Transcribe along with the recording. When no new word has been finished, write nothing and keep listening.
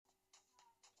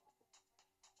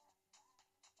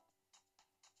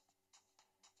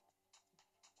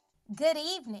Good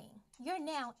evening. You're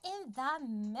now in the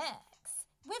mix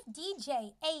with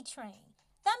DJ ATRAIN,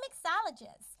 the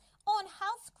mixologist, on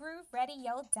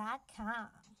HouseGrooveRadio.com.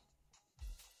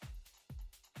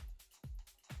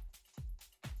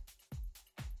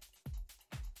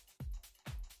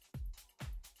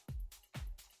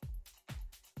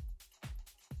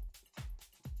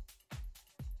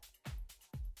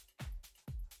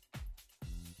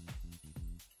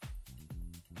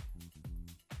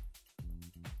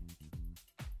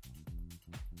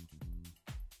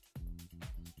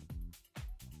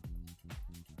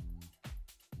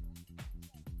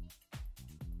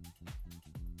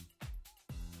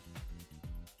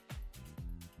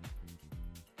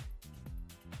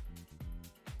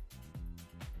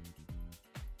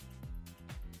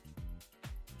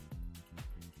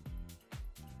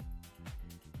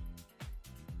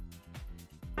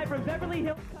 From Beverly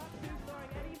Hills Cop 2 starring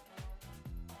Eddie.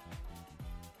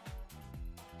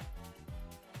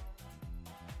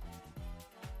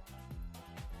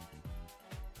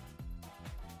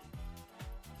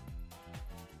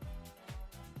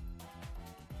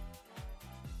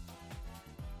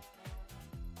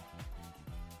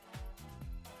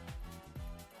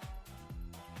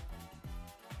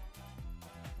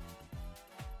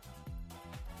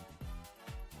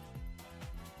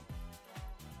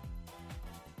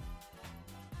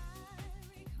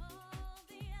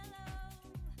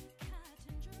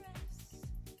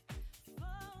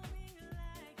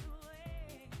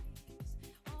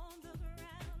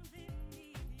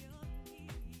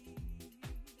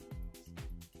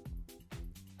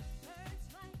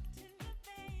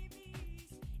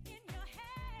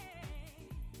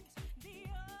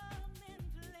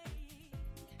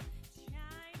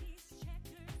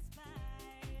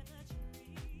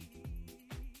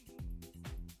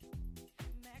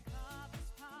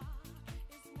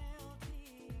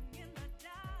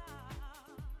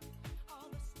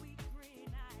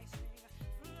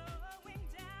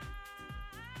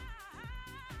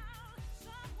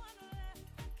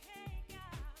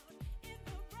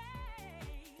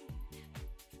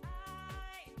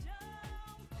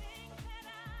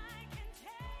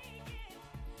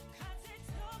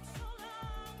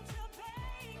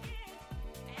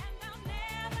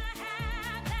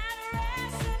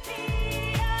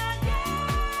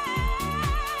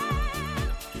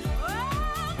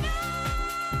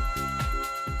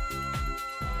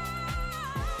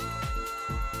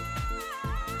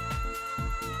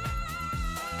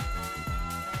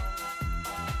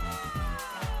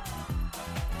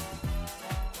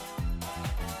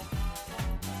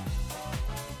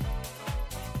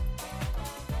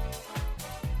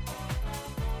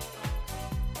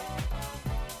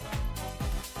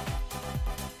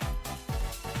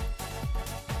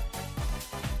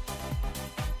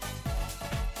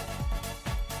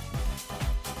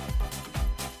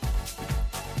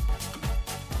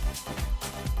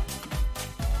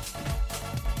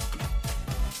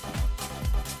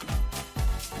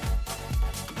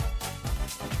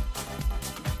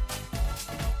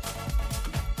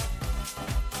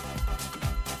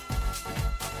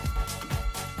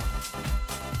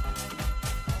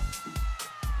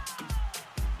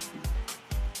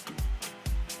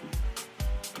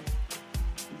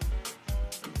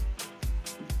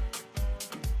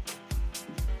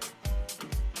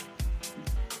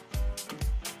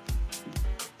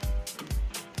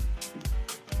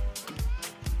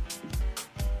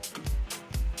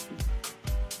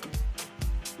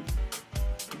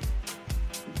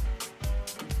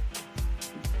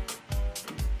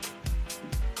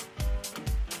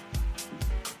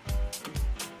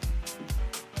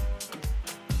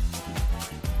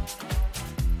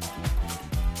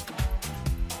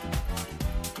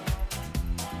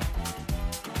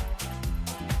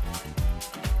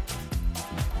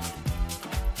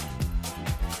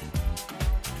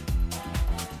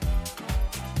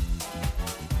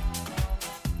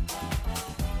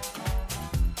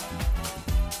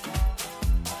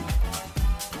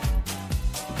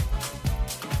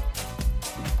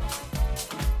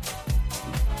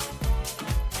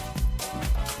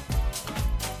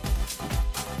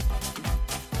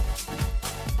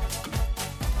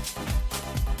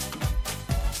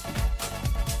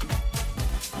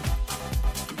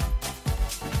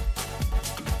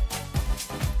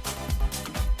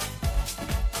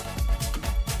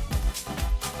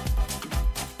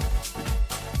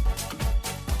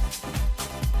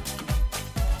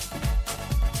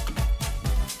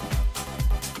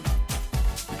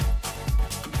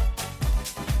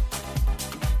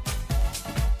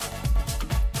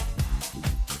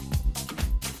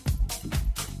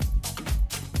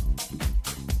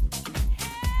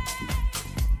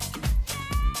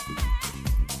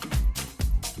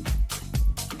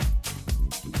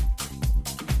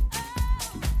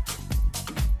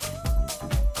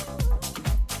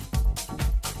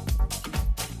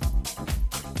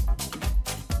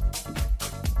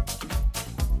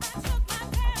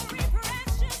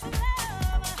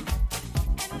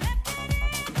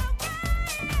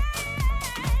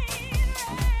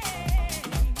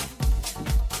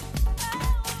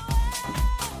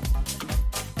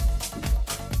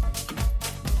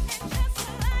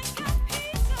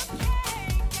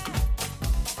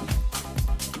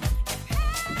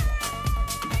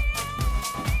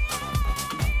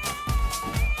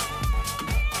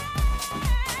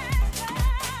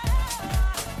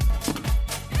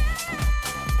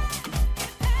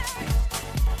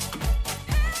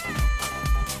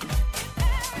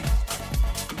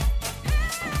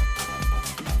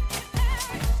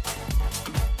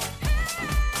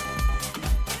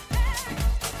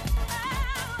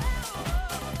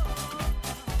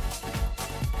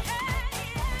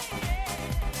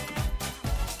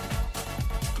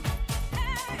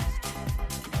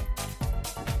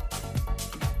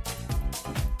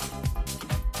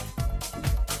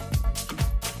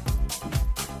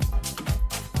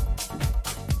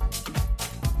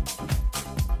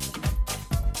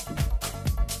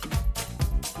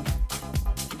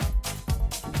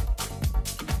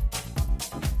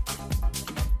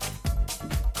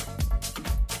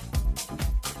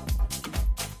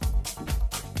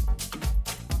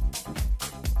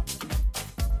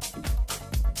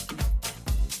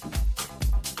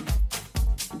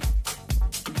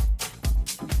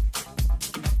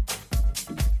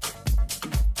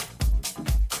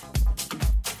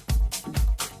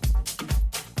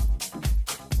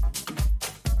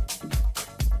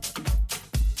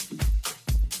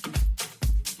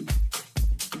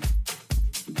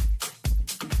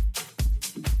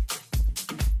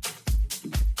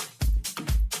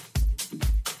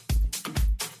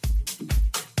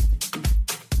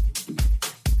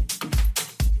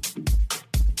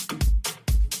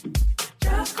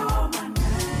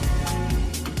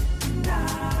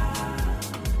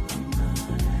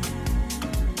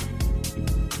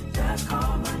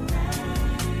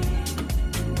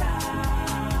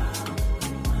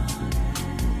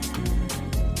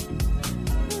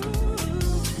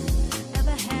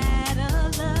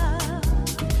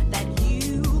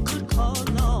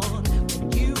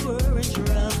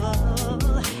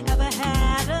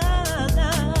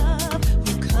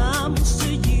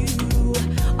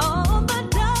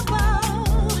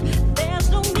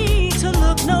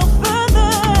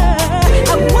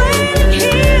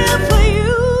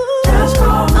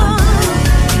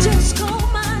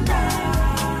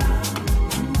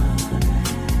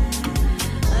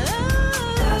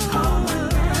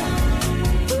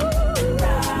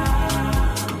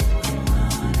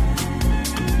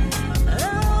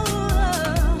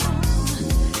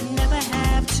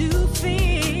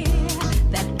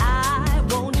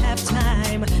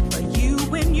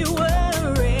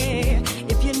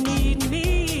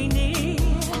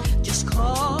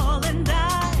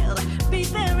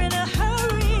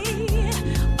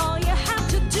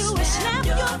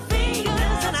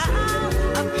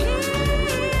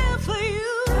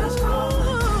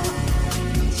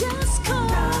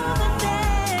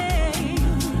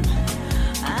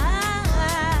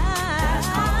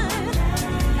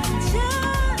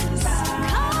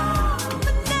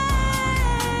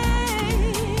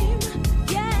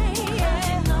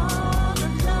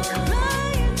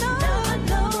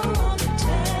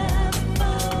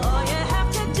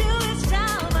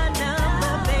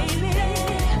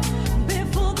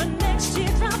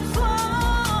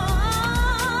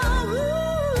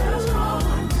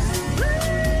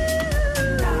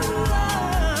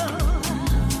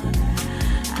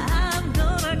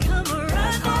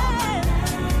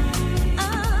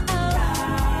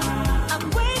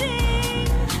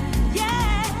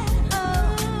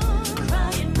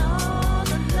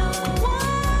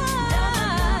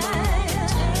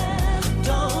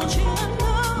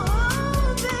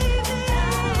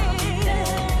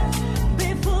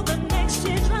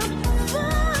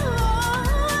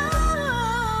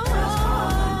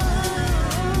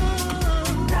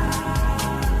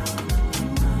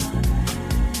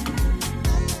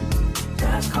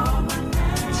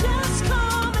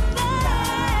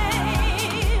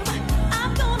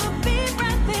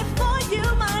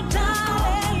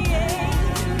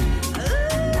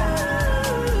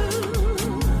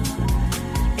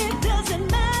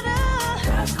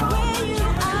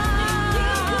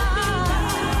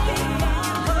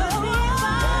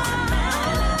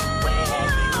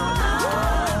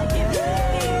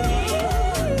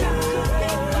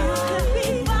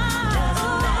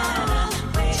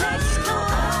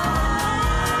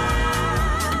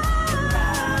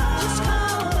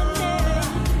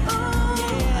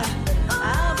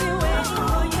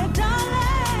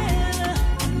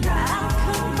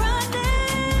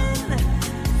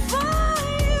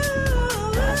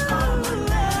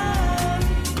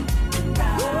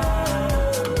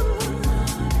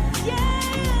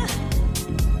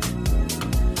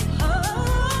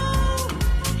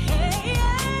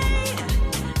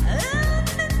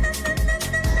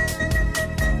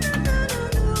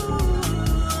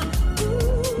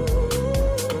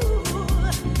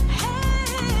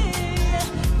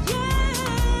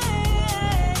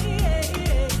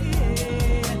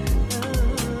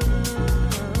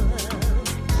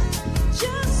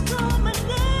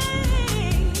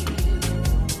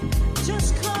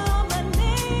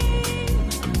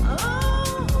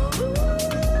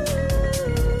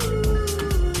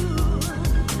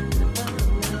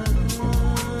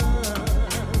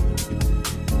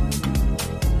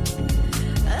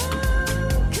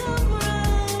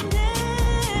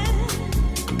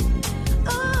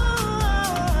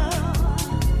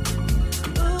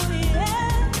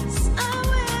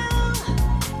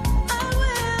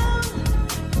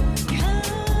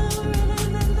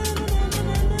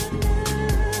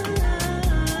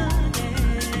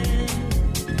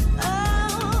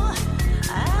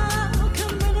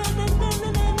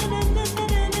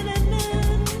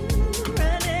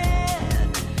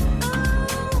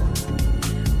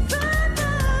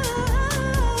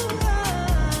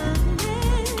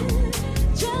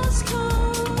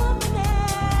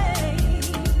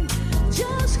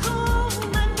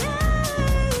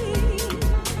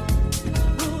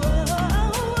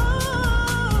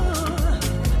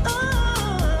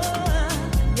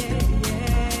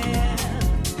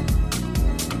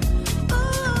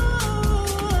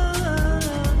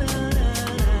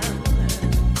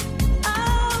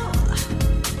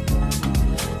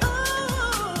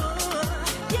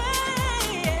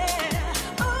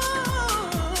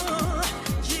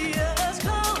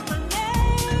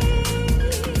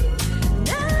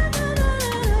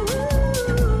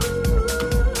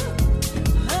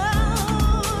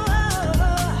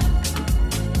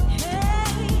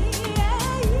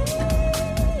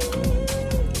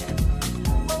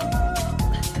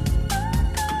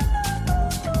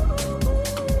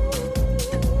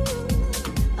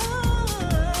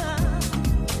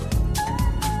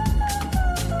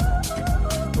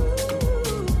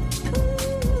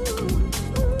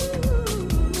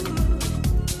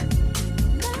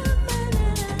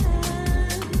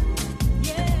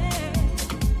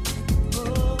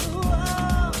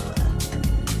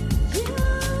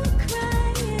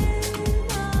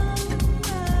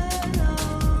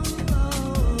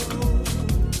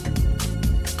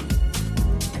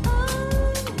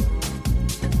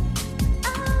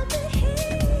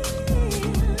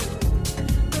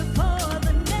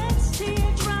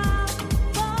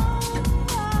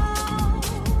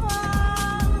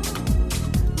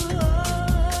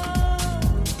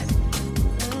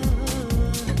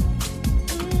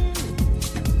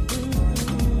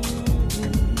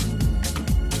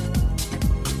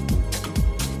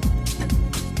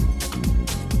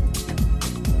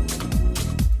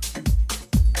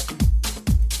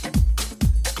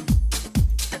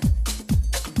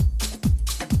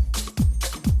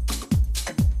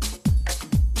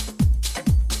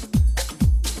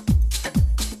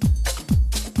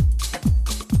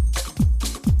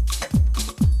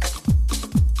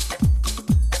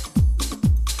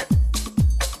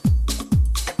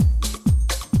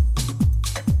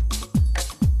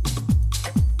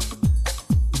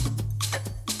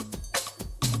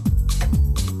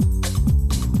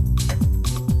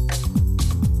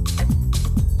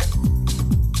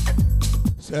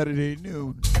 Saturday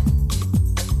noon.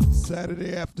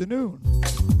 Saturday afternoon.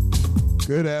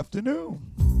 Good afternoon.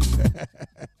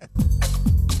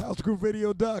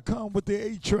 HouseGroupRadio.com with the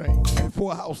A-Train. And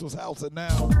for House was House and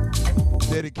now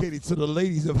dedicated to the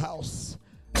ladies of House.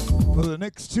 For the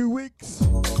next 2 weeks,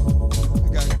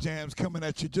 I got jams coming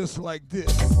at you just like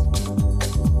this.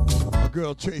 My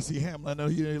girl Tracy Hamlin,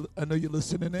 I know you're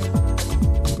listening in.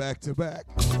 Back to back.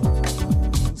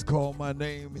 It's called My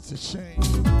Name, It's a Shame.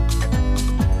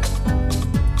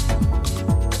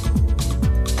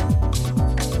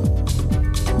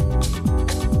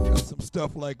 Got some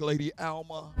stuff like Lady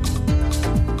Alma,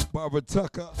 Barbara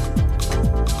Tucker.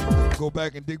 Go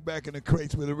back and dig back in the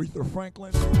crates with Aretha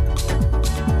Franklin.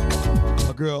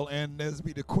 My girl Ann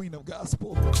Nesby, the queen of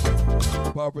gospel.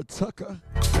 Barbara Tucker.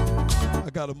 I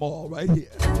got them all right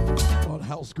here on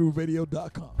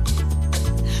HouseGroupRadio.com.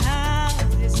 How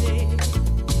is it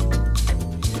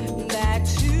that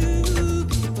two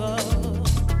people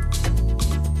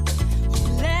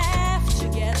who laugh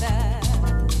together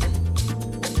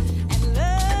and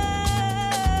love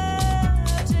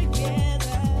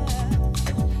together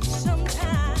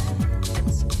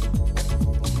sometimes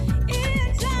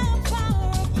end up far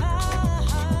apart?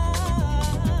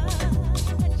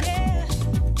 Yeah.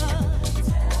 Tell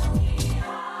me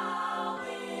how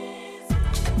is it?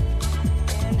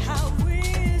 And how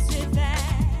is it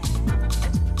that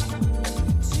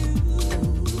two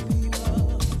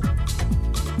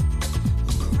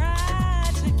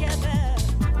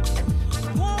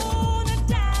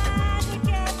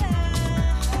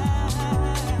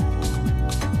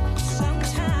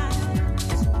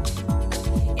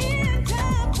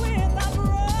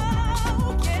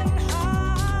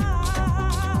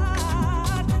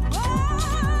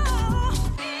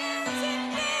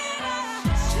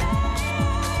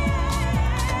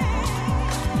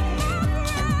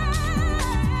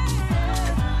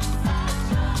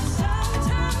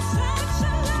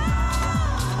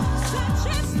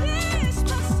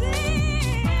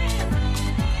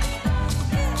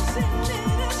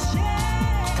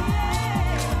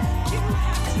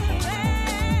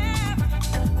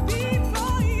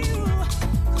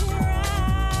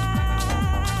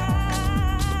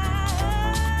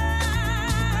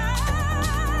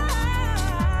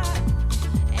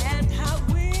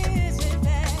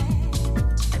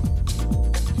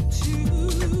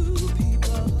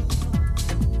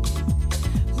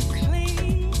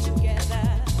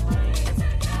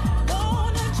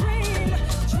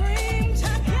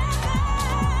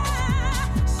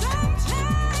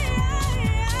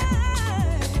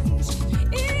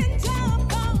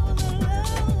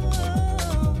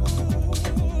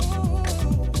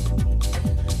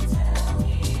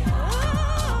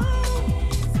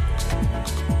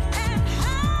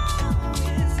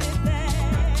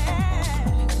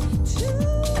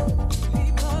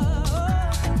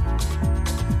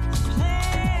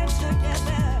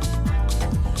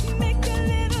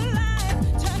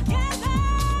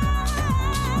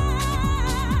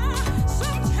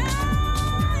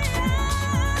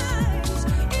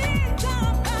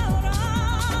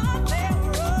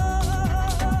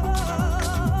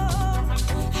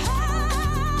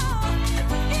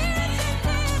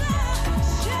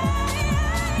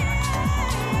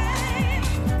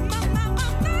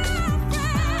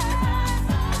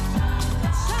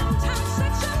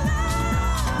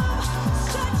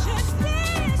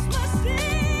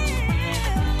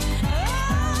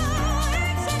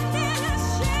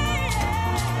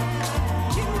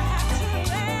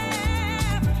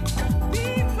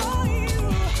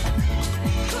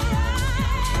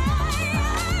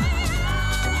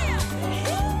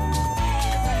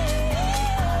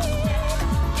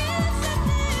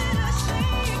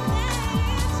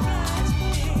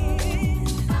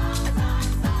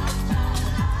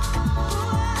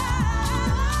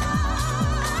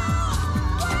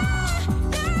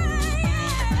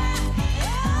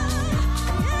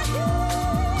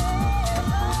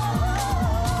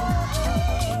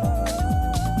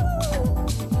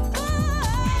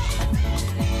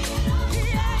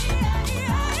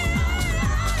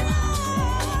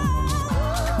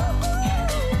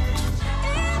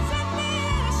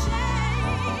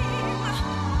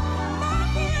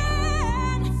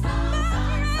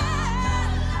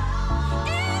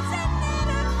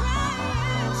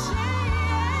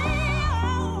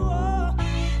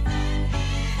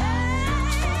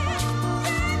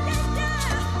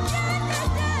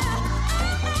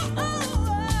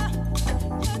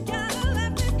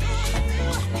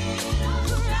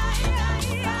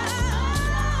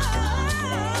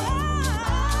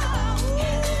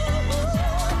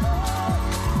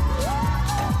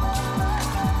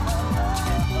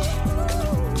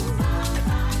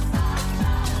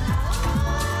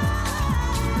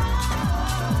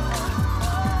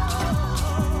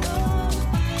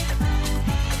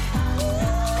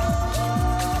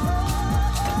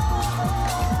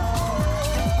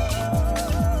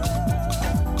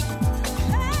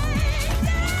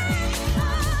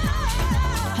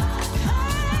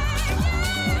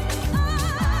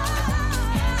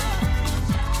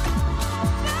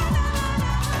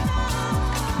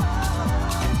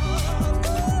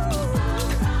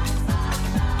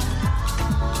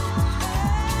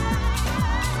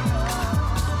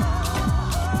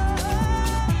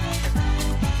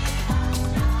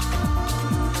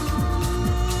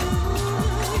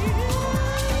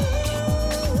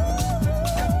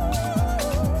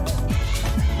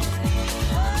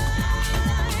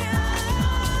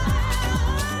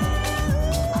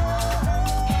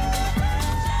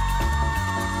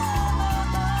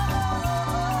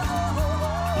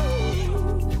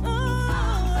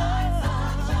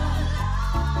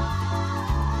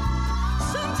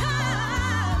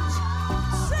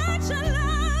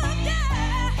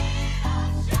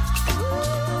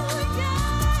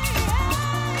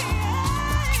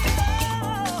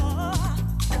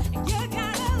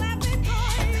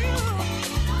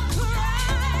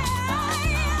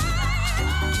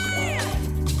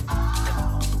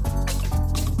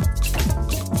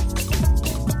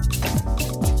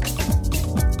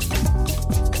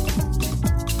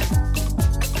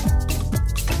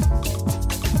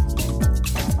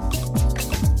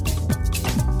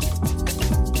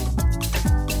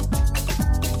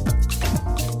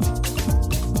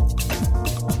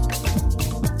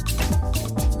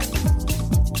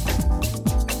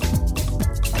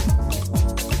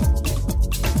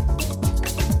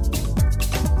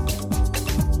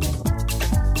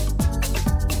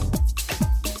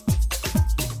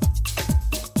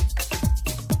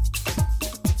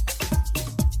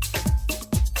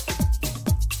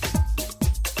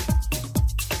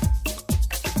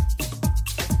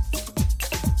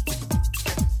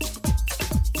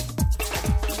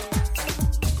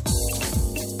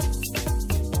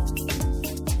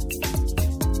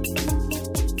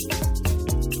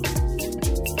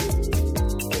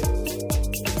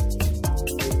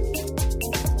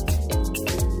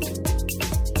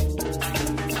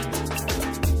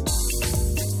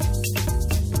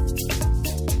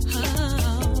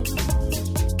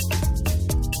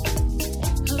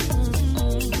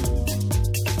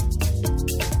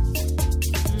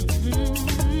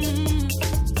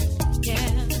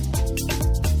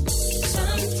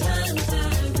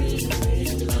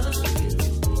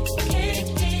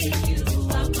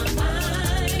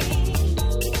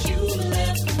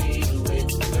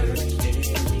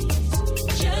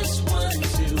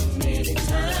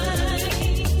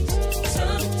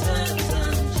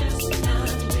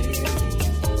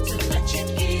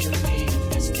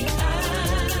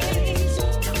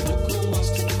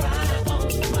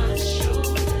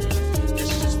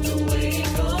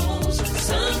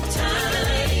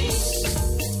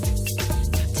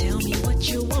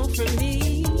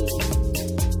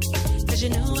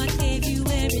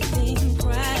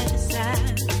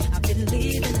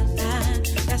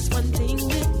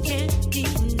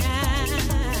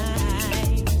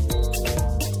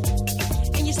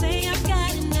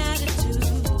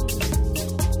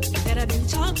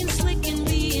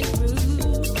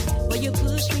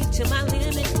to my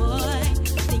limit, boy.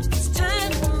 Think it's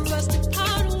time for us to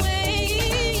part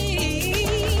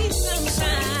ways.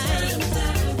 Sometimes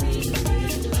I really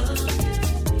love you.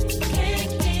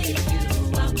 Can't get you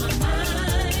out my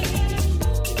mind.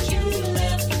 You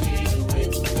left me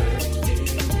with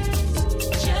perfect.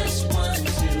 Just one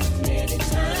too many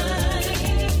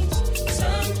times.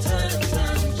 Sometimes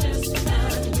I'm just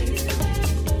not willing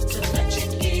to let you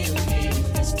give me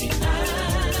misty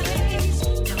eyes.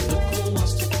 Now look who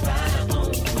wants to cry on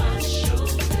my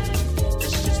shoulder.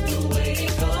 That's just the way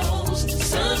it goes.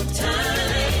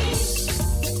 Sometimes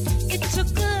it took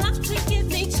a lot to get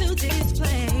me to this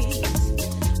place.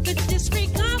 The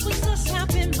disregard was a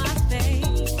slap in my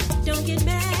face. Don't get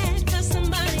mad 'cause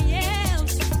somebody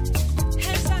else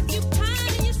has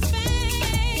occupied your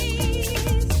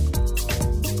space.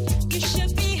 You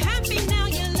should be happy now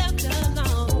you're left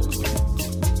alone.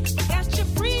 Got your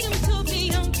freedom to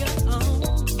be on your own.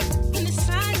 When the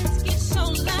silence gets so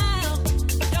loud,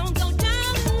 don't go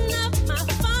dialing up my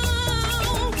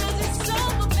phone 'cause it's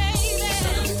over, baby.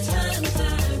 Sometimes I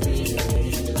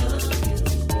really love you.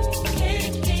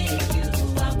 Can't get you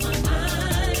out my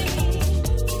mind.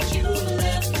 You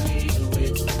left me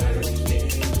with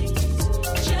perfect.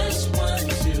 Just one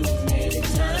too many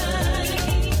times.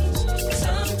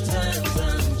 Sometimes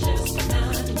I'm just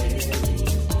not willing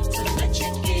to let you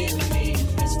give me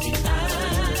misty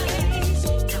eyes.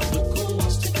 Now look who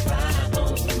wants to cry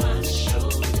on my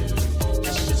shoulder.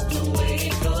 That's just the way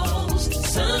it goes.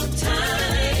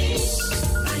 Sometimes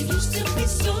I used to be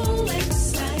so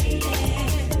excited.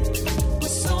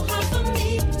 Was so hard for me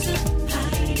to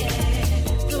hide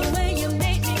it. The way you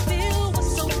made me feel was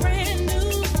so brand new.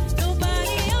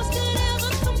 Nobody else could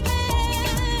ever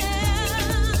compare.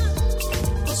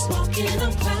 Was walking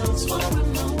on clouds for a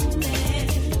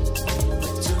moment,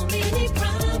 but too many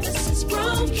promises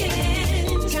broken.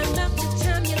 Time after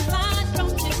time you lied,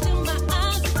 wrote tears to my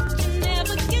eyes. You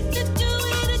never get to do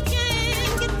it again.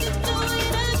 Get to do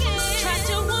it again. Tried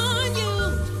to warn you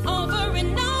over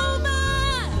and over,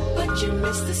 but you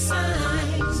missed the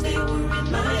signs. They were in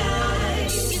my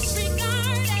eyes.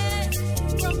 Disregarded,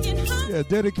 broken heart. Yeah,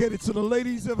 dedicated to the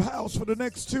ladies of house for the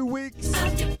next 2 weeks.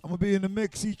 I'm gonna be in the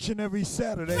mix each and every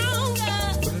Saturday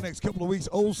for the next couple of weeks,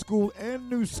 old school and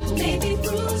new school. Maybe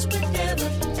bruised but never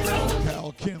broke.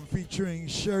 Cal Kim featuring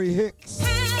Sherry Hicks,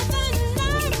 Have the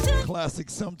nerve to classic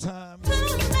sometimes.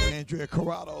 Andrea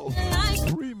Corrado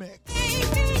remix.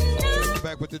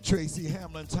 Back with the Tracy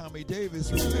Hamlin, Tommy Davis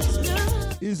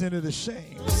remix. Isn't it a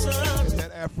shame? And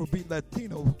that Afrobeat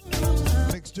Latino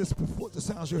mix just before the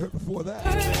sounds you heard before that.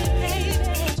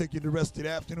 Take you the rest of the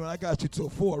afternoon. I got you till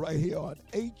 4 right here on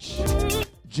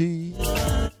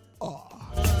HGR.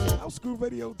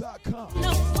 HouseGrooveRadio.com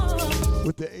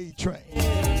with the A-Train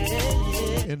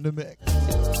in the mix.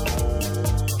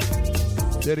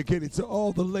 Dedicated to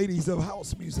all the ladies of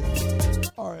house music,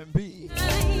 R&B.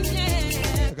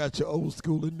 I got your old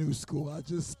school and new school. I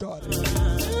just started.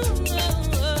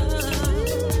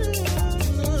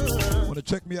 Want to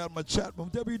check me out on my chat room,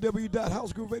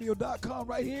 www.housegrooveradio.com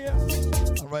right here.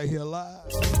 I'm right here live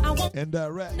and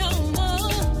direct.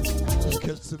 You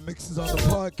catch some mixes on the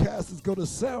podcast. Let's go to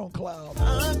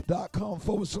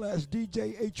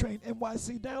soundcloud.com/DJ A-Train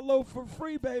NYC. Download for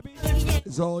free, baby.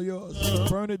 It's all yours.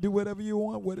 Burn it, do whatever you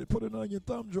want with it. Put it on your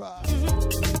thumb drive.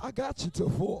 I got you till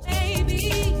 4.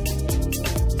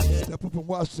 Step up and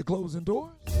watch the closing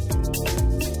doors.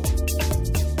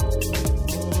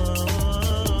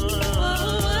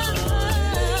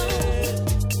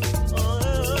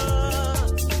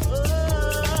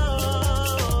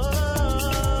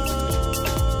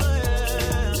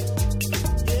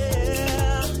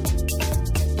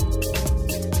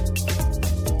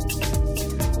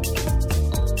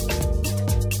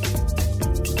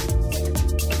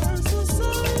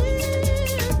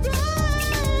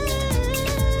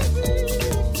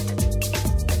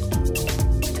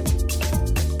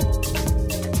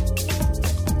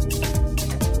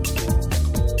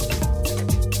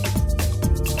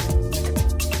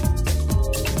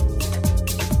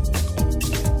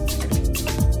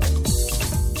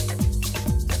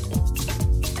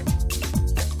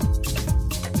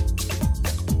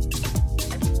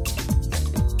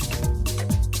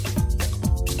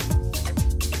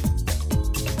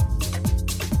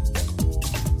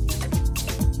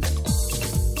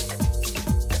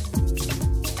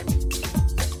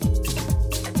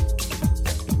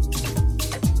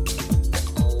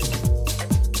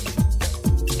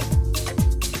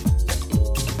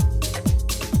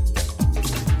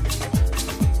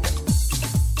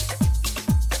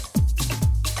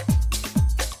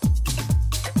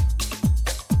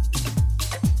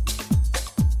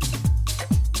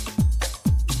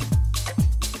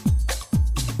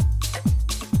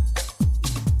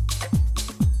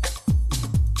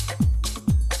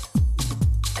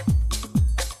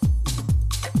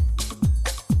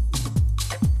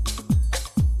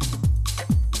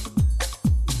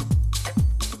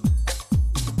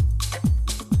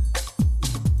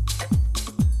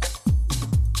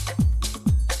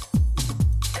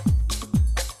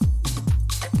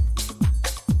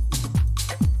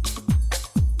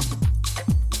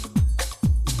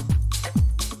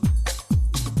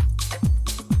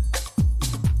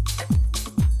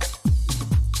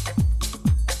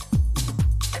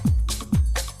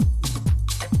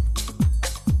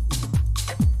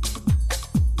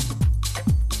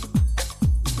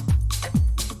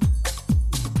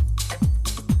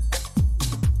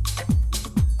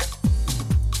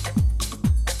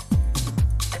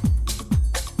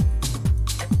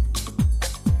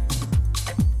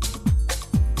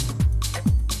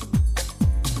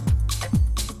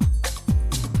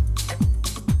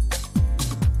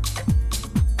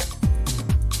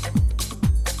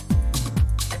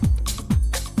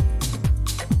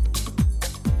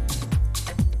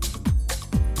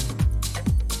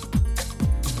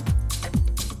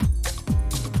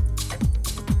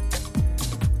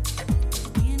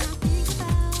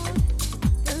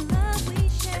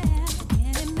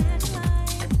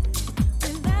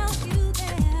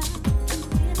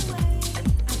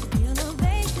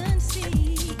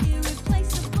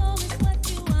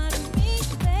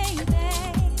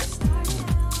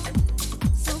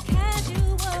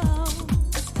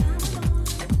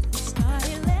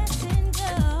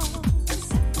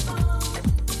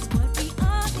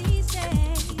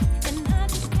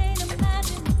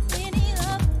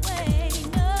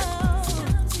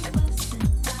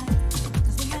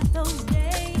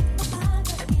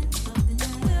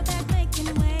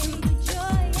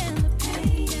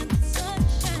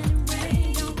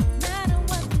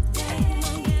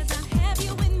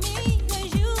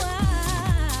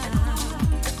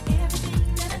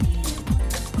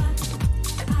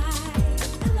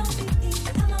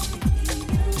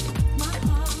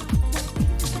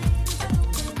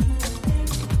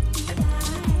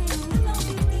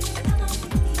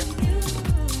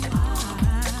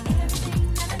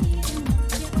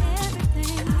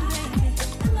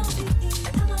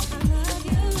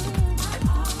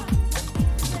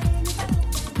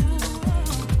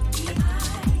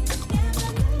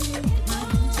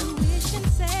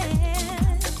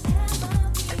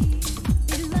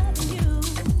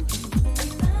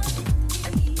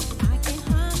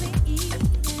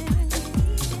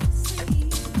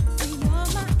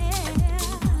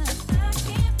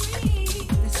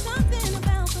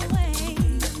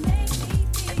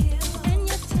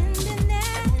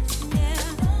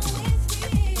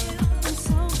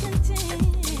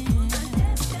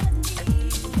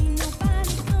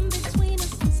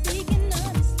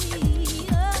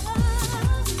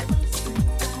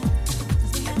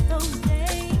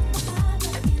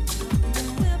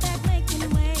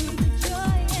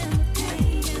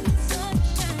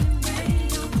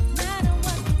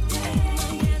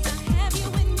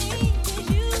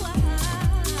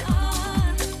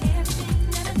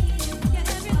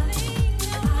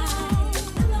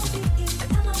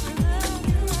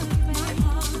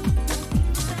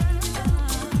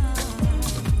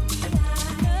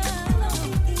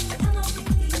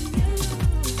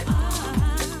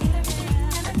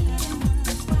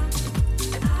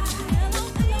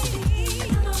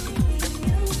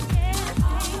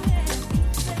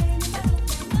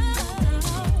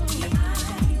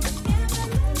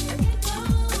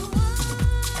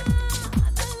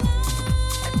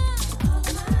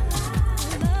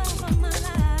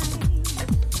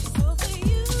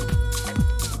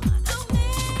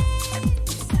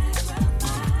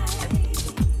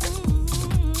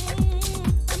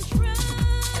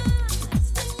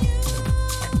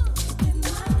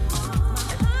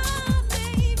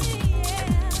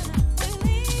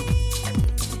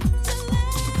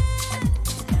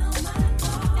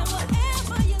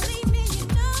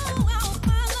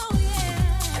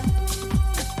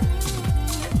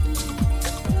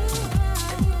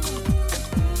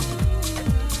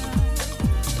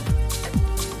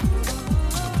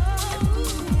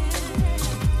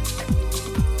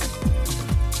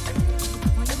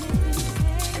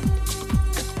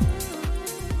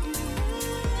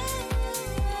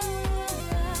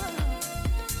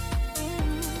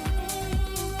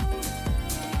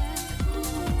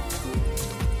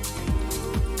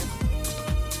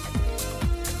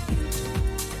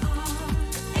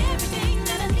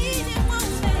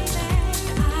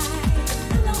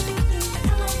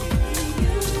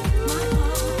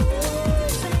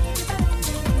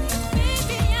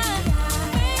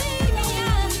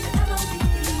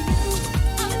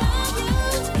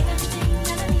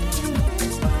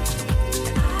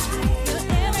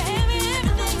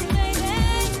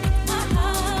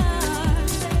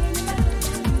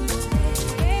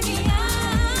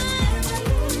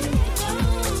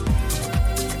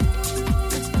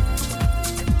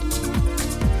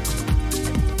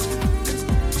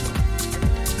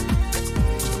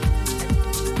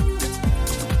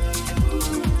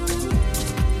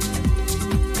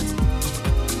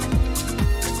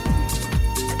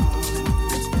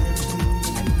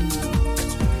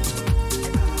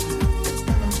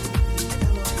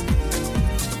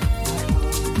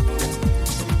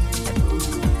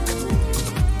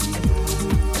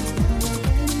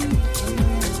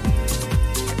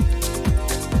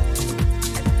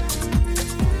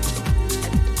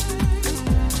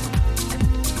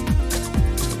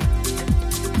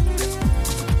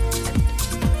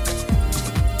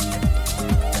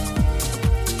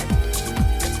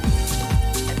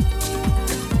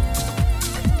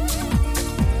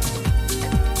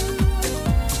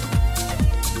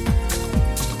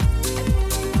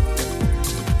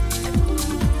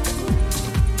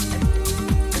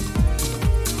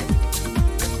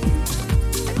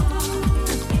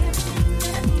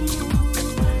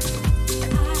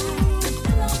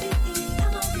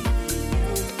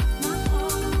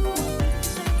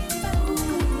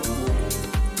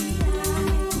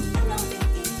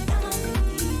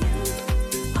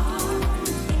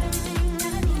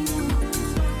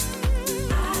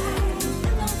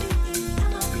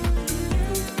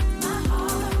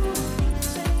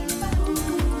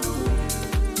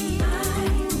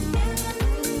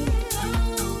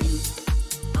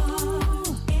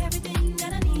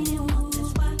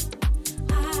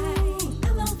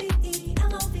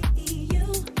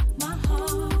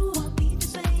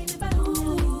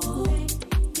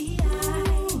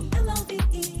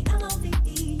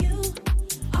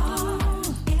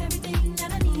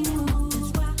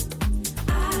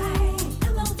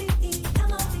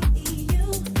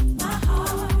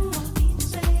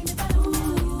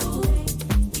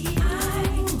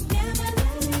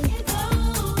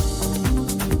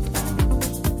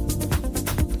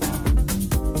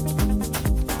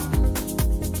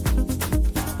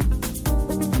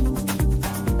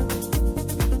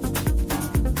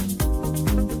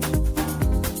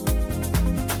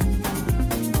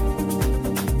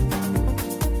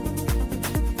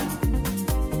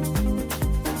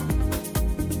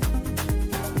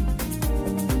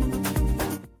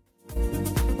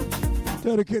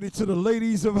 dedicated to the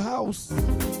ladies of house.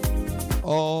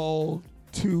 All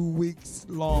 2 weeks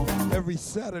long. Every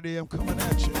Saturday I'm coming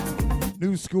at you.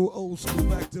 New school, old school,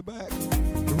 back to back.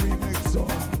 The remix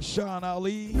on Sean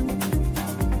Ali.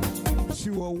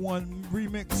 201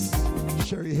 remix.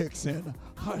 Sherry Hicks and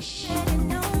Hush.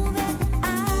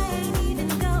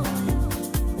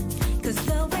 Cause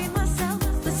the way my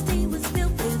self-esteem was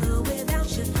built with or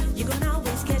without you, you're gonna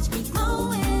always catch me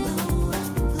going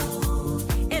low.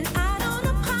 And I don't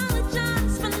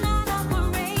apologize for not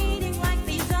operating like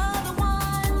these other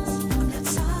ones. I'm not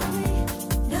sorry,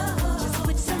 no. Just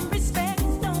with some respect,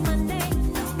 know my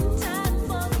name. No time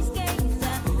for these games. I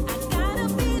gotta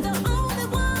be the only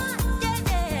one,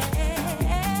 yeah.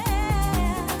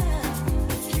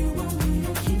 If you want me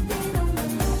to keep it on the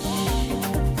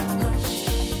hush,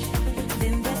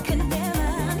 then that's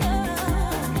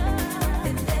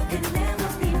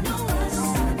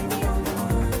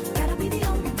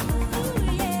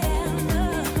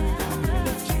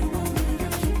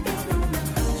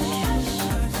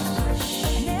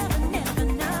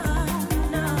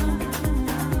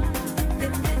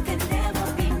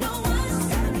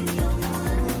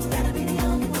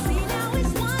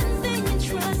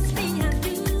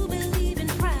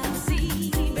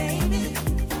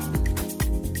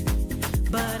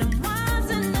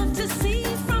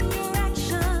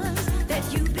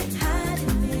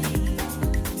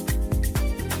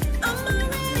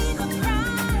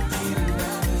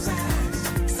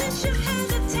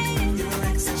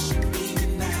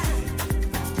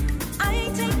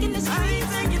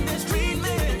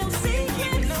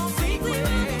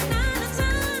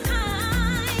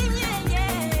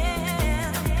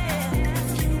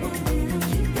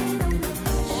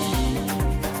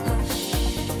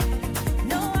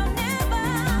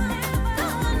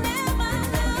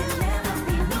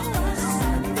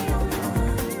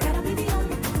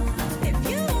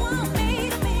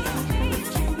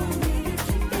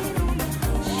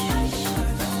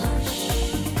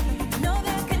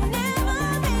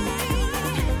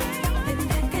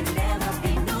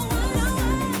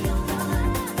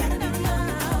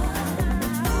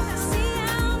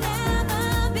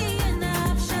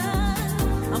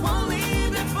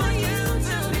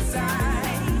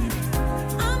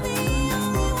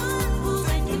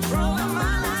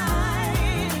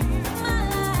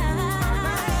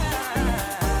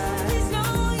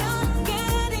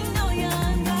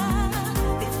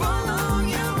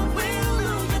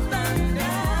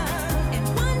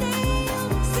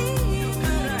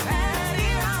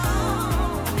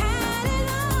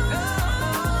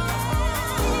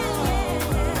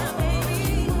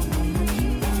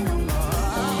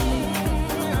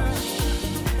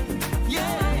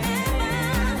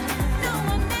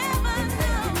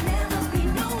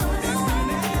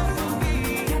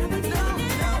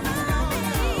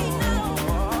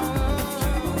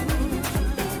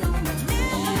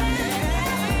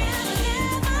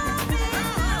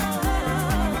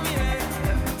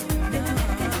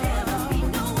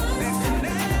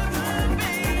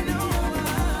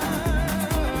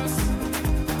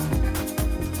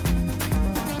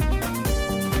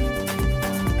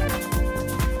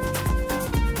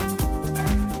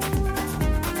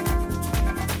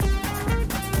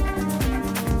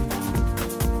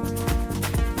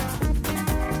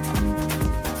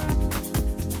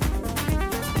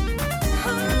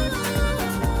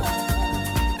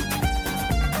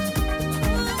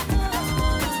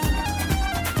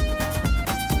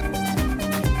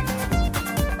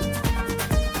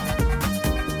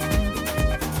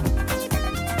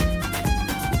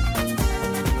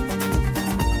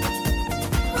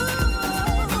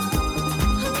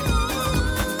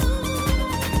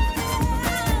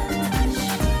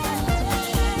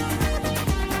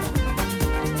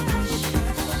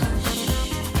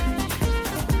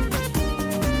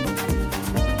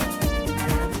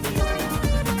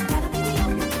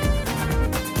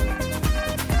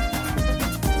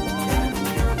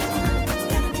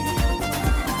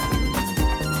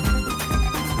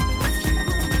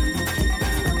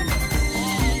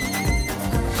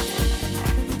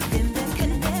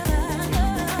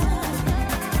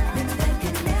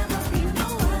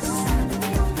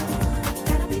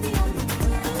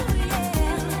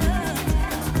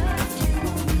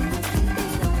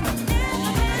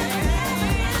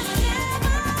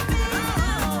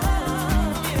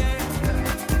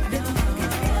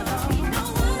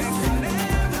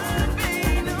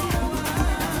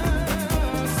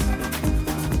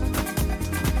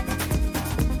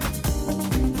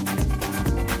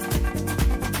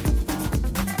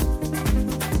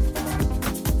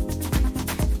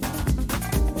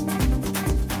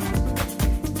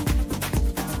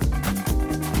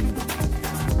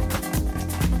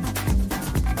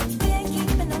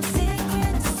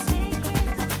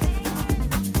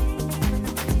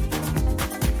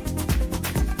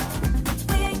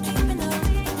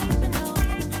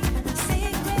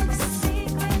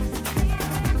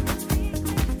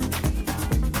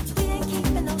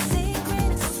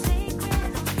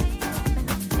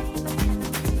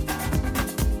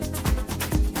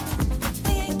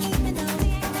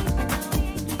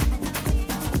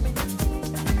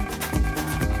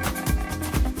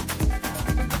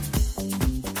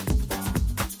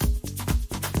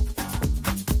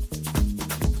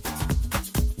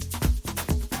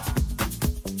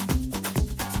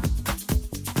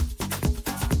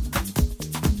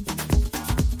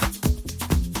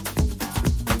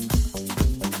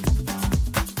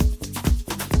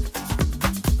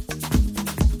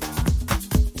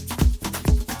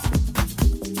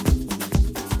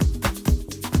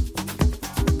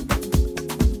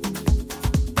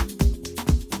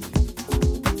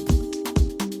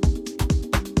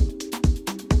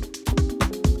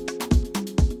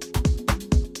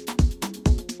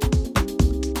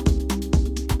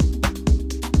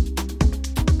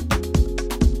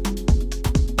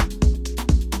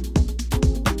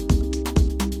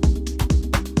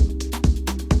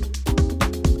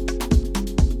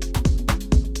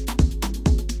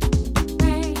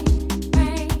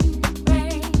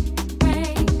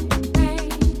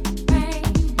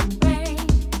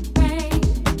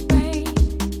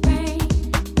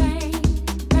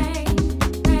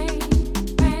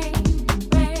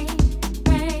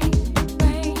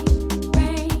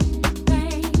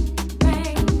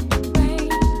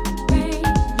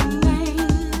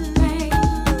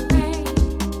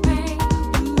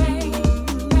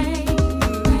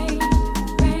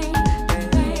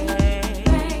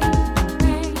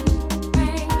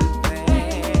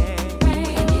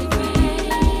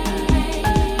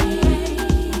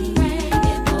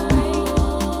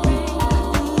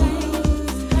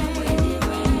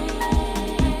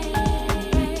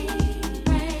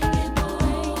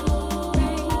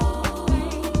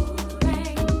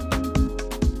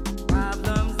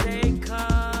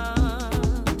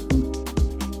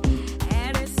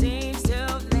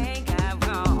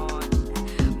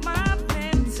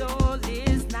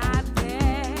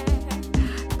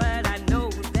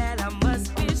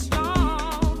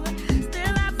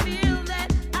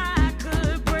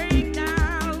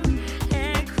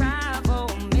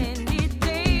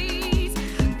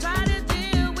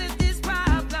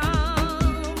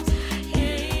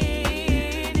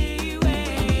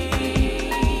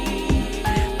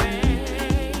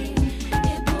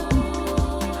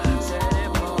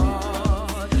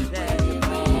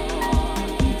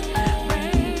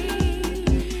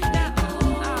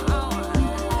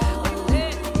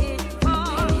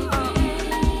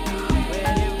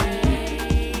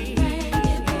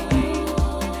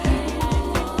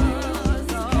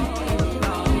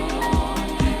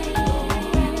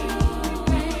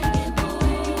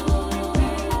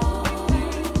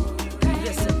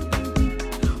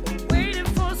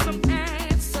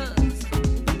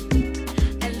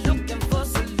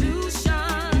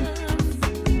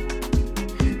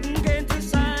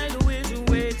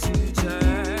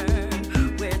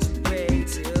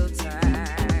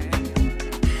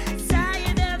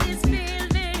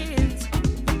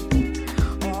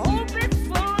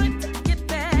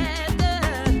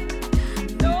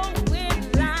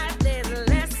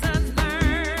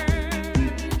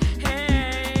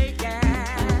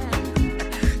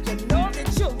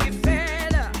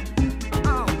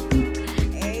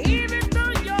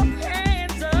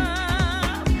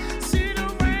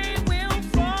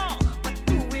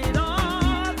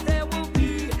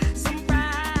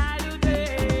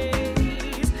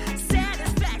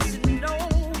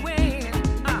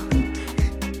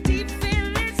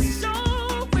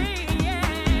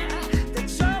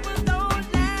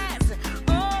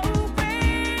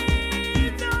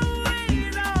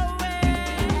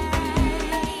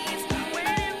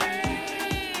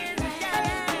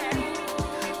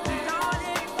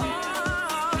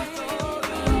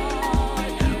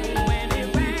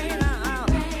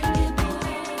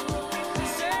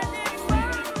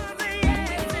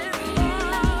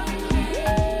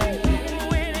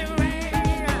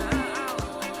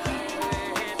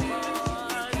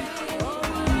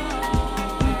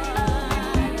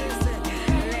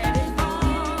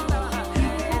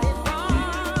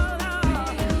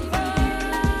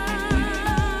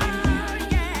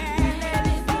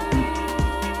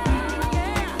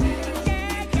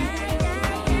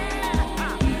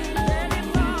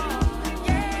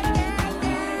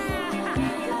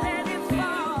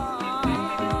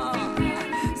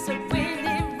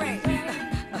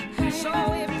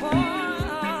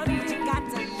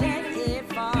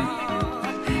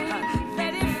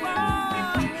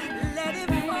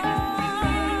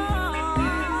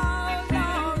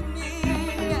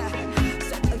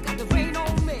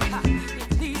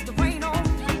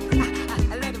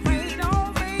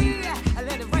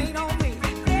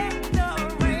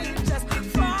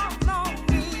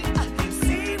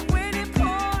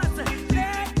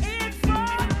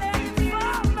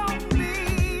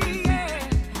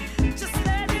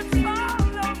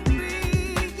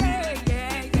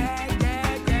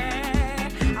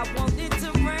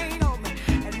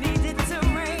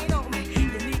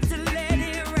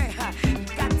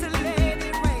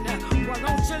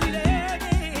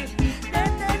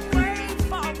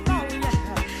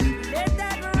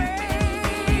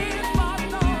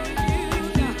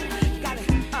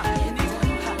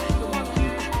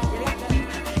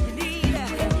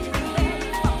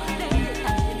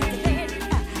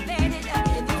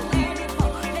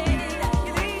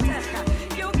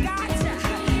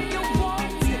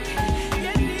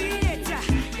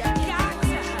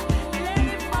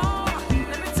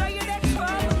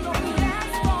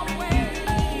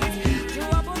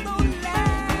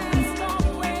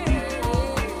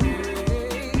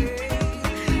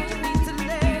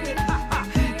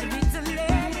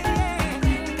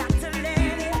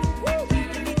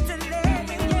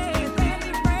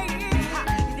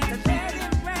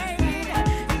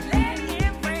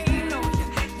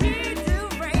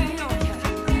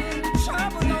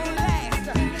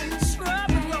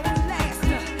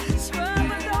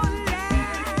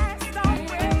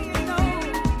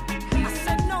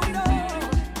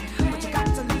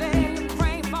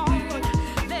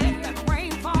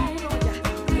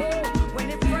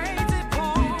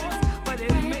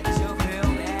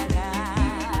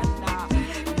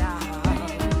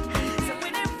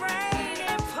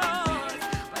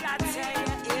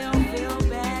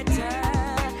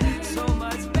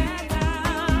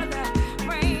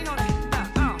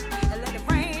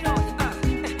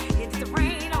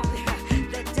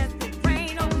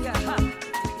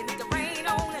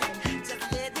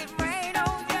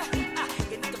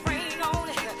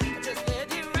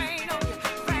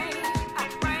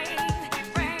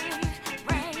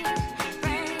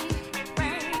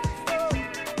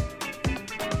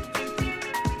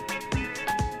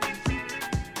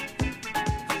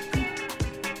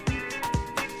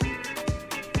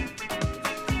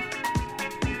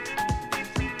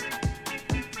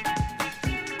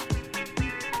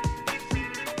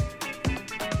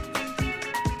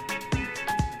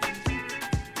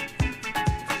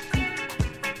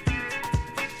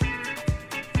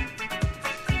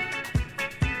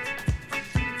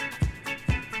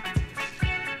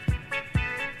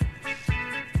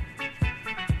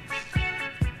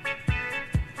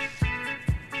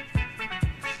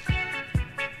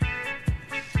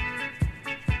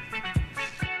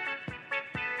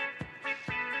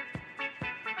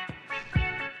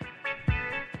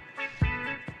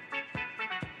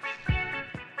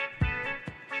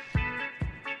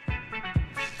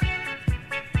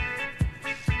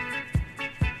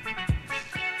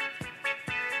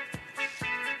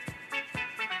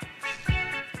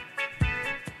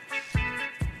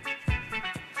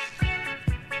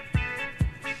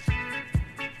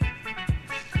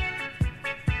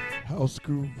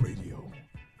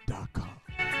housegrooveradio.com.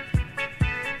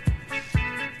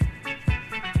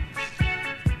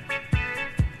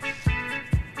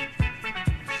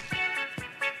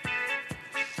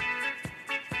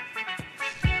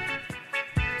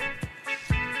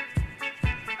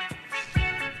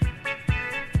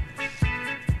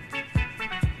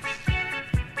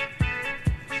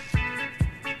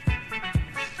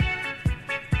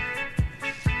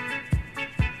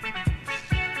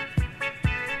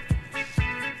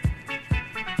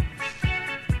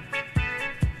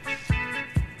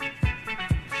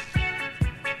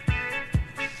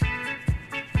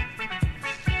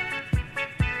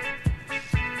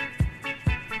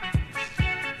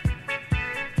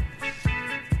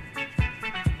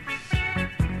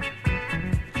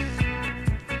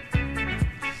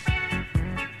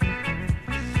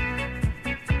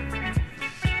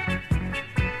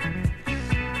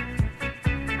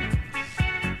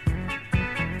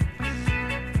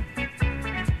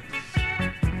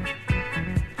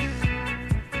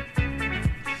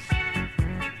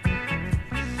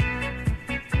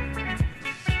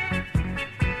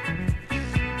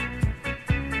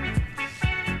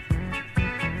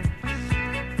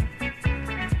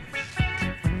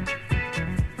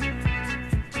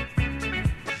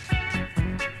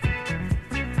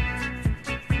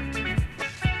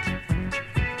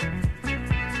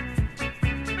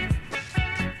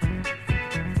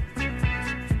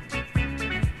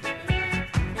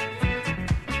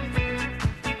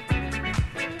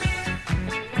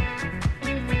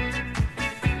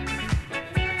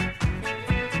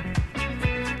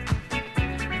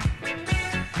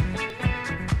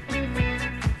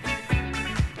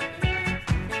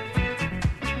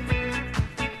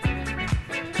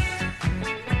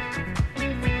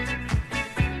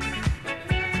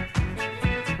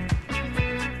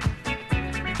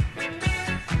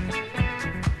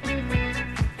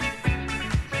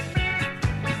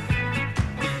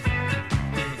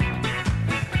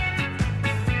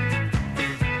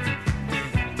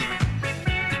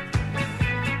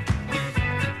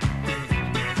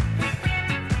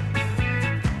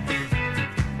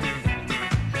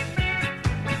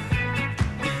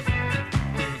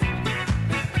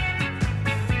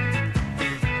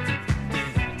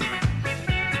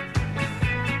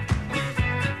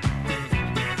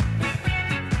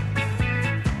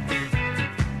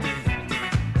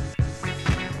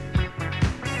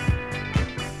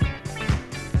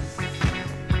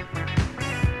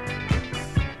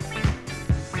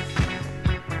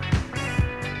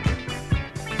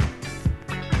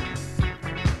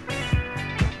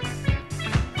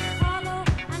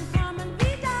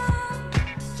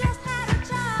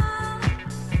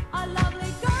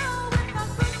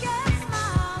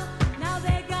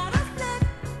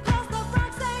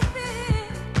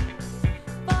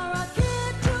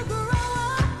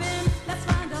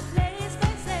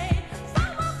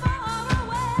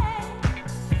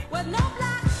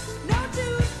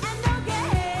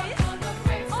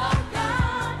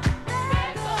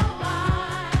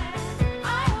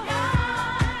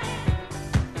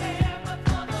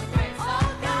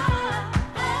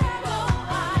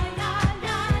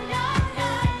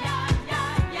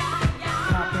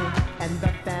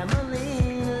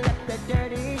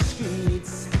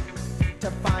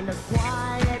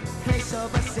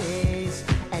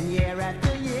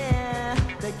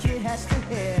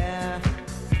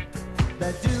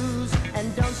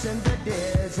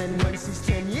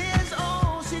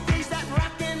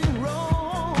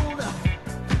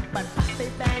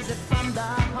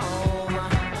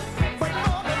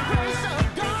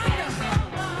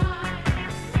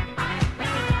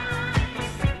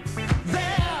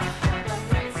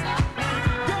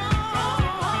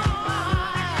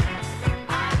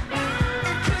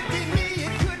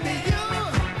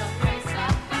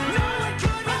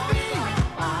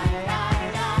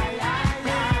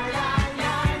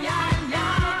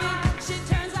 She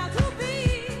turns out to be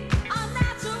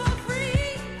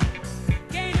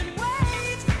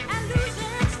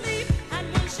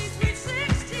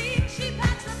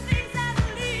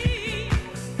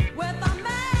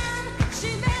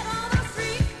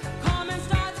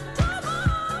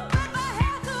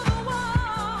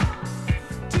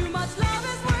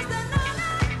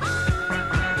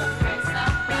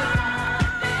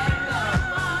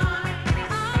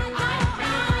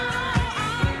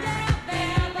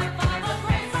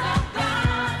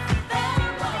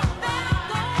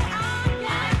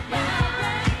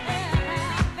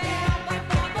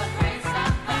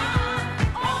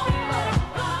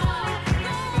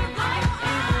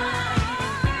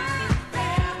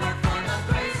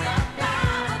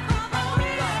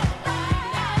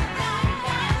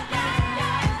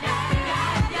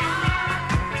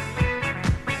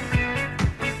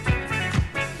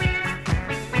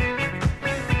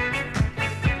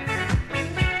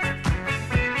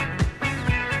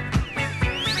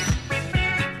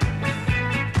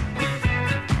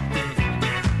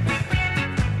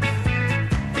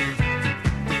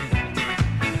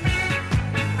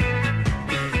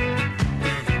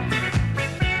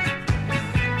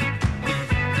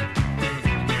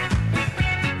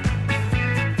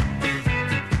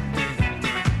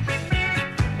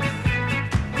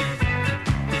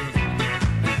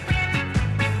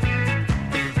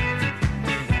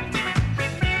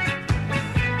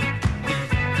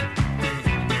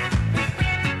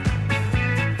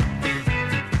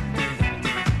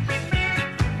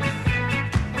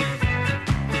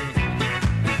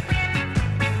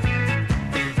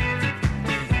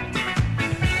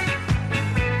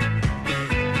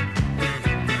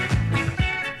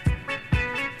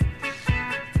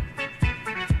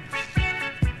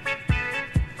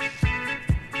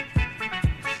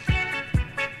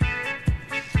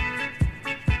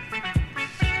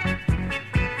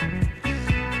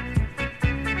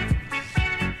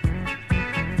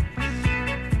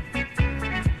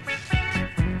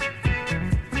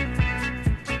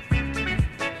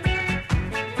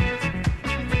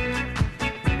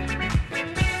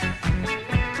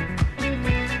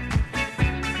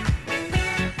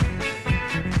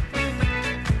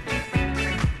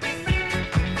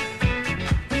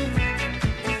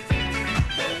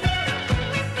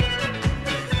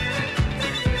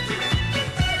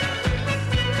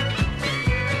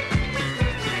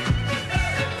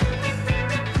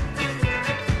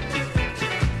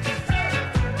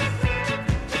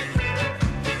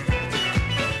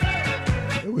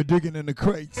digging in the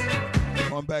crates.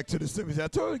 Going back to the 70s. I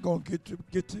told you going to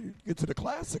get to the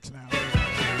classics now.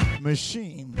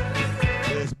 Machine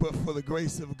is But for the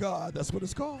Grace of God. That's what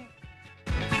it's called.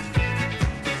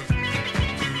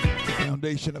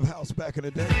 Foundation of house back in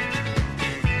the day.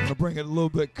 I'm going to bring it a little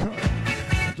bit current.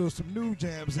 Throw some new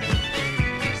jams in.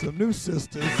 Some new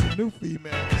sisters, some new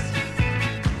females.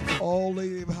 All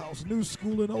lady of house, new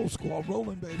school and old school. I'm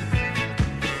rolling, baby.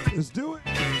 Let's do it.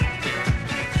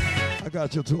 I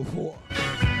got you till 4.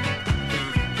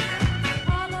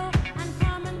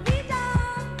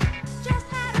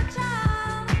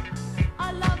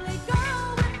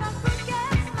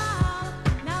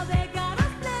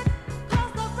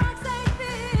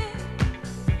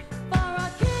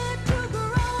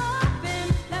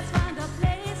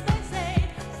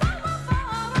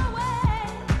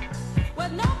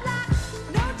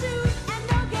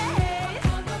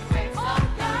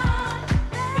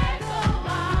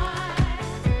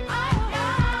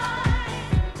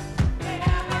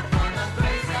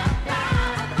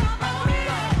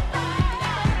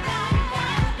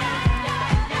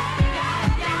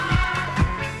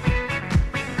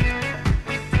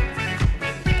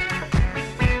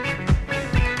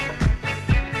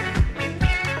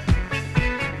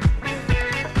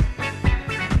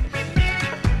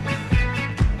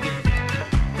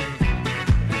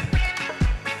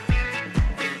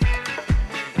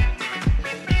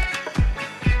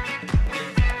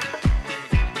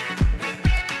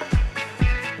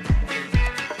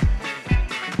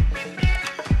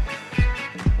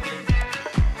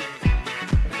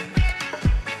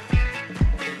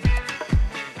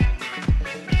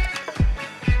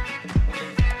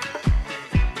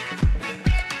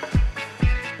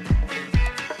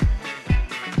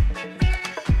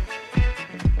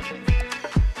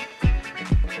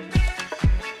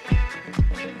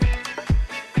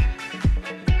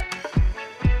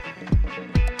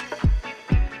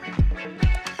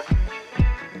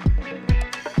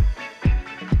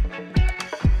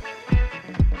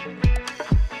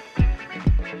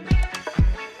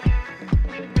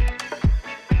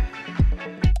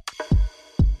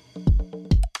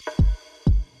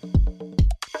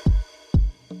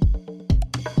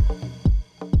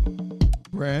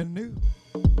 Brand new.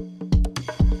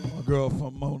 My girl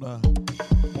from Mona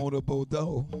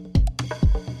Bordeaux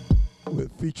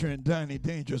with featuring Donnie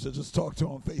Dangerous. I just talked to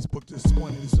her on Facebook this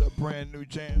morning. It's a brand new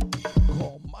jam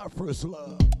called My First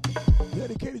Love.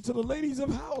 Dedicated to the ladies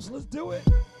of house. Let's do it.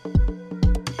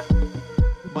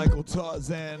 The Michael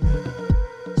Tarzan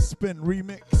Spin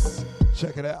Remix.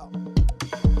 Check it out.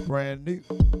 Brand new.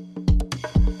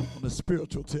 On the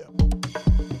spiritual tip.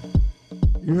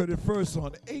 You heard it first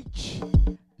on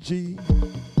HGR.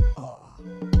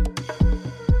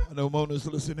 I know Mona's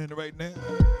listening right now.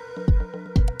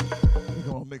 We're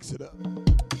going to mix it up.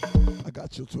 I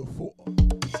got you till 4.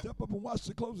 Step up and watch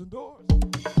the closing doors.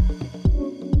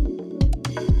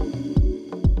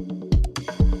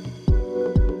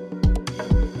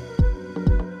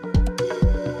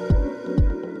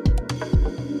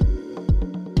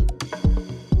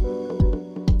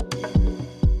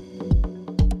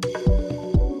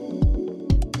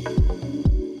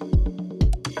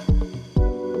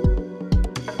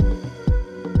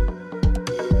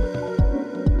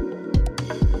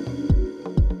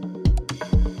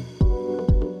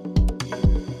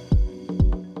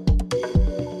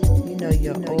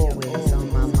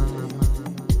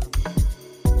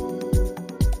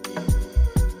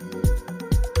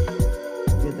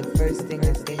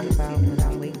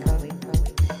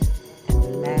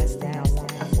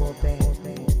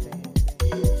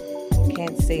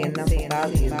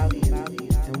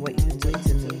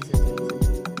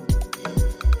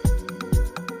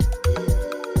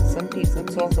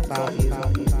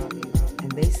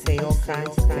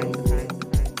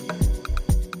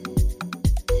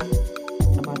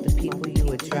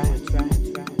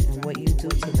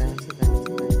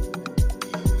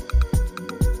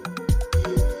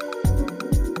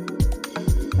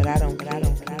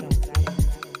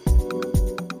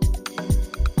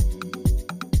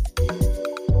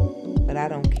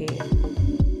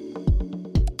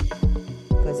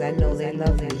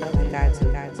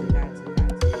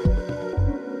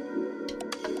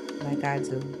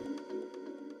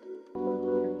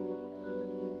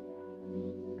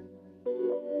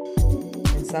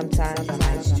 Sometimes I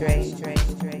might stray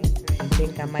and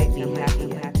think I might be happy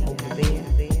over there.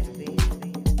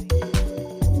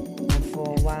 And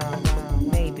for a while,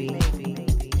 maybe.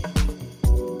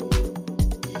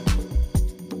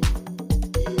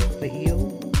 But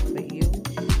you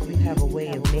have a way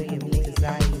of making me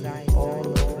desire you all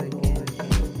over again.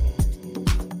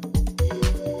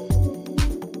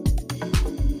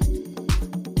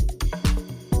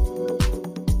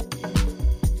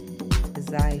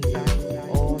 anxiety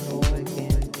all over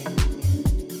again.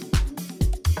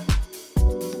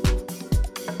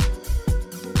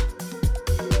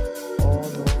 All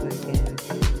over again.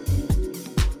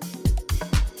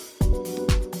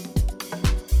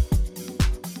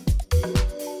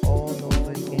 All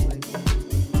over again.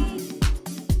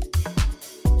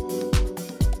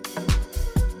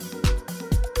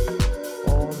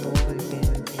 All over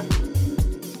again.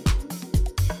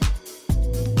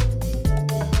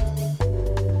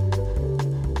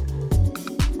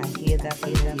 I hear that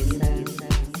familiar sound.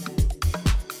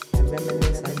 I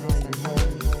reminisce on how you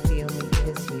hold me, feel me,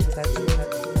 kiss me, touch me.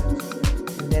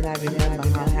 And then I remember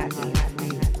how happy and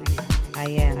free I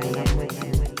am when I'm with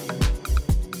you.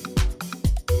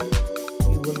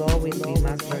 You will always be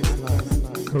my first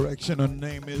love. Correction, her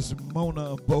name is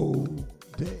Mona Bode.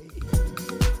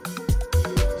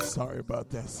 Sorry about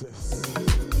that, sis.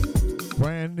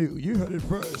 Brand new. You heard it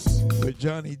first with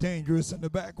Johnny Dangerous in the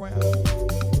background.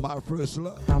 My first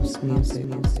love. House music.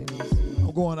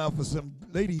 I'm going out for some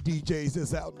lady DJs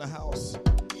that's out in the house.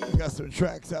 I got some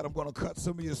tracks out. I'm going to cut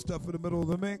some of your stuff in the middle of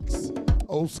the mix.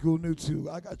 Old school, new too.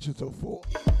 I got you till 4.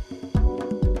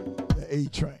 The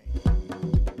A-Train.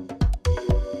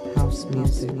 House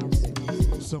music.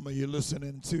 Some of you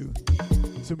listening to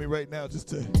me right now just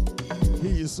to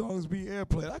hear your songs be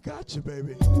airplayed. I got you,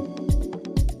 baby.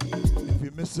 If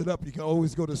you mess it up, you can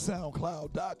always go to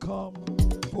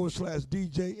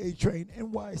soundcloud.com/DJ A-Train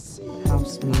NYC.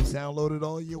 House music. Download it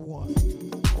all you want.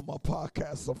 All my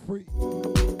podcasts are free.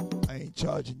 I ain't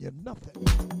charging you nothing.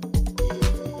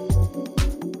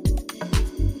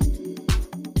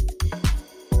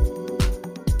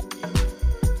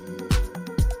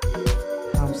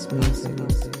 House music.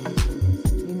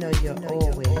 You know you're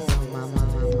always on my mind.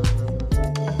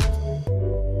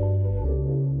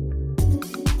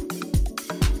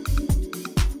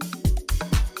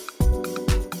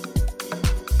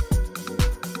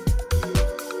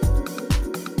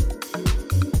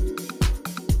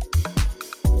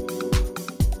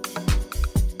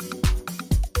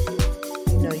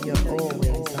 You know you're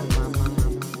always on my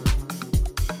mind.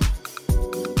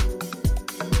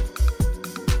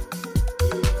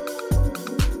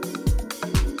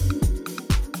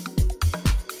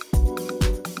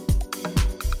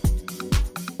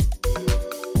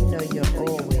 You know you're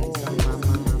always on my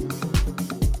mind.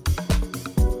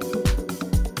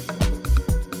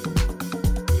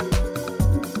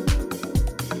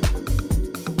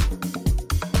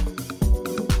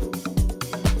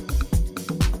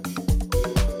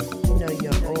 You know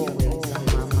you're always on my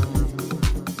mind.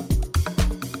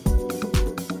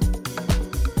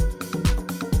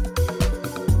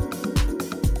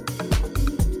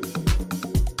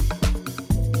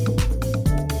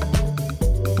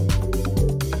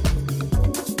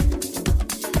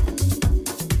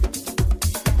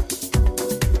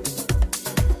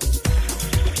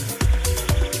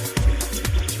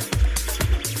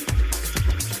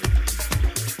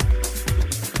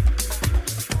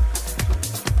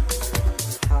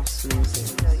 House music.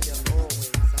 You know you're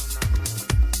always on my mind.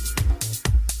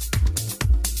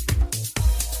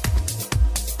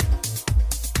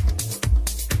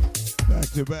 Back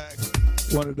to back.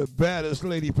 One of the baddest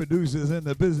lady producers in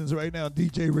the business right now,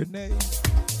 DJ Renee.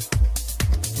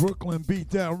 Brooklyn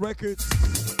Beatdown Records.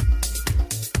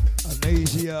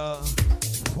 Anasia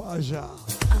Faja.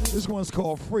 This one's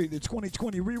called Free, the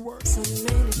 2020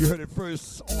 rework. You heard it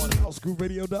first on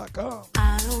housegrooveradio.com.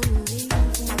 I don't even know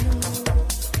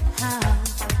how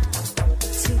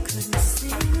to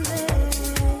conceal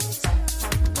it,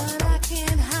 but I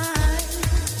can't hide,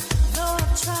 though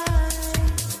I've tried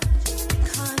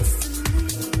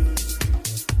constantly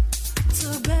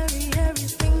to bury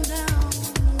everything down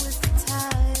with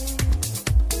tide.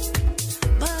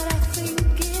 But I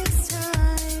think it's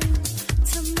time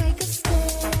to make a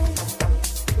step,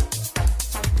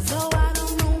 though I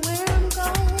don't know where I'm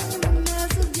going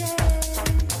as of yet.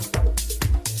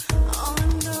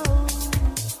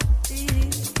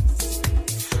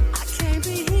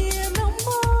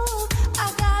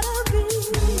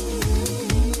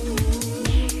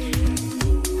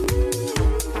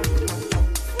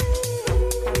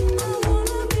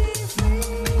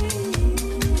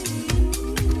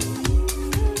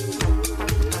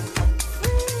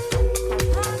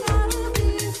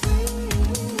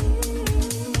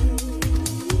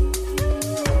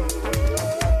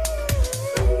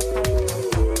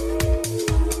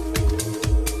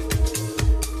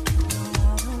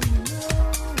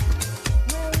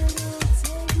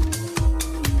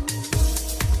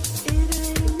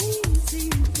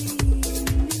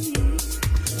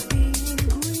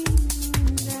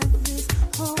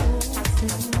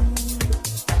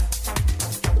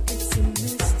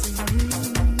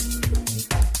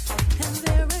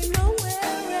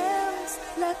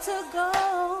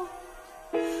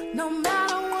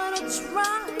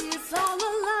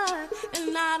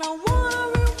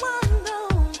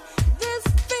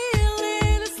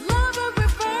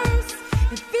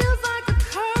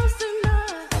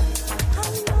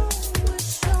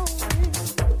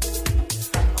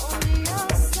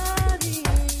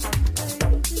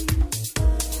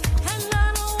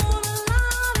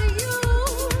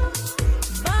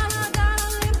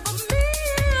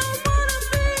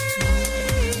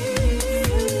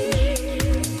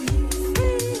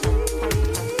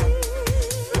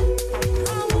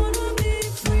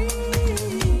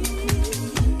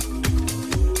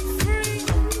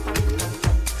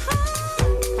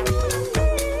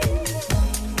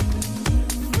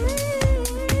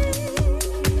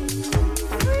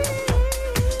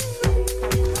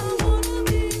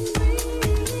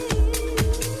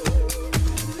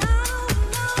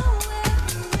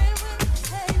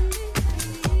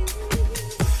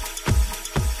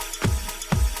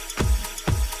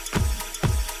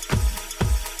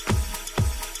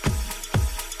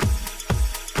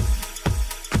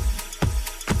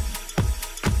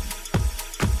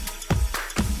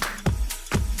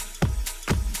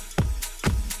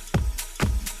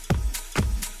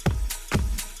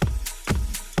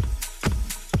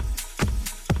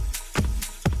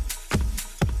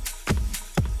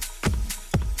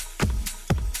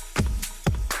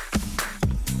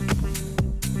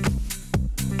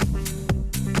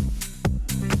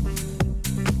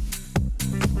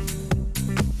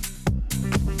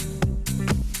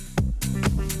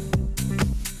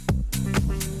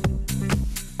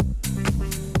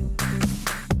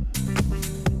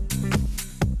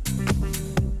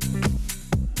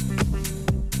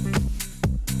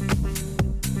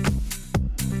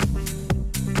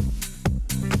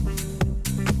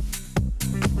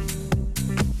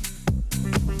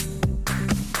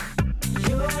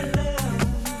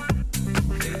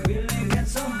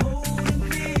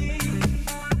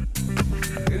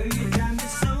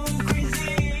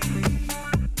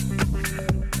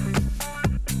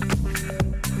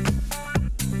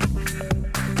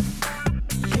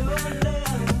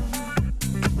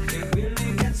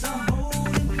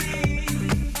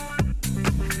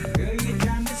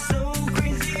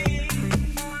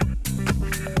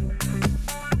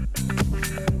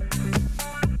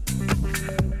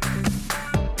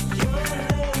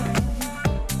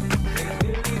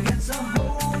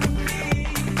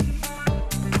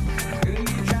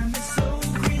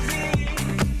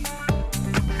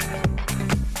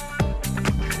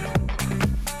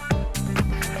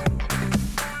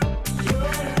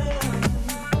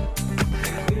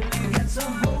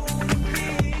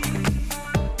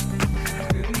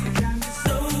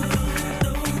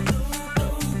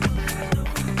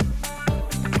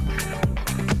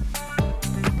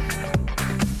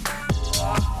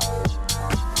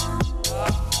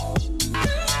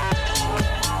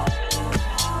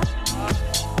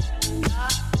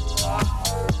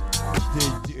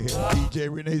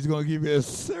 DJ Renee's gonna give you a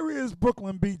serious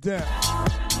Brooklyn beat down.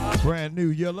 Brand new,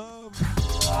 Your Love.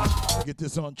 Get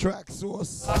this on Track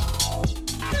Source.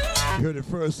 You heard it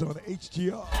first on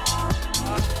HGR.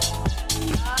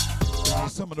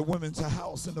 Some of the women's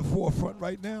house in the forefront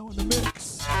right now in the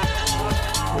mix.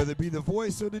 Whether it be the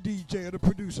voice or the DJ or the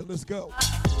producer, let's go.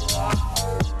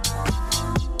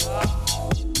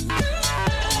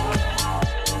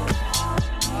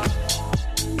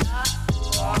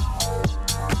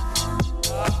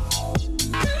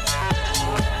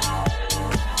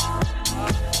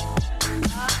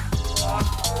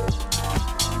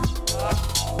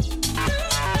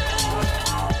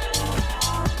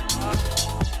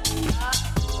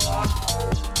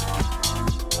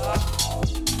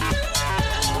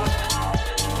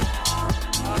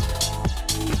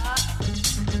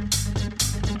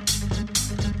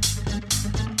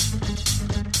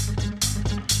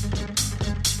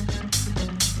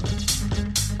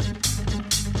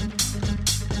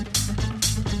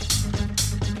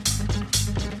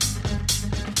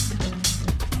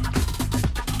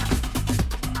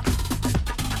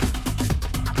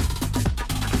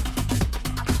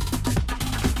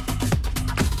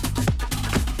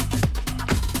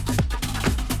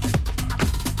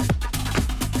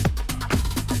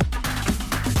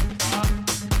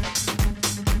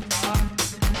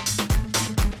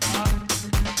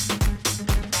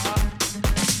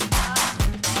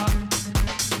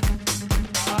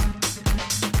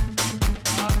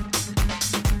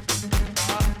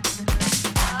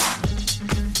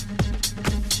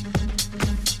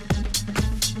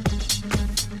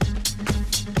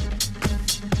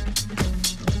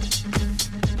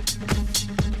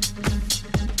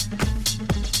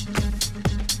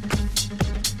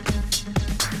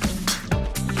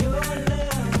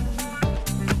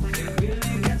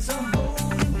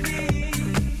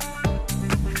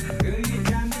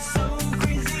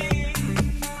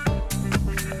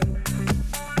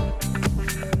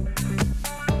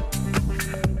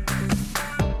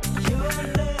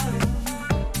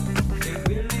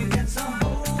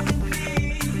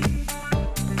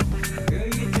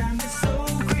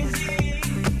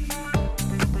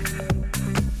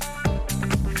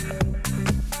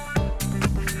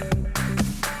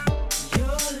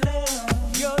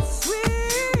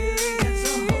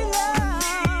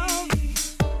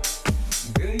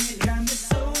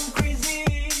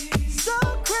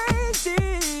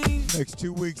 Next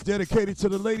 2 weeks dedicated to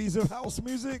the ladies of house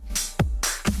music.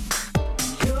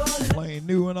 Playing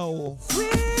new and old.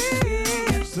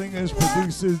 Singers,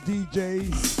 producers,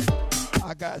 DJs.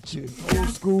 I got you. Old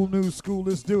school, new school,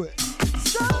 let's do it.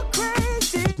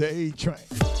 The A-Train.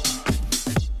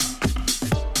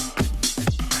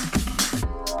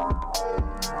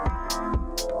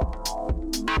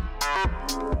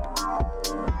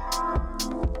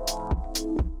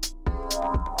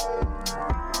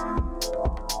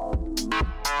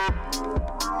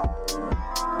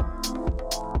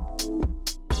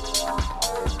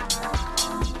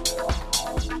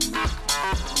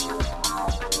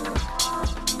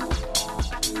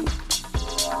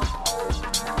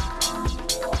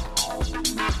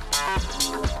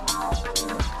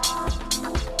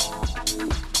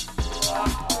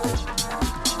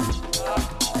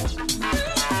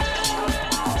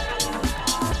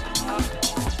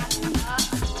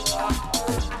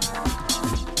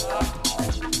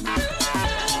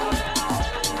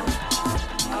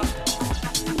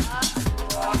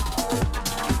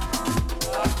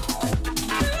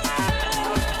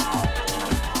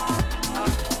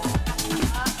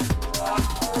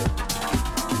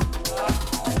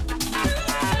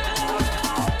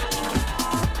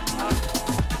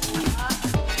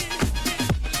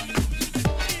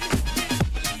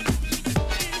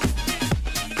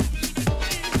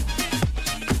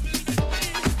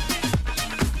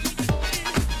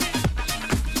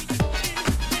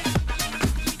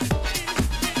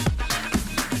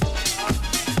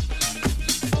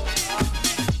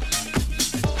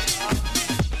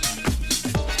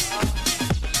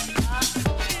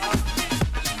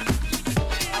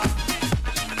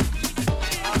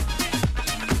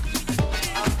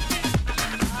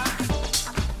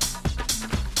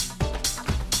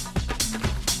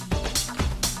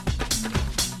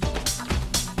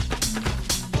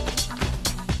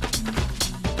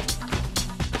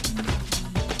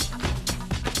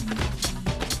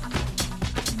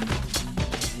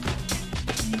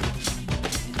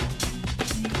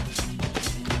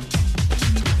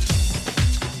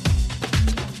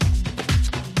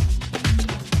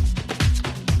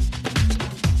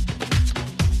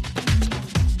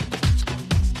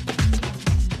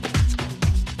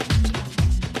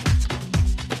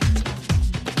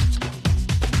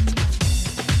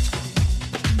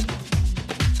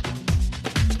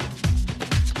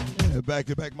 back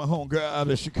to back, my homegirl out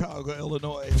of Chicago,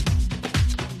 Illinois.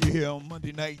 You're here on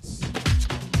Monday nights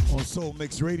on Soul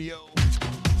Mix Radio.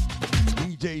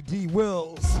 DJ D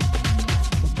Wills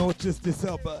from Norchester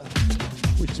Suburb,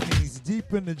 which means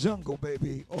deep in the jungle,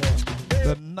 baby, or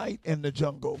the night in the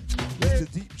jungle. It's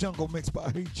the deep jungle mixed by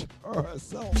her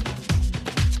herself.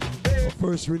 Her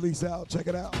first release out, check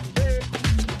it out.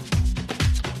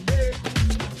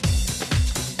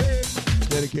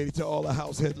 Dedicated to all the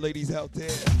house head ladies out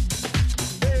there.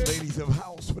 Ladies of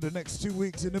house for the next 2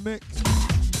 weeks in the mix.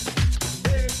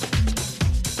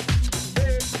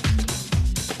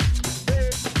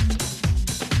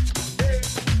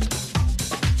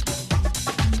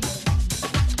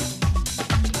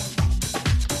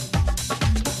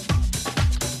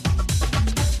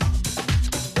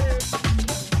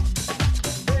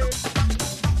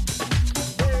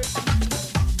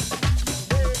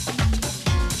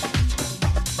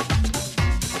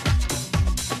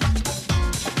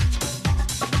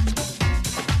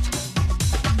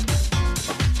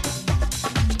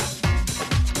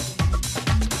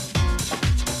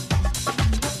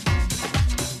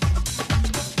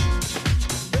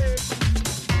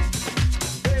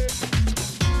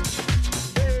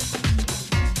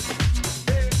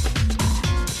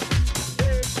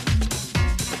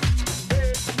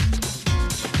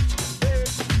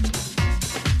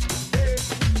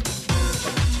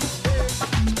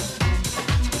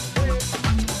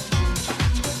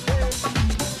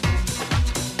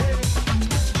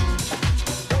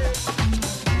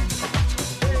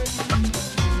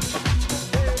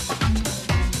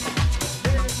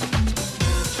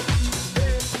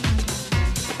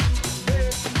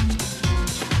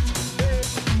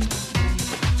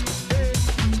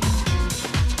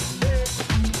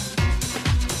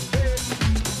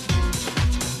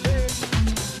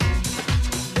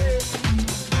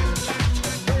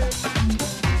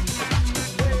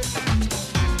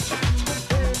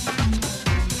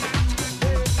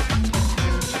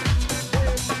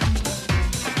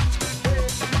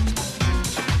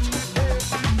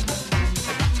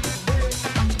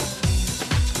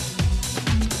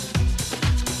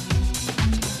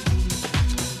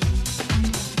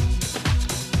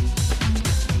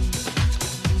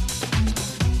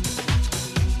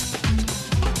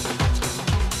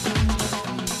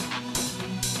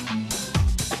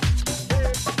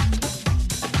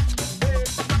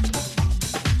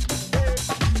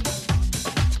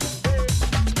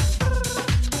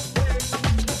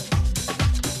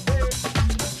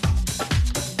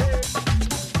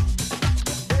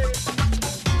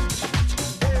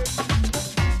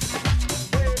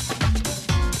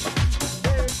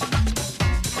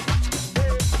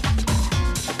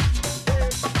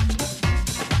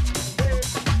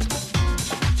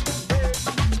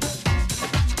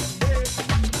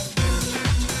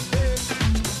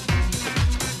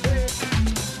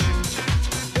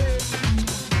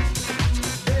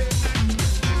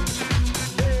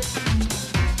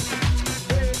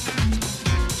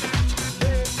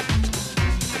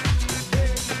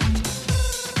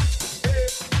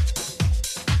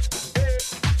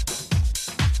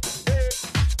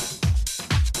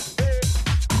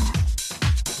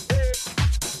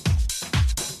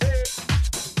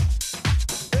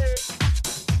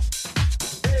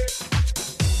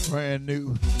 Brand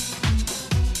new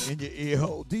in your ear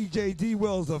hole. DJ D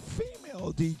Wells, a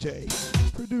female DJ.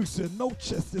 Producer, no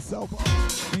chest itself.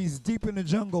 Means deep in the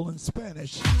jungle in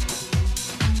Spanish.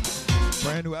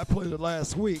 Brand new. I played it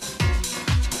last week.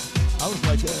 I was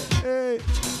like that. Hey.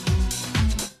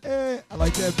 Hey. I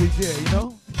like that big deal, you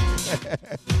know?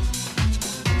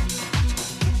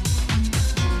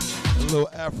 A little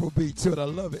Afro beat to it. I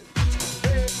love it.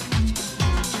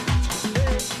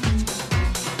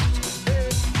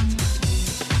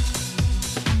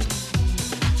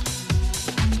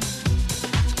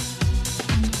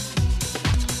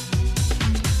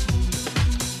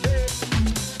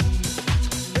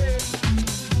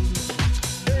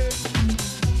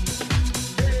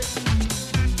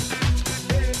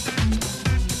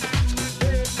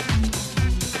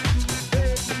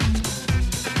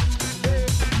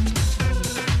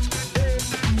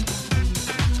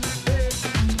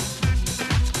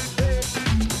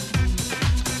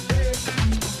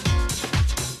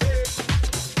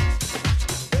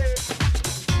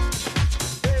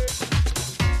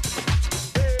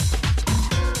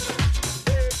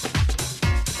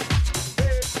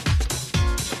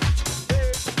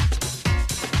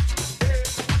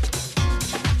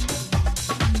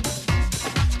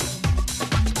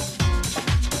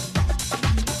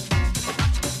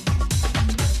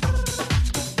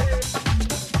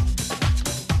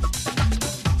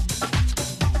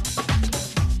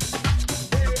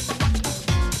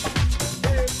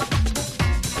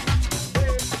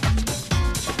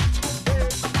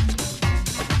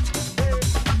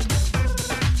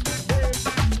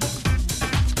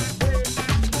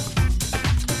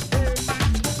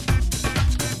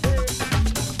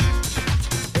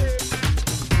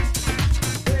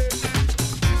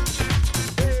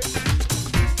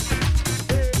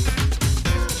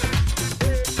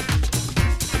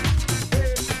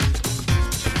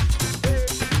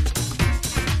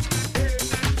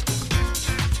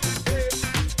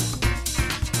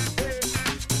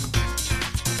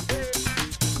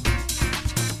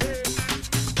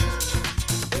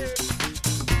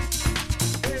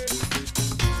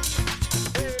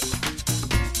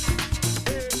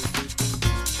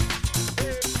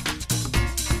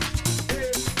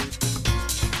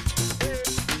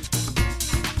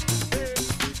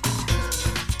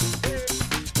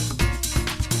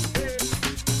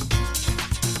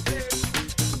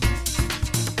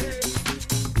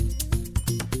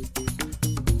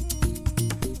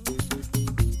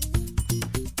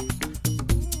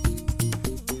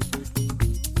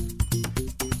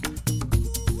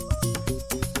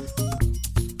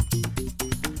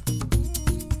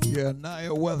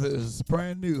 Naya Weathers,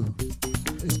 brand new.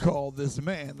 It's called This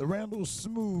Man, the Randall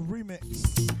Smooth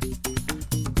remix.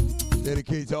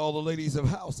 Dedicated to all the ladies of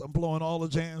house. I'm blowing all the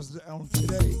jams down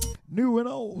today. New and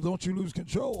old, don't you lose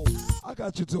control. I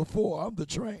got you till 4, I'm the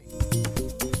train.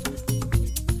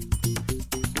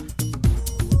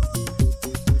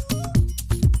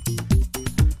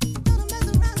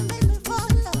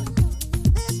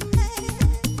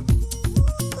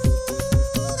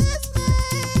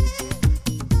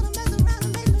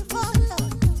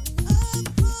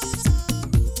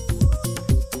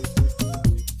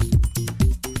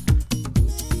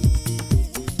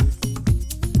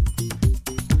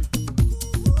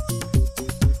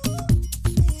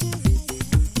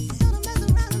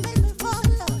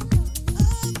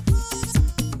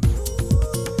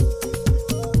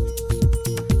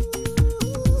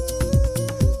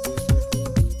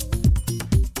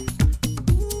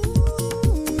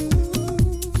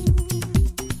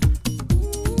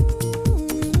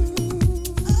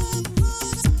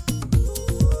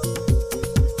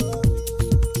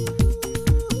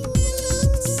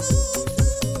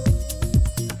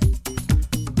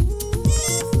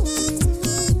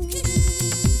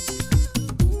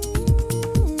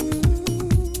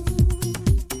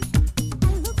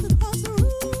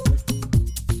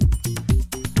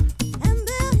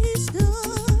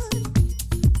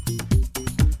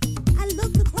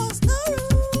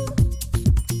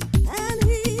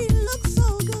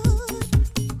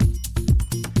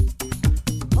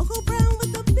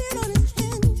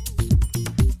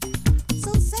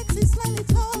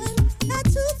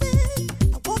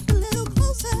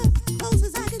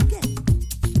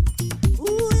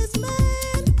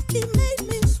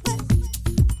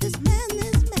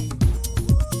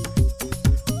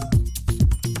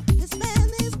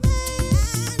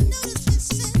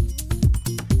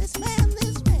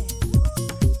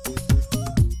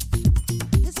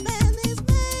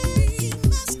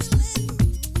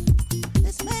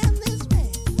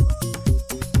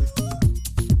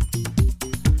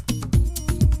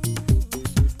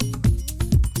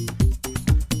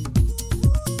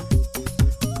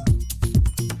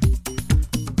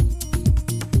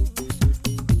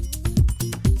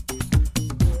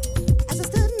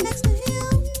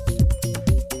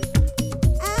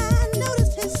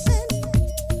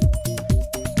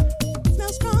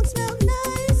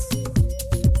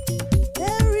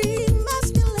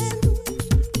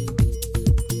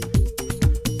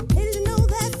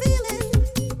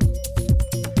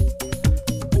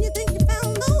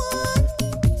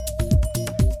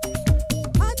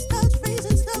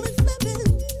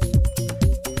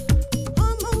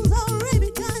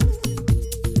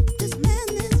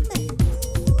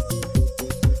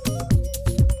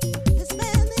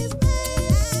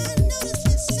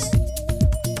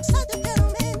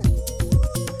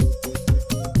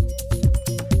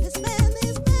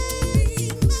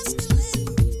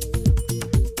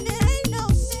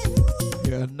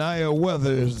 Naya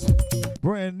Weathers,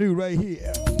 brand new right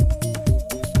here.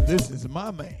 This is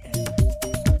my man.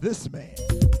 This man.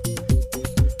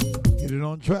 Get it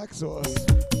on Track Source.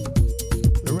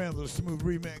 The Randall Smooth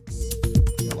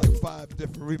remix. Got like 5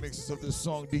 different remixes of this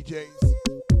song, DJs.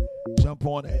 Jump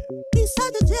on it. He's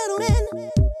such a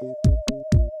gentleman.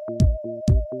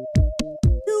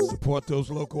 Support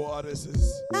those local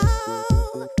artists.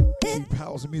 Oh, Keep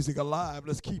house music alive.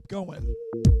 Let's keep going.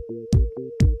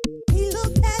 he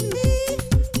looked at me.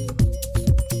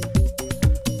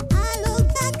 I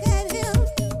looked back at him.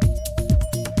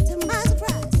 To my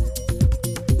surprise,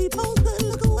 we both couldn't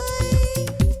look away.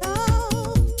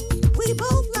 Oh, we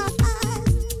both locked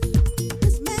eyes.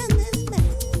 This man. This man.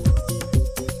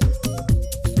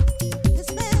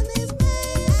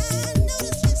 I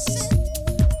noticed his sin.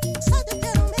 Such a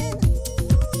gentleman.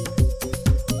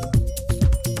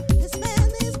 This man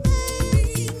is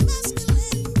very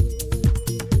masculine.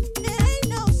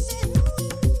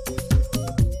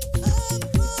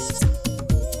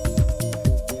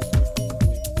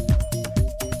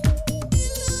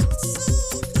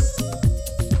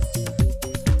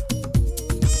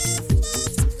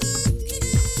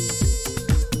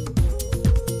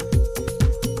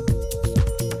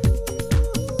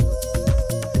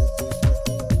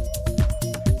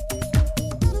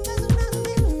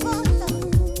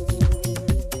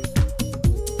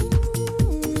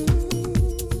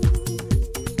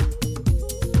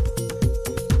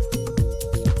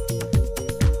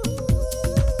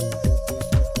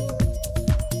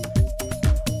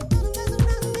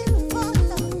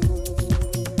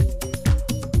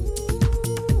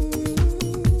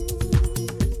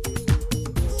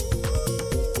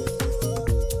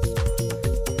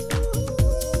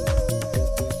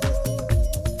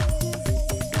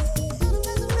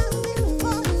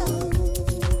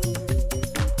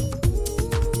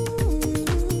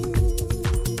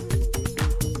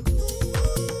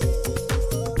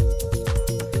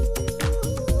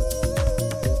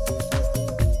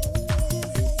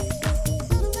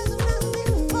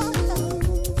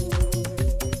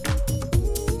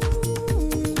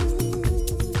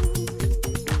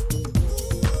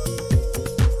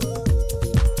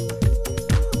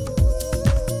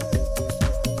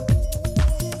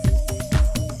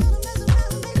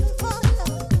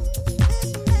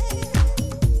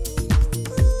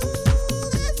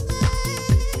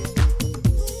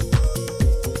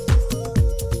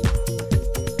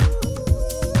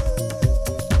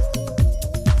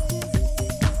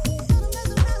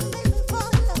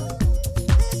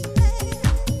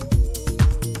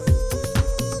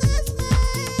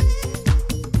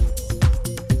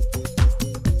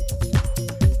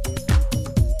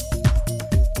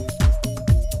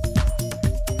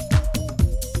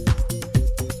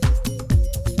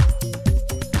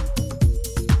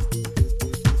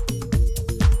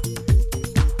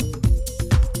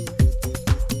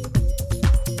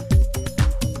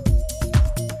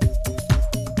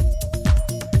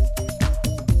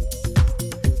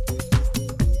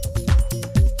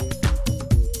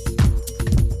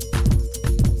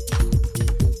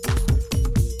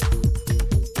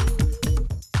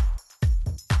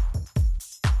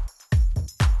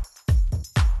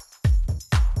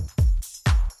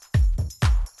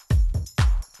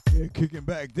 Yeah, kicking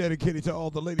back, dedicated to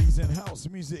all the ladies in house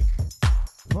music.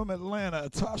 From Atlanta,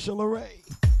 Tasha LaRae,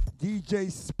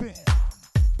 DJ Spin.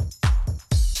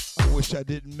 I wish I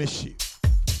didn't miss you.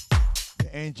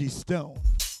 The Angie Stone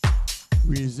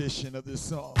musician of this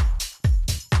song.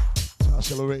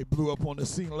 Tasha LaRae blew up on the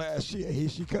scene last year. Here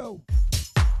she go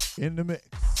in the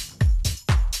mix.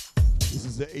 This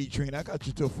is the A-Train. I got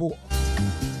you till 4.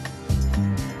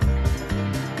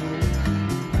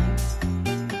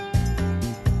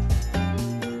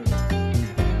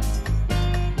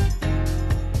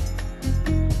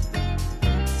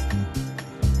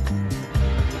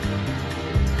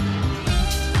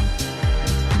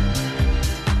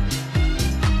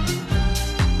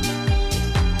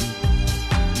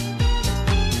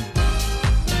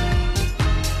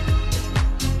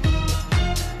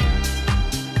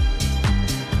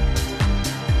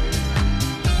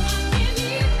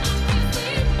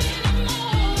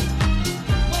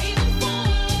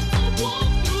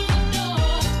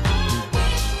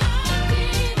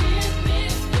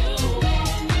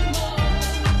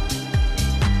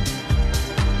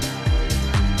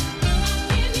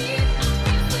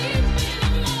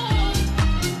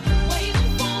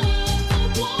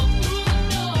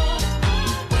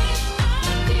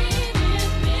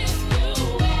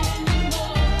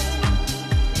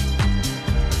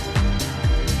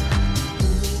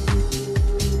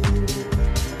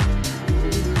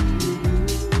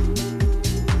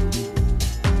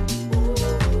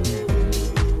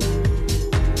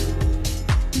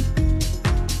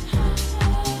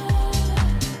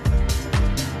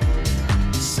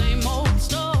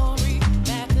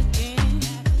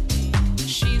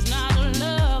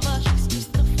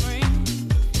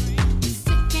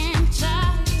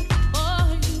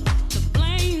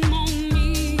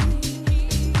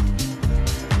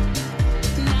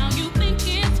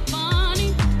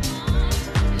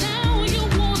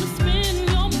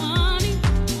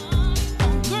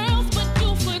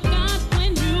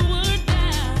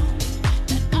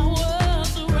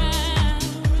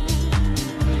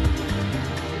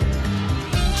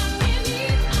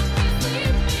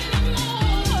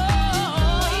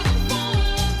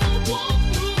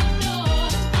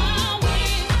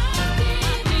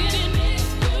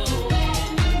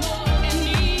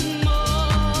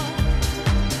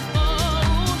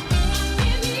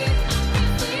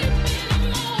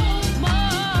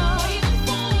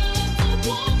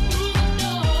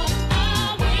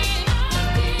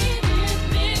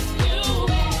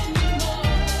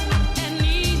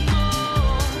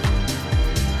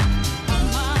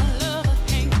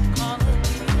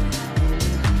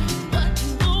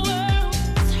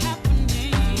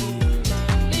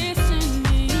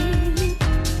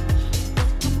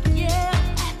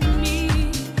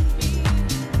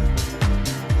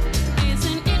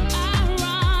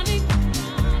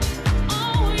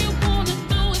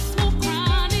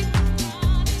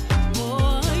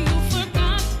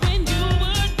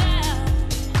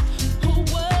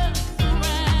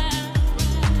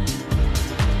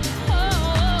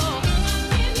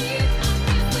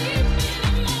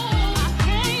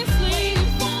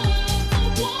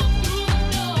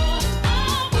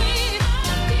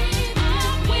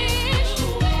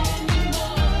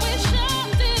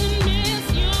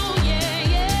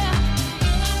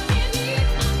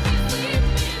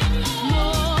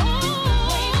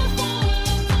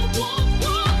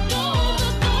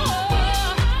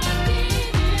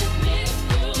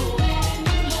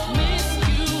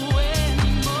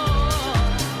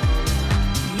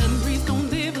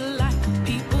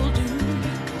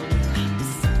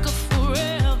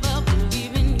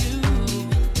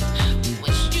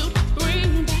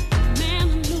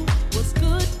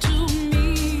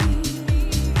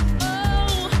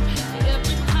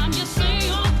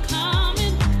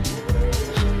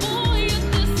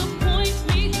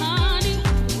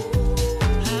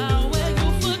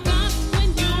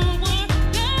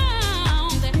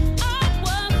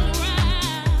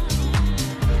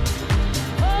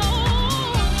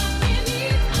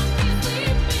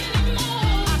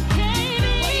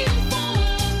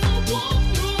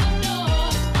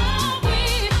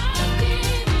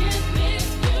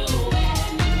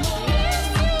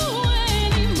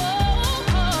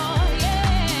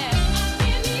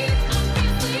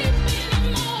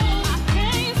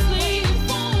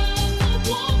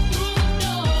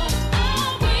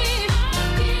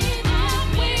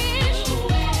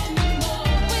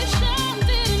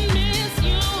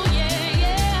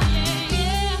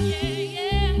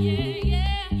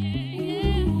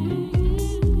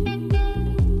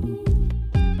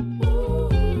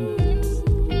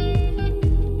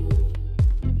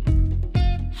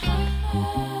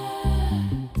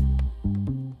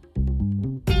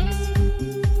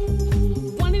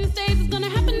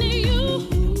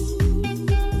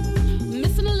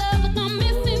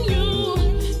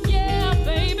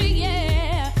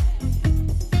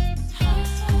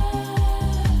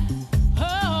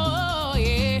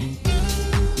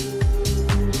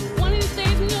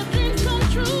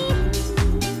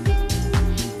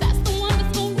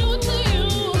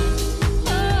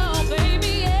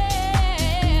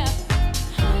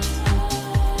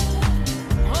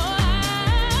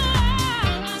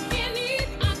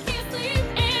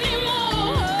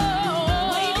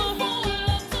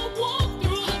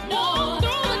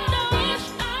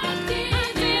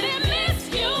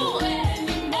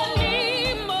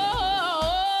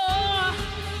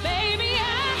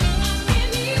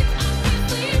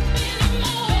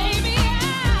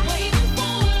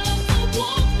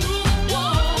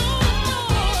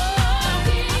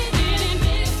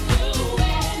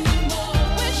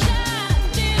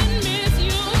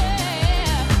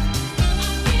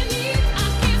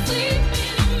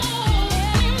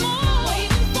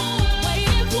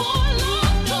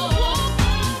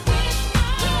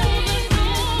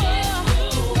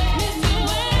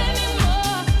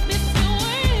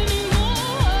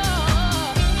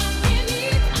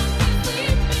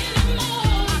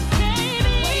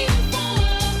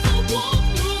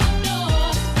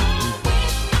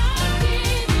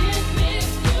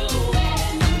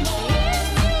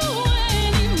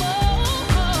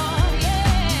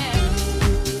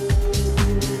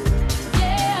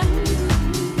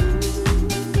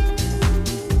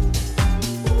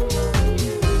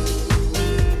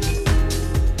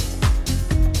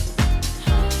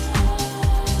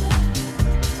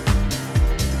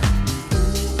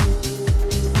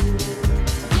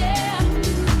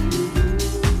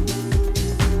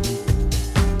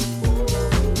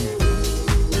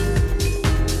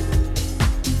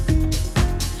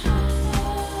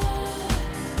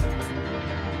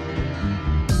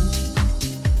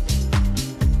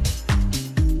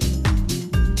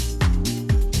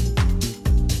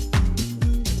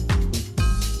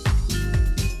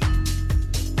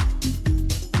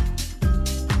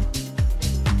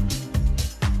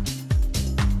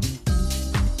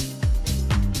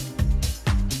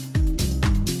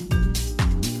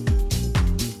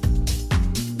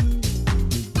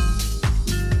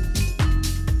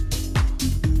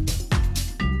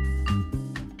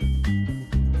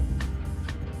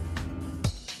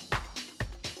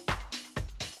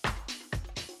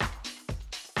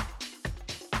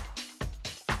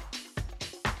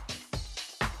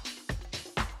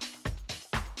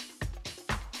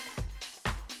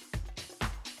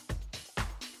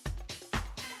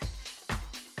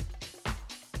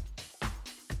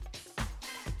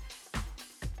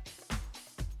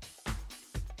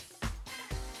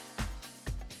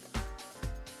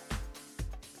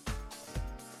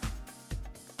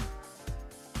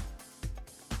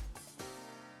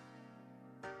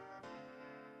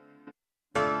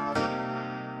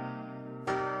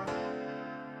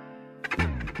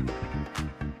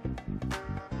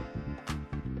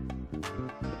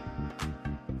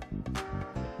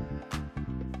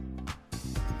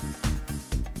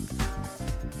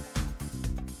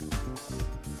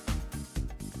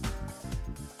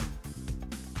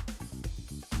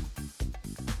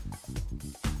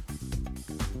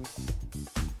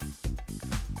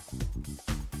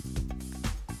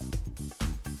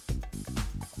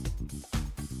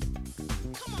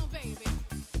 Come on, baby.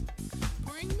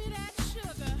 Bring me that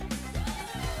sugar.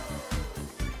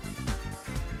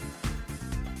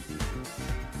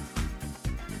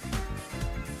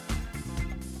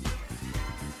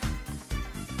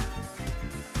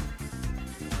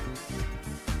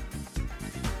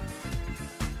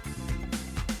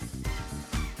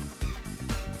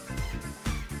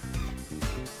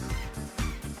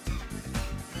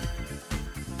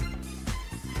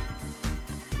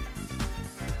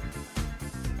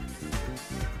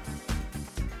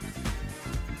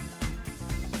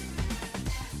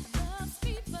 Love's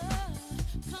fever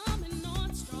coming on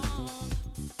strong.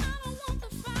 I don't want the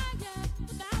fire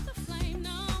without the flame,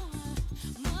 no.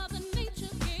 Mother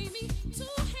Nature gave me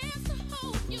two hands to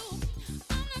hold you.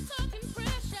 I'm not talking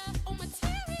pressure or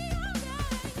material,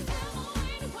 guys. Oh,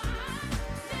 ain't it wild?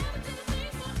 Never did a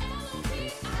thing for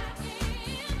L-O-V-I-N.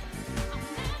 I'll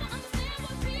never understand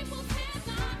what people's heads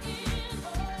are in.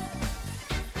 Oh,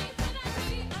 ask me what I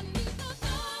need. I need the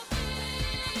loving.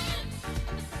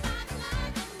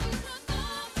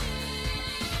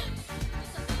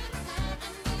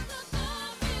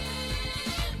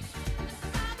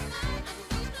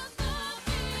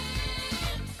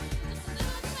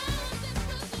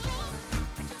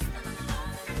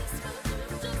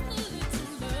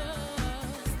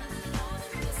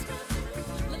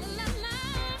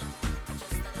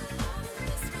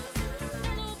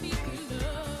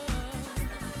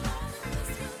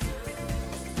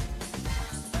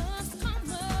 Love's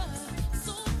karma,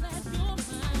 so glad you're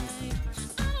mine.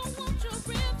 I don't want your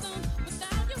rhythm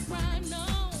without your rhyme, no.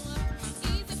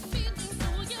 Easy feeling, so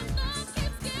your love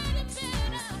keeps getting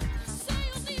better. Say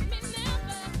you'll leave me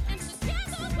never, and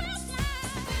together we'll fly.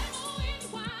 Oh, and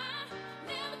why?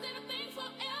 Never did a thing for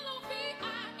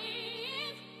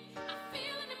L-O-V-I-N. I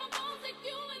feel it in my bones that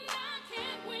you and I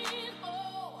can't win.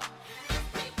 Oh, ask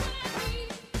me what I need.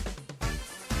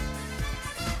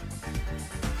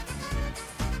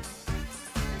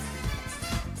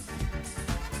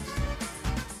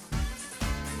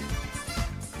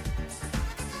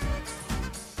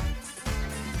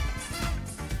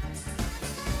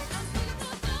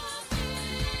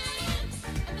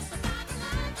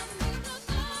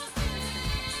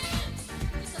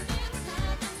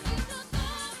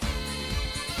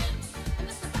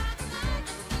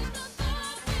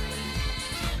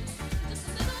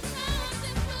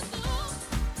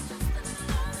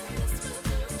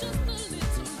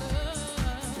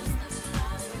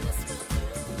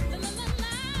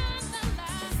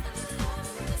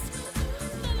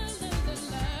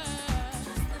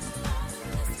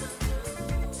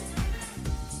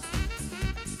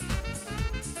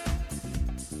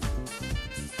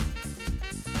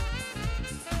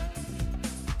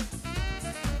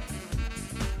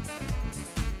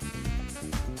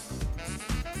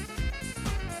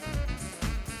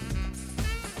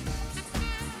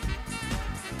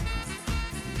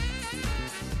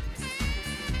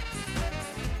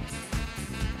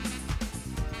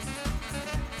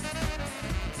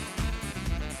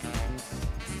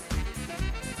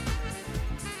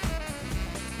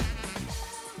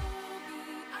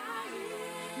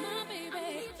 My baby,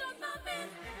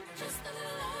 just a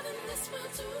little love and this will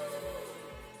do.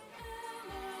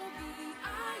 L-O-V-I-N.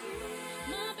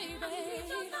 My baby,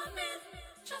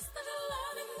 just a little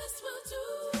love and this will do.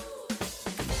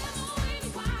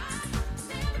 L-O-V-I,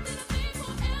 never did a thing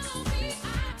for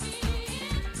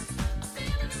L-O-V-I-N. A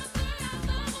feeling in my third eye,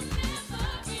 love will never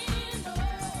end. Oh,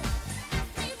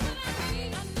 ask me what I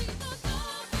need. I need the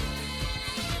loving,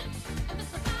 and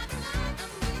that's the bottom line. I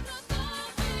need the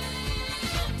loving.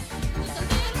 Just a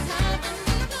little time, I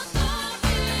need the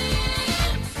loving,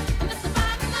 and that's the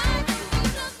bottom line. I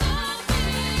need the loving.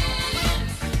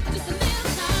 Just a little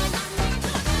time, I need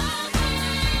the loving.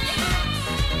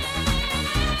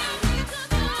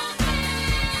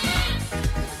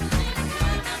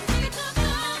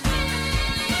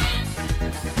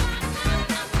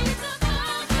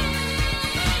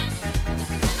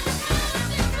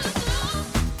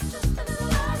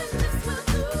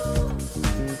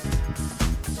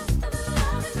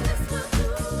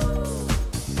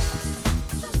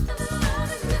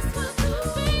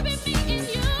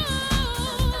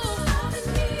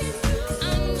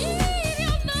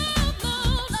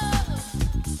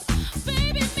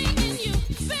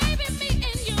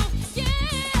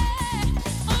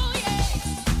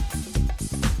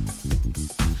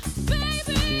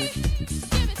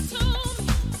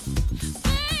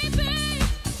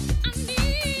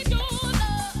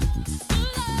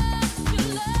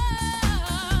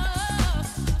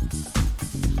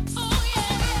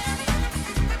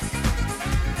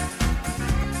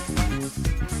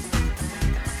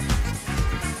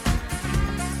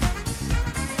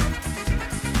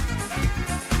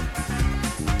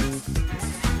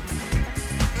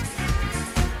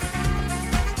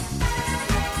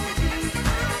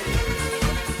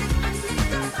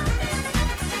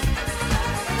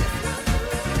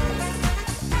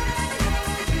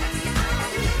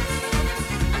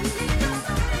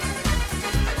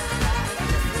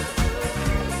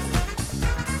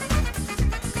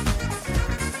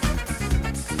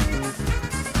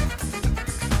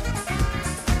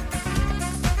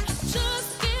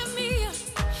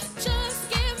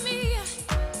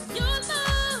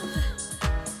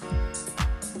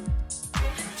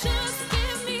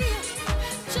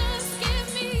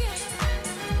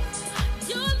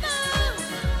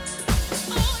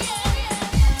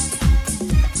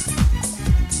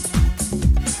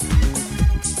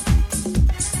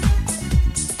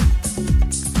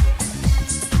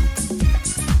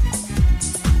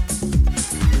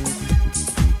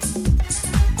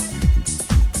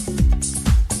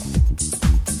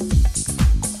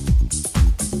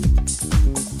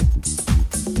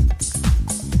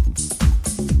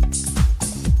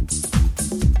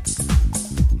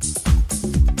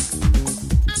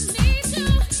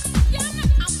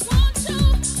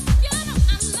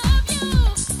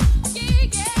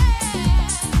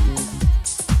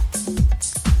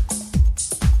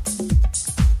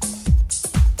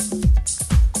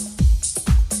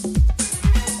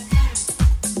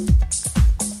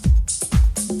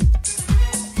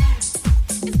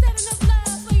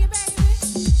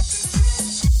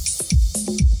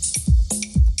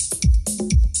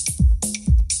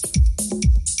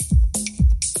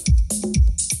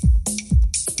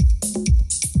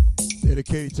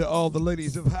 Dedicated to all the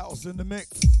ladies of house in the mix.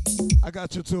 I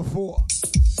got you till 4.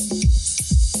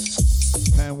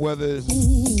 Pam Weathers,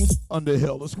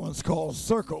 Underhill. This one's called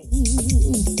Circle.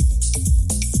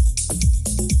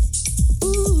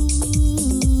 Ooh,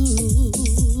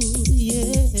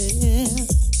 yeah.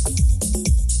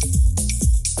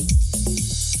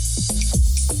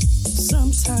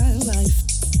 Sometimes life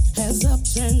has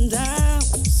ups and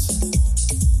downs,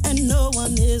 and no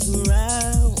one is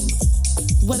around.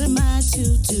 What am I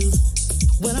to do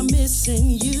when I'm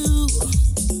missing you?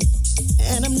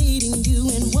 And I'm needing you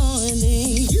and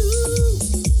wanting you.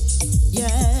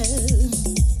 Yeah.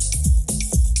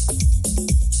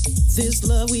 This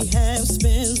love we have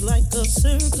spins like a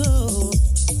circle.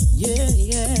 Yeah,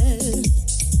 yeah.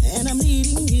 And I'm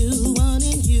needing you,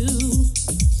 wanting you.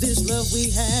 This love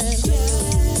we have,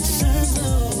 yeah,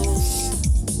 circles.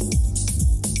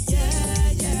 Yeah,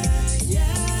 yeah,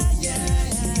 yeah, yeah.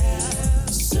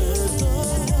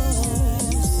 Circles.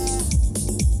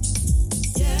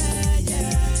 Yeah, yeah,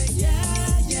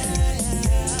 yeah, yeah.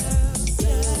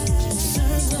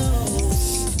 Circles.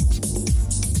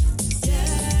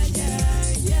 Yeah, yeah,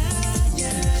 yeah,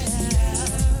 yeah.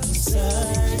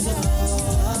 Circles.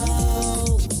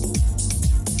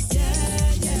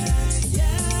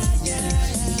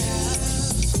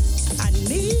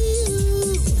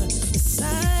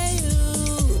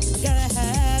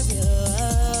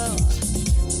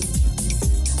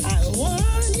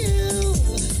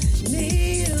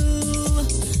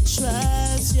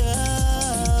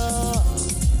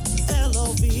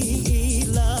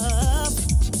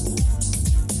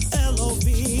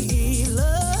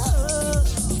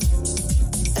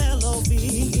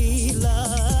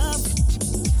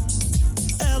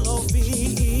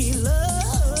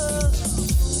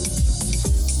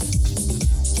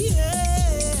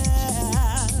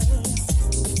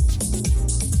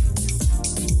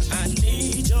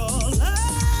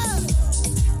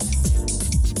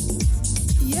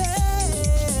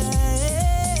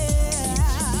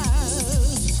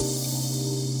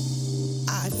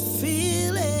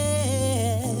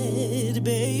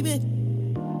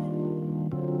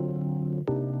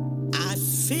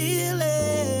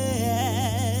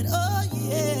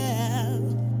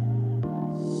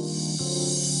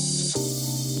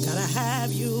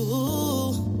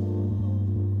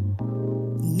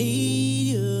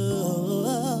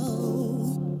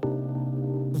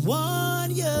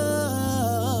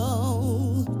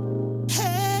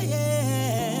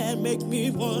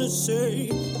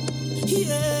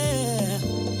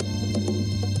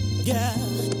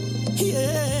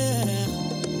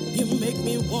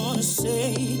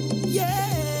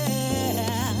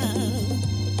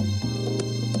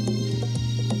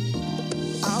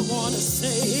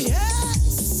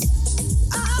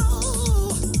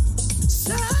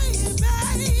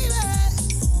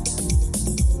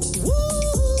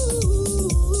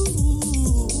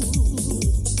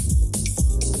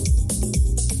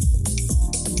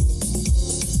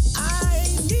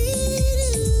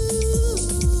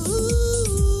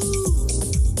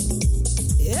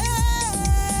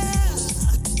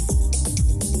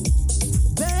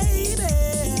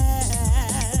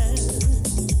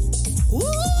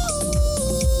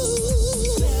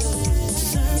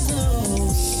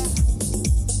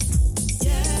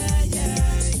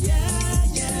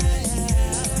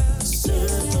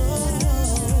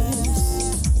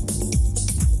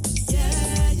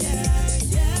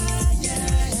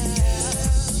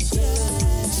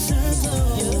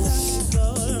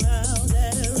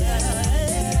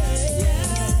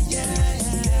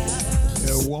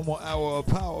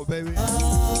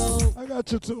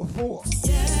 To 4.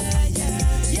 Yeah,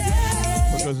 yeah,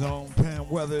 yeah. Because on Pam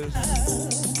Weathers,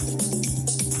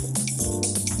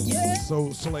 yeah.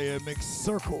 Soul Slayer mixed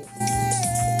Circle.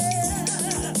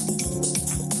 Yeah.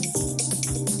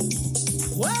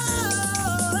 Wow.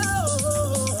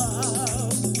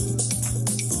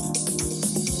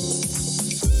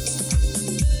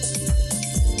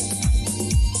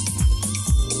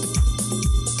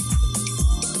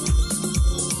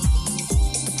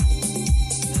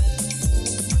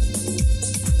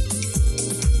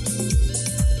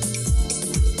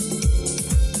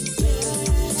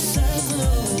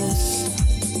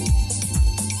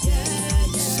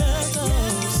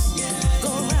 Circles, go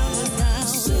round and round.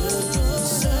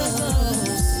 Circles.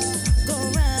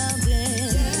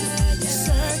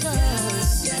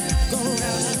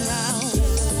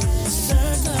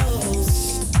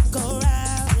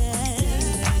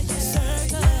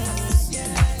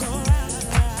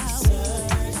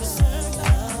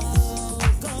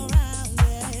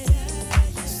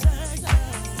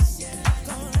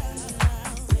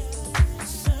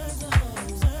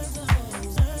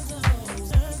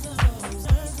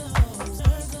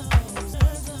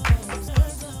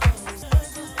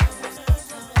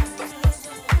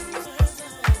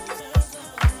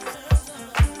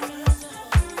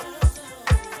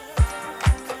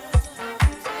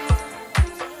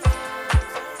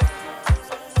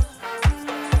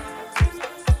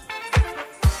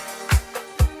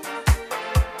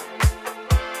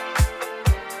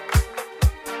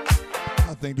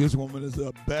 This woman is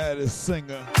the baddest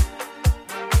singer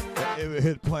that ever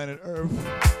hit planet Earth.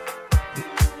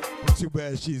 But too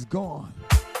bad she's gone.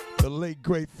 The late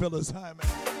great Phyllis Hyman.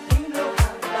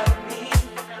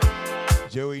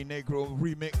 Joey Negro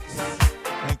remix,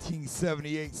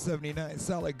 1978-79,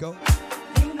 solid gold.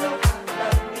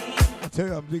 I tell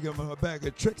you, I'm digging my bag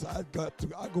of tricks. I go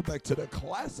back to the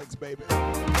classics, baby.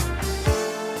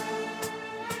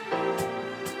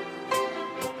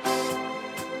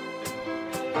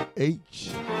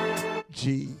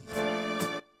 HGR.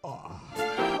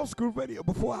 House Group Radio,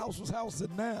 before House was House,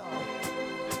 and now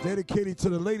dedicated to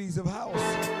the ladies of house,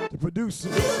 the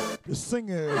producers, the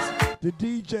singers, the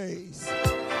DJs.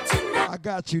 I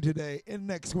got you today and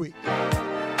next week.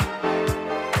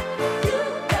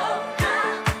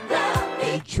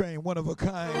 A-Train, one of a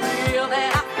kind.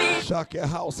 Shock your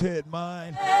house head,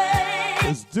 mind.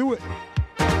 Let's do it.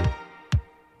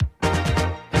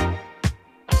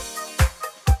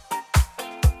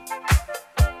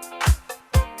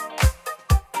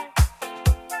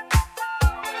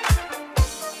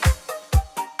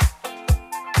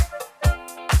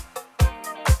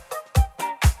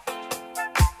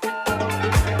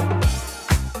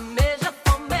 Measure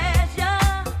for measure,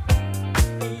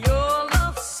 your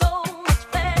love so much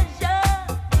pleasure,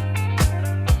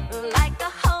 like a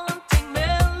haunting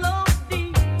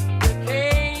melody.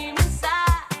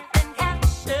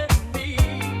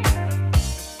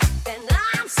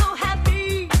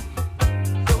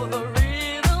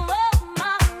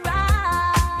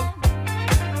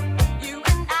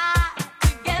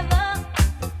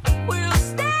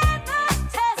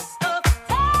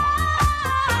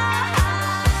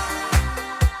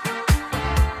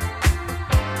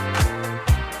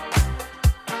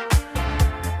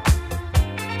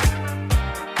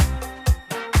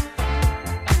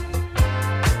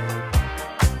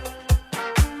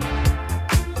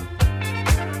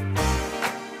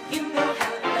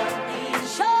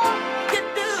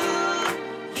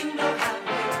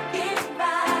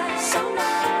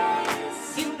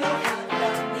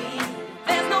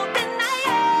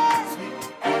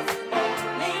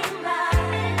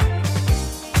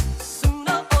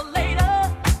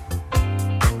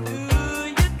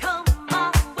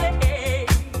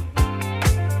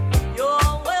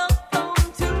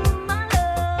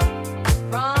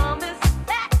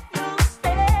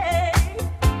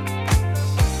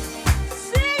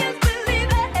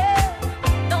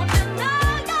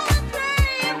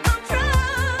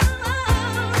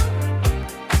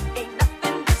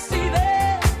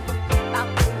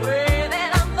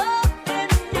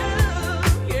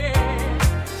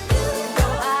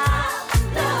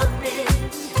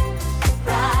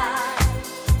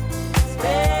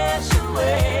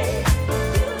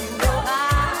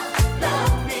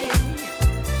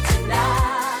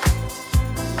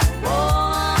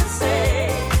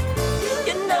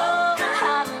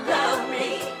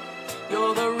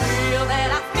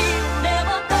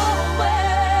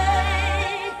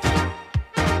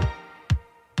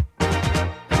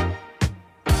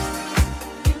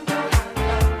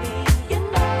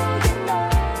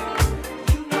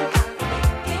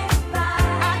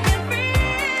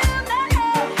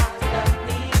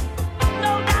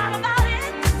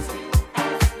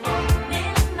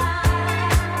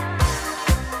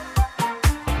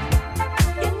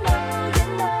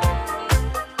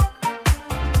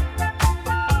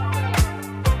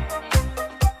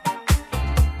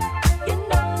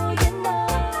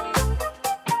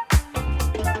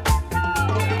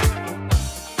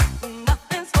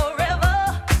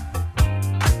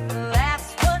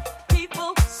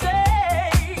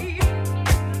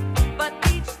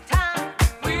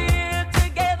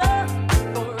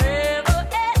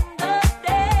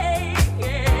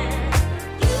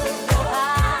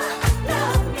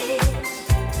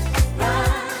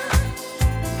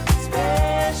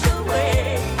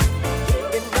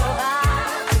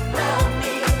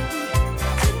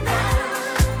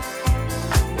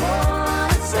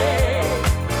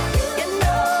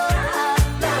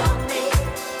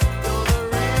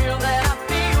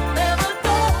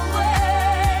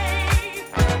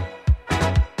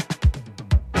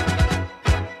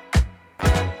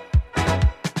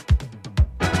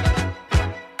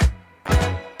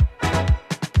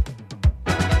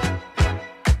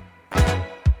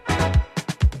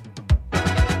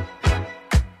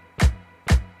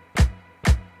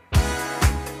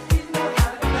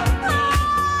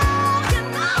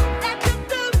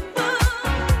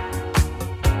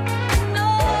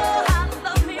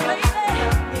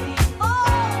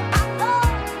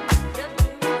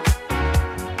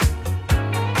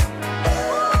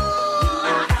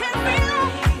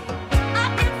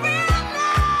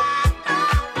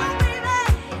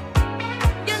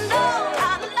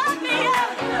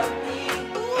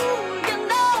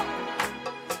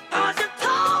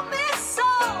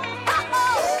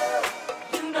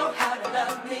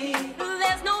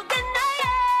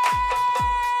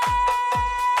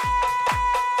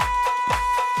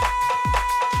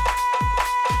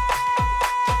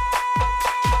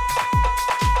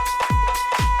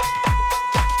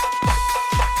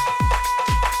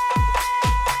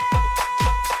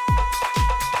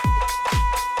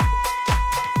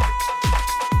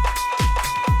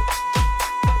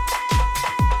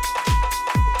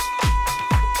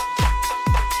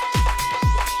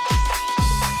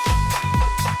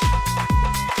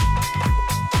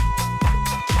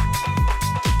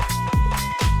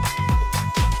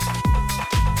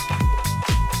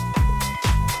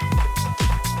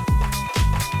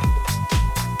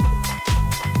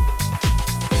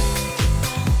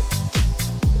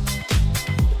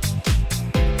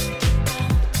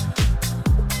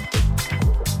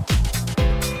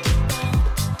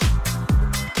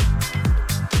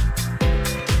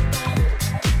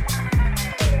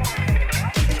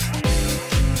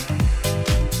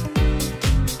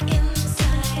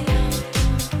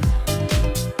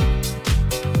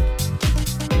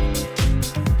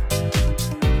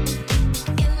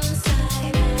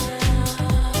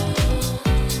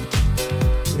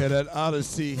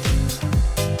 Odyssey.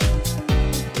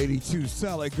 82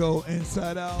 Solid Gold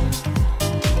Inside Out.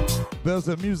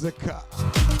 Belza Musica.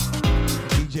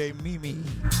 DJ Mimi.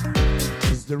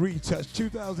 This is the Retouch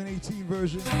 2018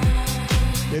 version.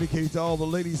 Dedicated to all the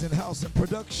ladies in house and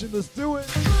production. Let's do it.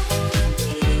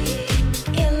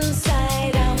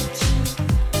 Inside out,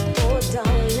 oh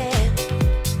darling,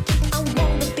 I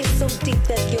wanna be so deep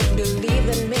that you'll believe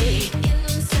in me.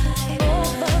 Inside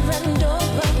over and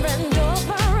over and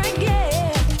over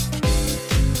again.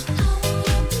 I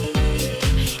wanna be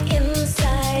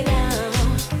inside out,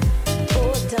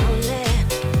 oh darling,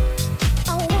 I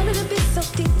wanted to be so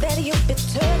deep that you'll be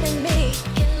turning me.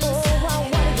 Oh, I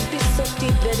wanted to be so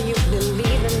deep that you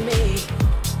believe in me.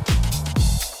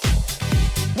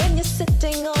 When you're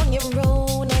sitting on your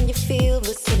own and you feel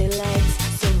the city lights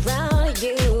surround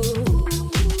you,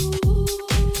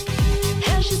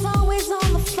 and she's always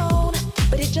on the phone,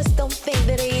 but you just don't think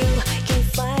that you can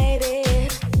fight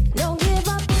it. Don't give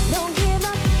up, don't give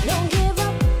up, don't give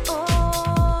up.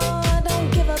 Oh, don't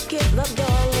give up,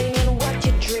 darling, and what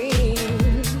you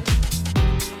dream.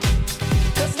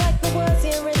 'Cause like the words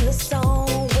here in the song,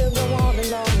 we'll go on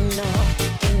and on and on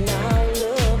in our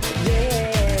love, yeah.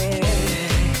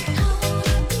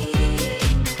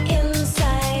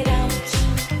 Inside out,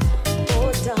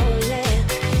 oh darling,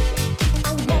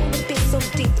 I wanna be so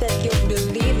deep that you'll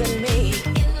believe in me.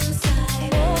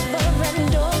 Inside over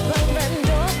and over and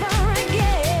over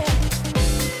again.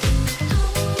 I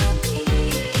wanna be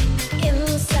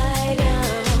inside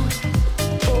out,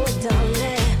 oh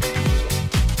darling,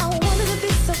 I wanted to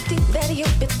be so deep that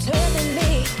you'll be turning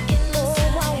me. Oh,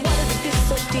 I wanted to be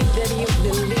so deep that you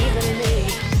believe in me.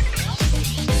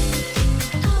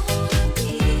 I wanna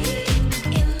be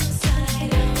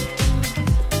inside out.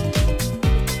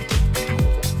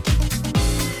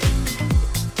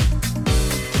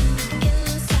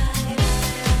 Inside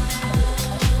out.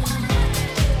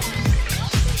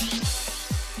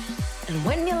 And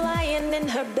when you're lying in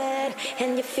her bed and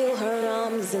you feel her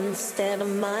arms instead of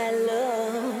my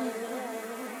love,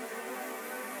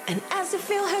 and as you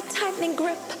feel her tightening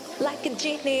grip, like a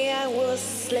genie, I will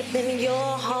slip in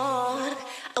your heart.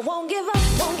 I won't give up,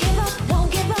 won't give up,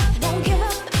 won't give up, won't give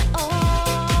up.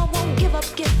 Oh, won't give up,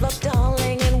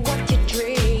 darling, and what you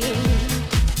dream.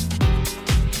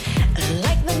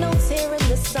 Like the notes here in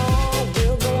the song,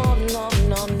 we'll go on and on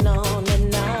and on and on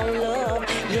in our love,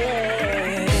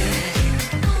 yeah.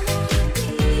 I wanna be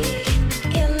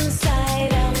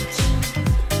inside out,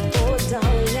 oh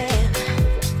darling,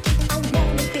 I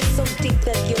wanna be so deep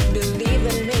that you believe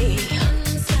in me.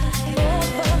 Inside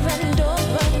over and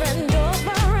over and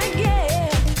over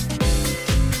again.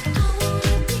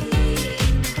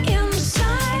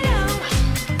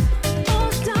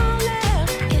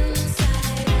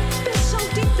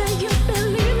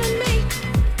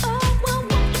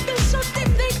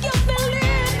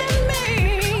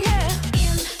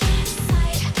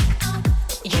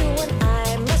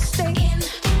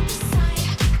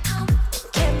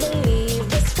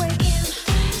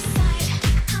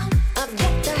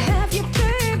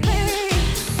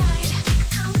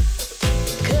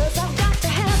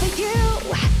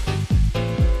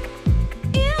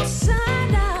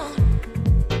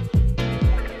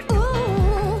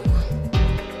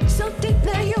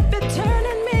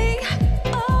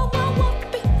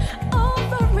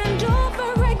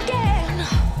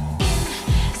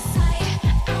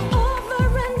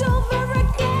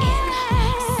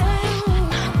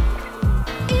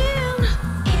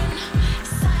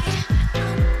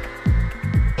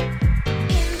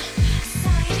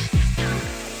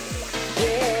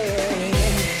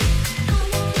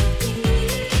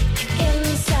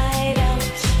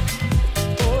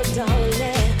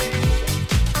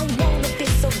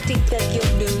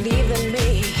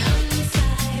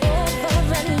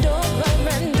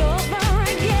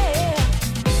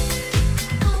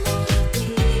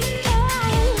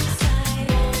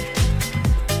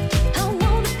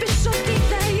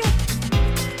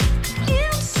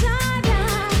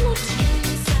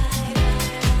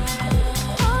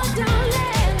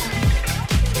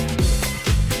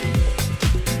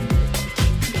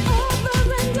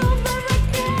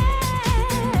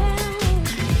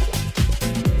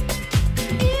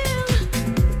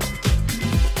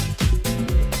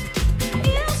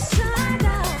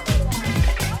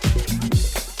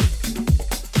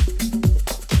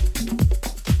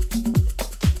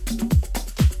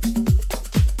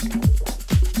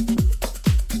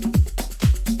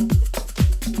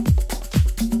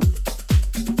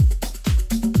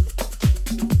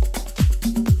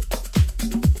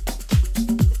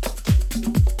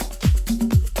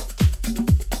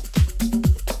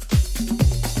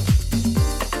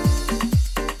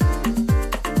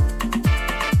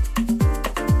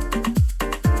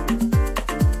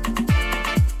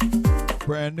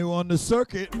 Brand new on the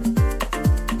circuit.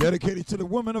 Dedicated to the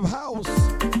women of house,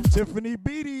 Tiffany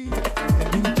Beatty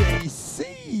and DJ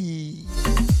C.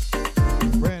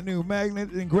 Brand new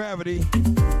Magnet and Gravity.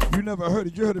 You never heard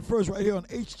it. You heard it first right here on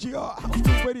HGR House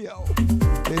Group Radio.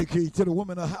 Dedicated to the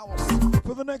women of house.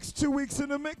 For the next 2 weeks in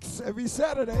the mix, every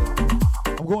Saturday,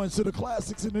 I'm going to the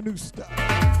classics and the new stuff.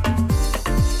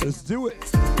 Let's do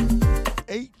it.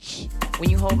 H.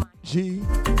 When you hold my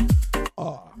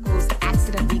R. Goes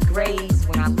accidentally graze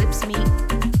when our lips meet.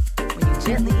 When you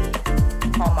gently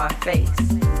on my face.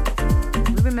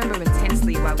 We remember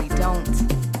intensely why we don't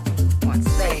want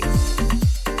space.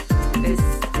 This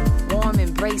warm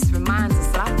embrace reminds us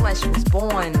that our flesh was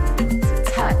born to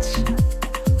touch.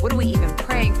 What are we even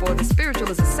praying for? The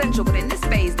spiritual is essential, but in this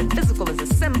phase, the physical is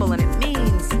a symbol and it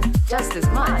means just as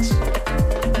much.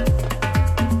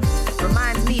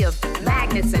 Reminds me of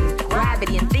magnets and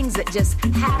gravity and things that just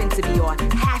happen to be or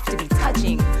have to be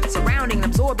touching, surrounding and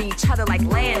absorbing each other like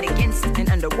land against and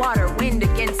underwater, wind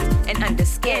against and under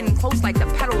skin, close like the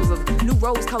petals of new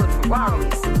rose-colored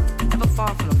Ferraris, never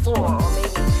far from the floor,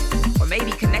 or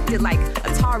maybe connected like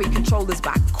Atari controllers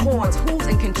by cords. Who's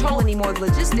in control anymore? The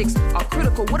logistics are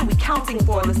critical. What are we counting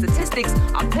for? The statistics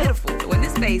are pitiful. So in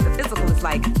this phase, the physical is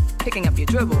like picking up your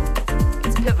dribble.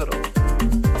 It's pivotal.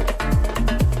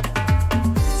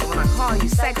 Call you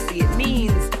sexy, it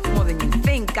means more than you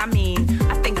think. I mean,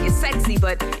 I think you're sexy,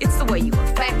 but it's the way you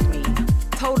affect me.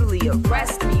 Totally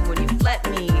arrest me when you let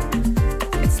me.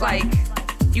 It's like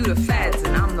you the feds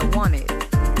and I'm the wanted.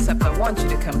 Except I want you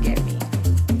to come get me.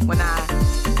 When I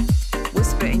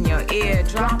whisper in your ear,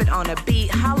 drop it on a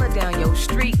beat, holler down your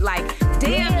street like,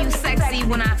 damn you sexy.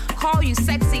 When I call you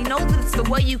sexy, know that it's the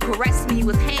way you caress me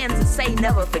with hands that say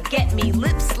never forget me.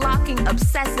 Lips locking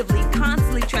obsessively,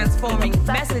 constantly transforming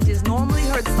messages normally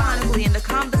heard sonically into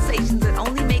conversations that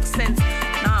only make sense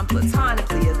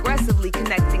non-platonically, aggressively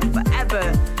connecting forever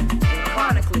and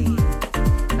chronically.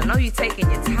 I know you taking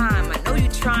your time. I know you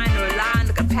trying to rely on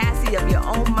the capacity of your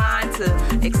own mind to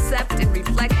accept and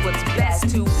reflect what's best,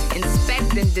 to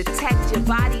inspect and detect your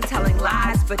body telling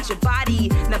lies, but your body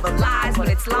never lies when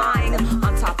it's lying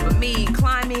on top of me,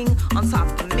 climbing on top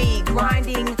of me,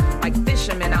 grinding like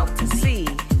fishermen out to sea.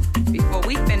 Before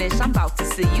we finish, I'm about to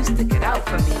see you stick it out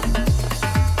for me.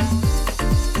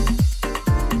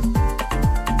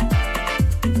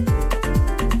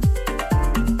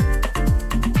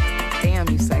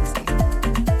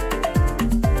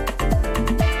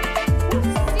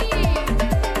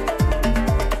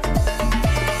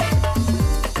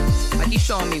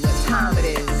 Showing me what time it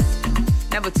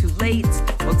is. Never too late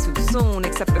or too soon,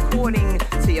 except according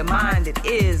to your mind it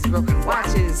is. Broken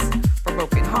watches for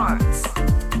broken hearts.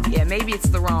 Yeah, maybe it's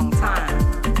the wrong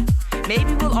time.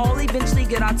 Maybe we'll all eventually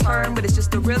get our turn, but it's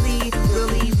just a really,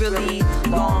 really, really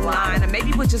long line. And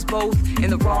maybe we're just both in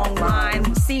the wrong line.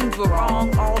 It seems we're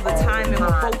wrong all the time, and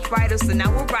we're both writers, so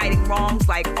now we're righting wrongs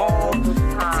like all the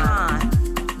time.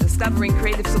 Discovering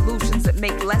creative solutions that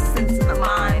make less sense in the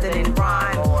mind than in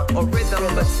rhyme or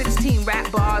rhythm. But 16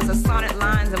 rap bars or sonnet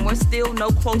lines, and we're still no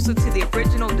closer to the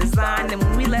original design than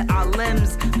when we let our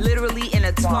limbs literally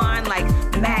intertwine like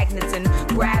magnets and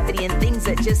gravity and things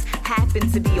that just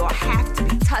happen to be or have to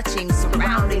be touching,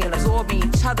 surrounding and absorbing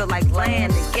each other like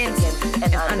land against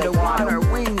and underwater,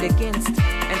 wind against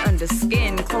and under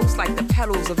skin, close like the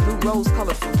petals of new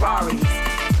rose-colored Ferraris,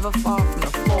 never far from the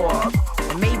floor.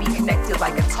 Or maybe connected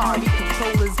like Atari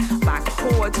controllers by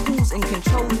cords. Who's in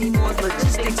control anymore?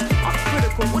 Logistics are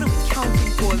critical. What are we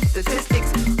counting for?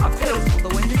 Statistics are pitiful.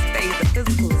 Though in this phase, the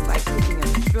physical is like picking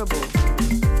up a dribble.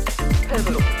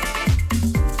 Pivotal.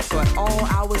 So at all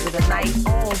hours of the night,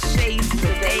 all shades of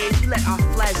the day, we let our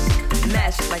flesh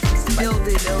mesh like we spilled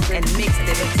it and mixed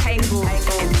it, entangled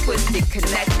and twisted,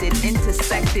 connected,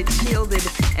 intersected, shielded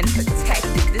and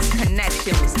protected. This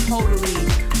connection was totally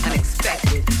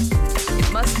unexpected.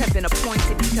 It must have been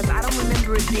appointed because I don't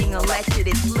remember it being elected.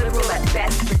 It's liberal at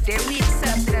best, but dare we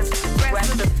accept it as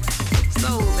progressive?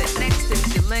 So that next is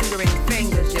your lingering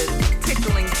fingers, your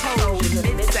tickling toes, your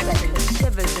midsection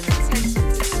shivers and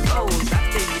intentions exposed.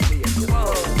 I feel you for your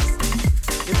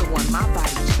clothes. You're the one my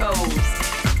body chose.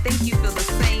 I think you feel the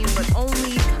same, but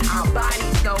only our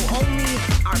bodies know. Only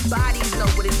our bodies know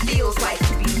what it feels like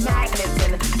to be magnets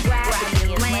and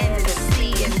gravity and land and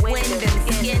sea and wind and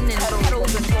skin and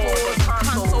petals and floors,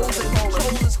 consoles and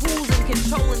controllers. Who's in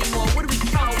control anymore? What are we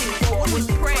counting for? What are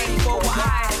we praying for?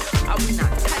 Why are we not?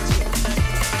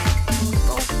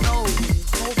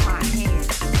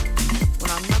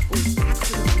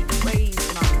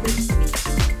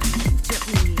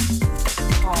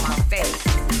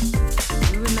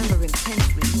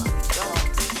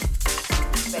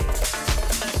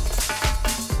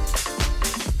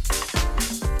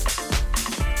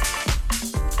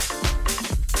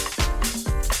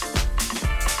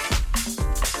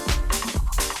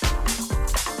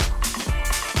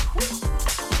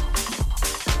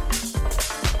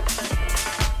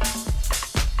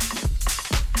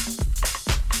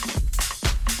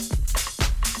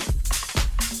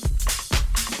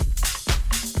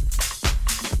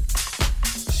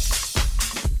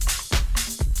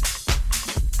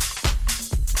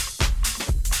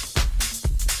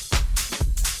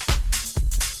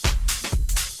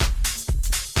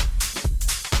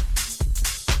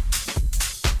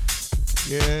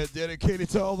 Yeah, dedicated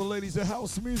to all the ladies of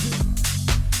house music.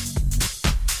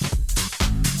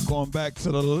 Going back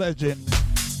to the legend,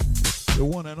 the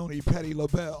one and only Patti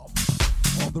LaBelle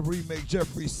on the remake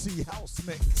Jeffrey C. House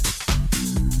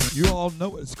Mix. You all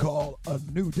know it's called A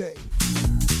New Day.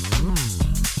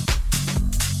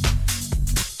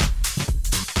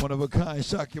 One of a kind,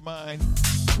 shock your mind.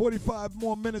 45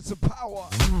 more minutes of power.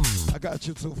 I got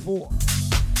you till 4.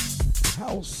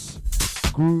 House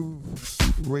Groove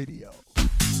Radio.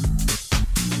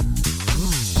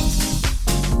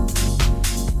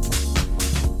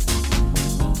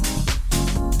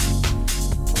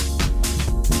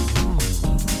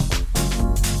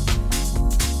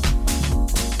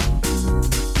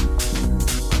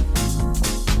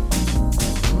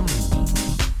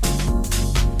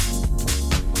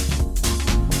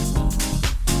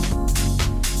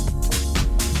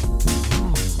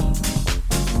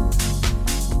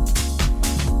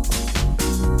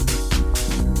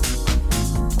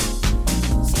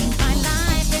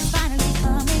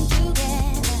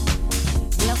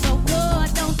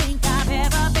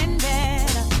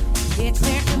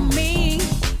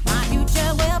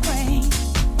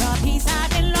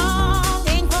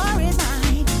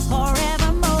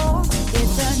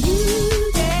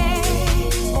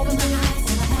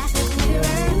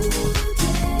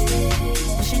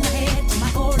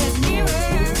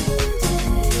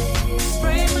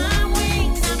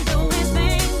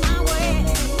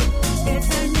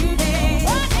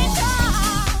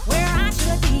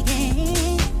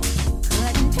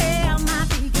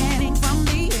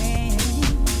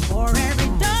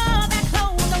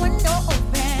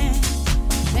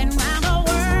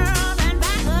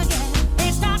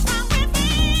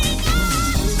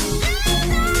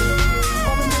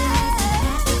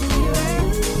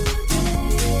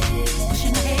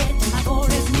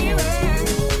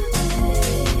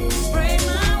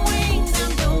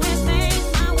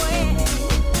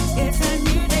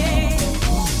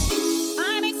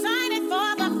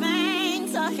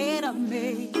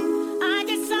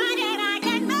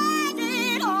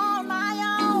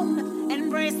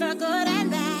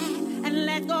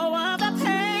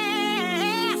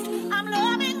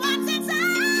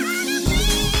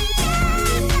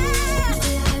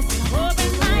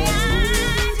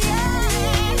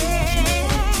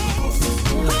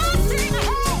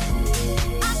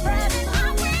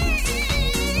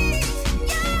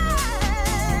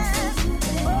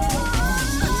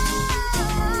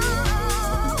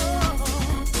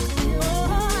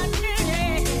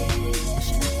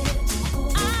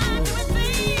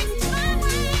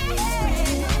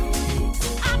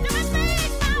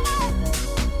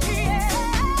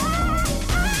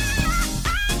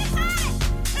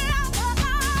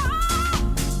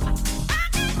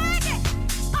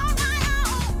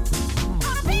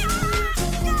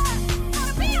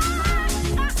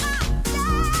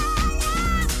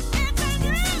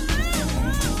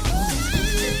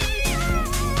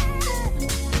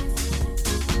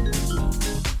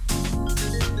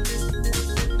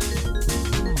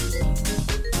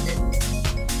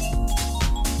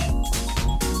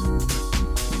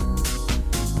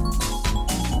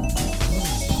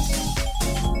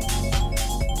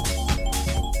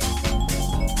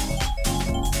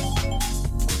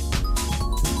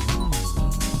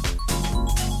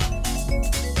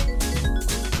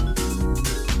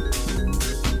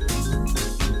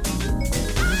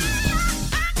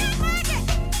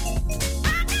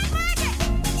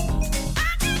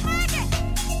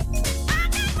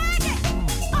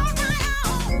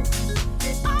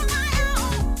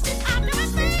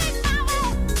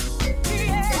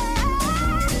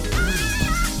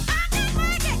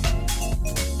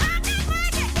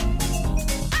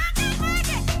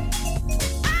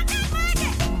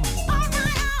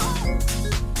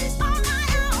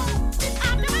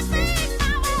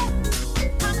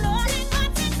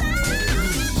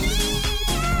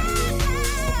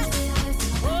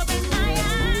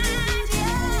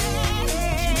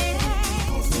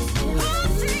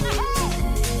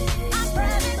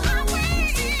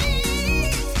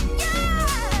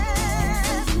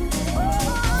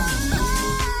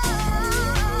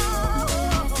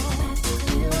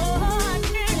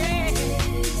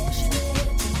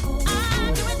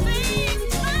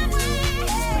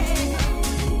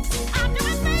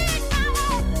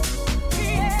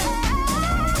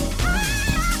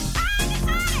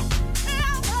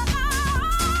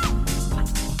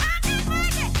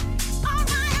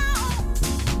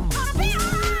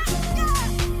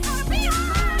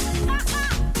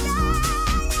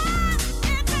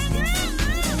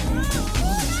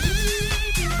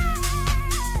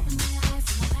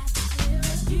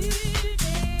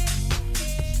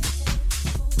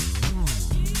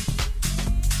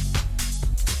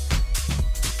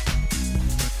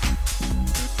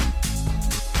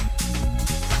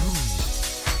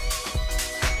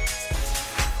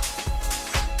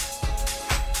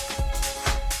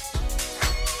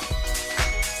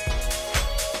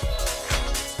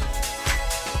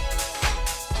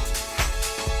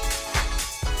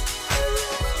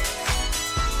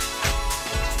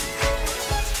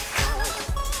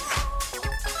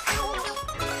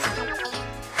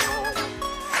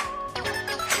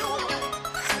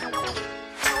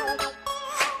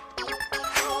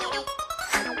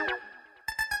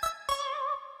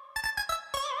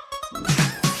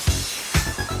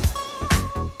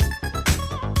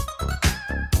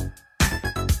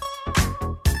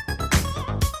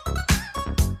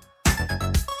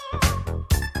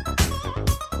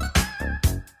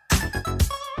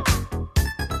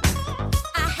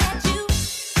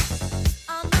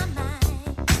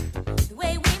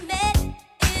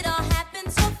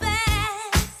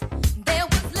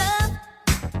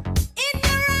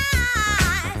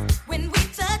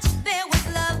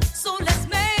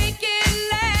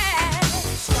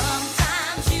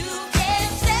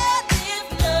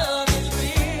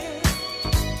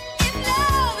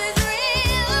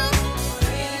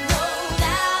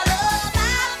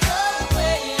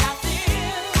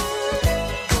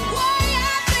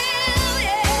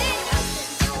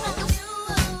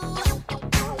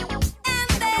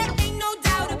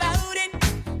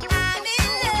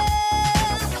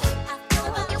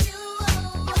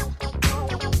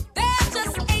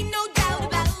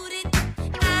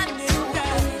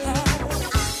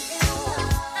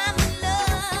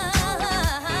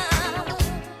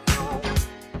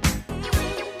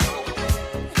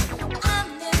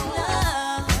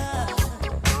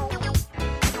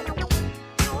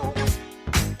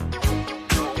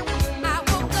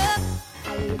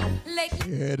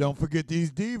 don't forget these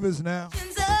divas now.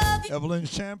 Evelyn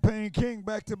Champagne King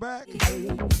back to back.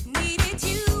 Needed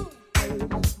you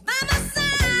by my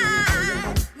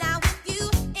side. Now with you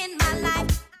in my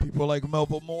life, People like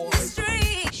Melba Moore,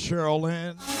 street Cheryl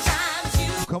Lynn. times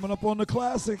you Coming up on the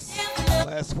classics.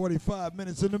 Last 45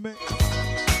 minutes in the mix.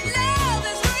 love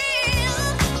is real.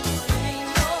 Ain't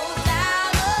no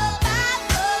doubt about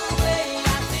the way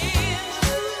I feel.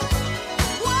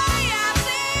 Way I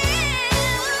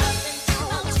feel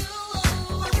about you.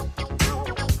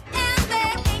 And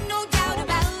there ain't no doubt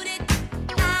about it.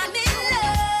 I'm in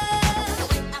love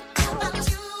about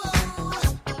you.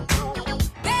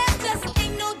 There just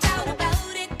ain't no doubt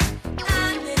about it.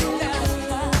 I'm in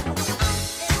love.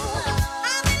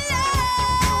 I'm in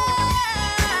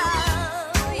love.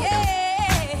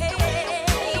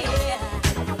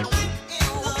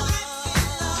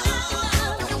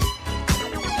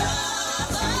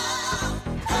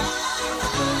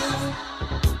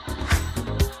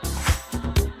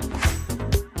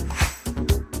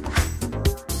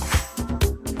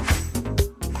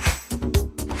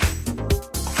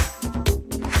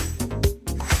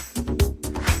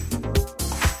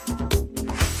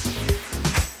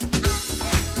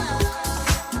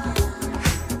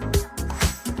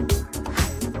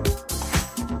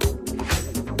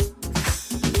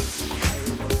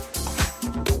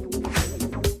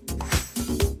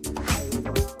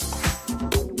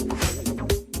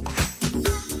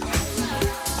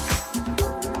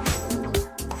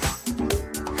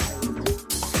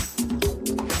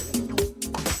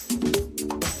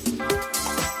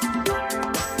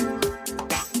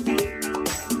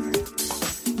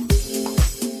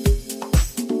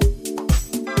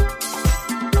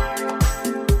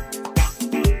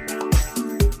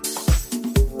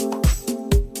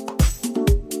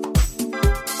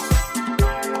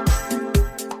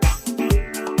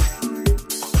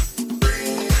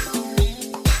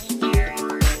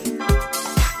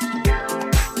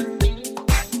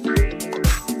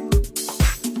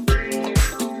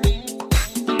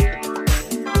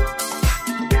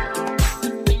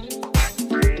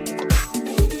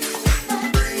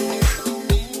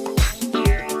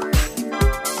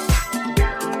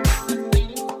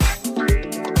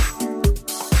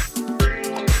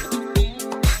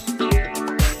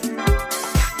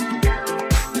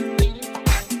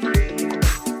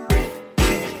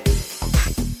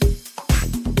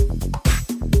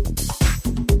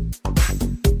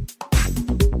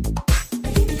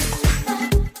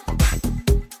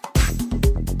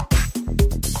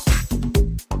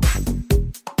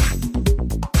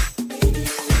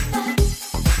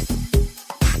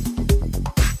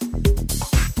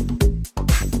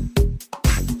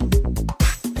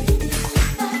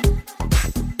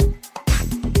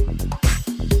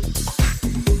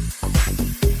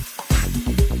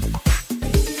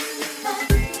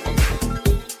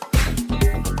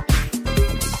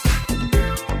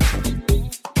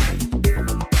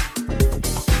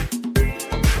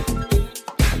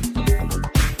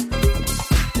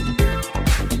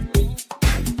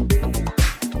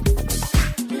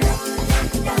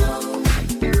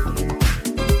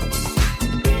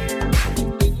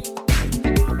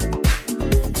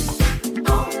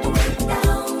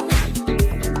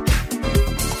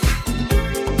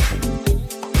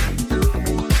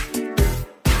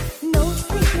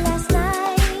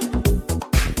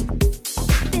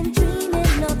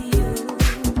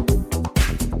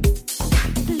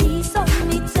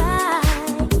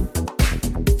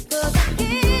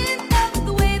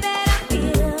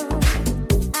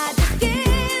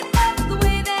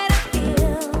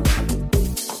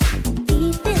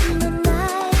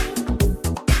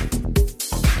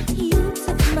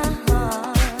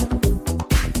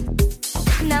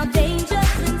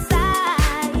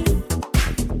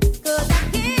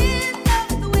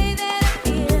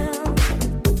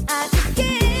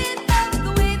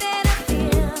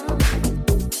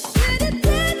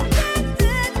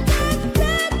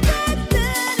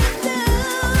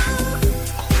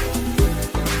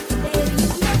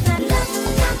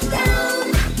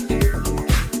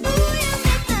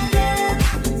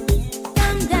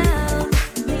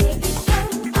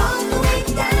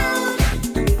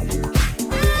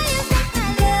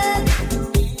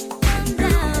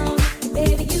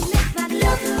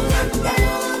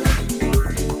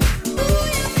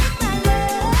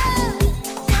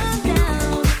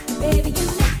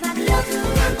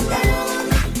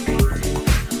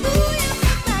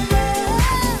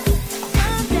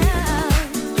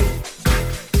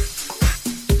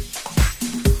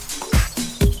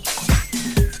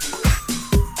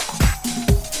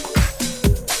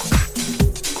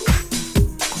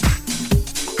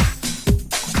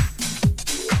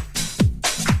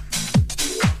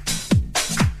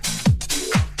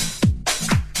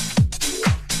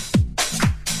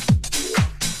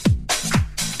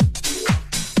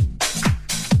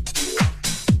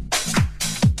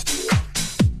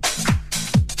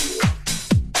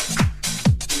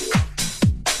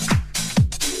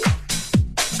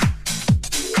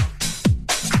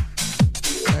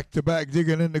 back to back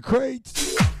digging in the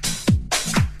crates.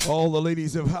 All the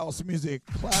ladies of house music,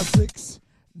 classics,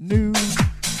 new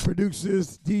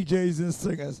producers, DJs, and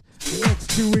singers. The next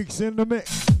 2 weeks in the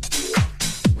mix.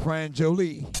 Fran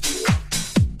Jolie,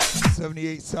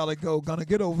 78 Solid Gold, gonna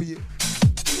get over you.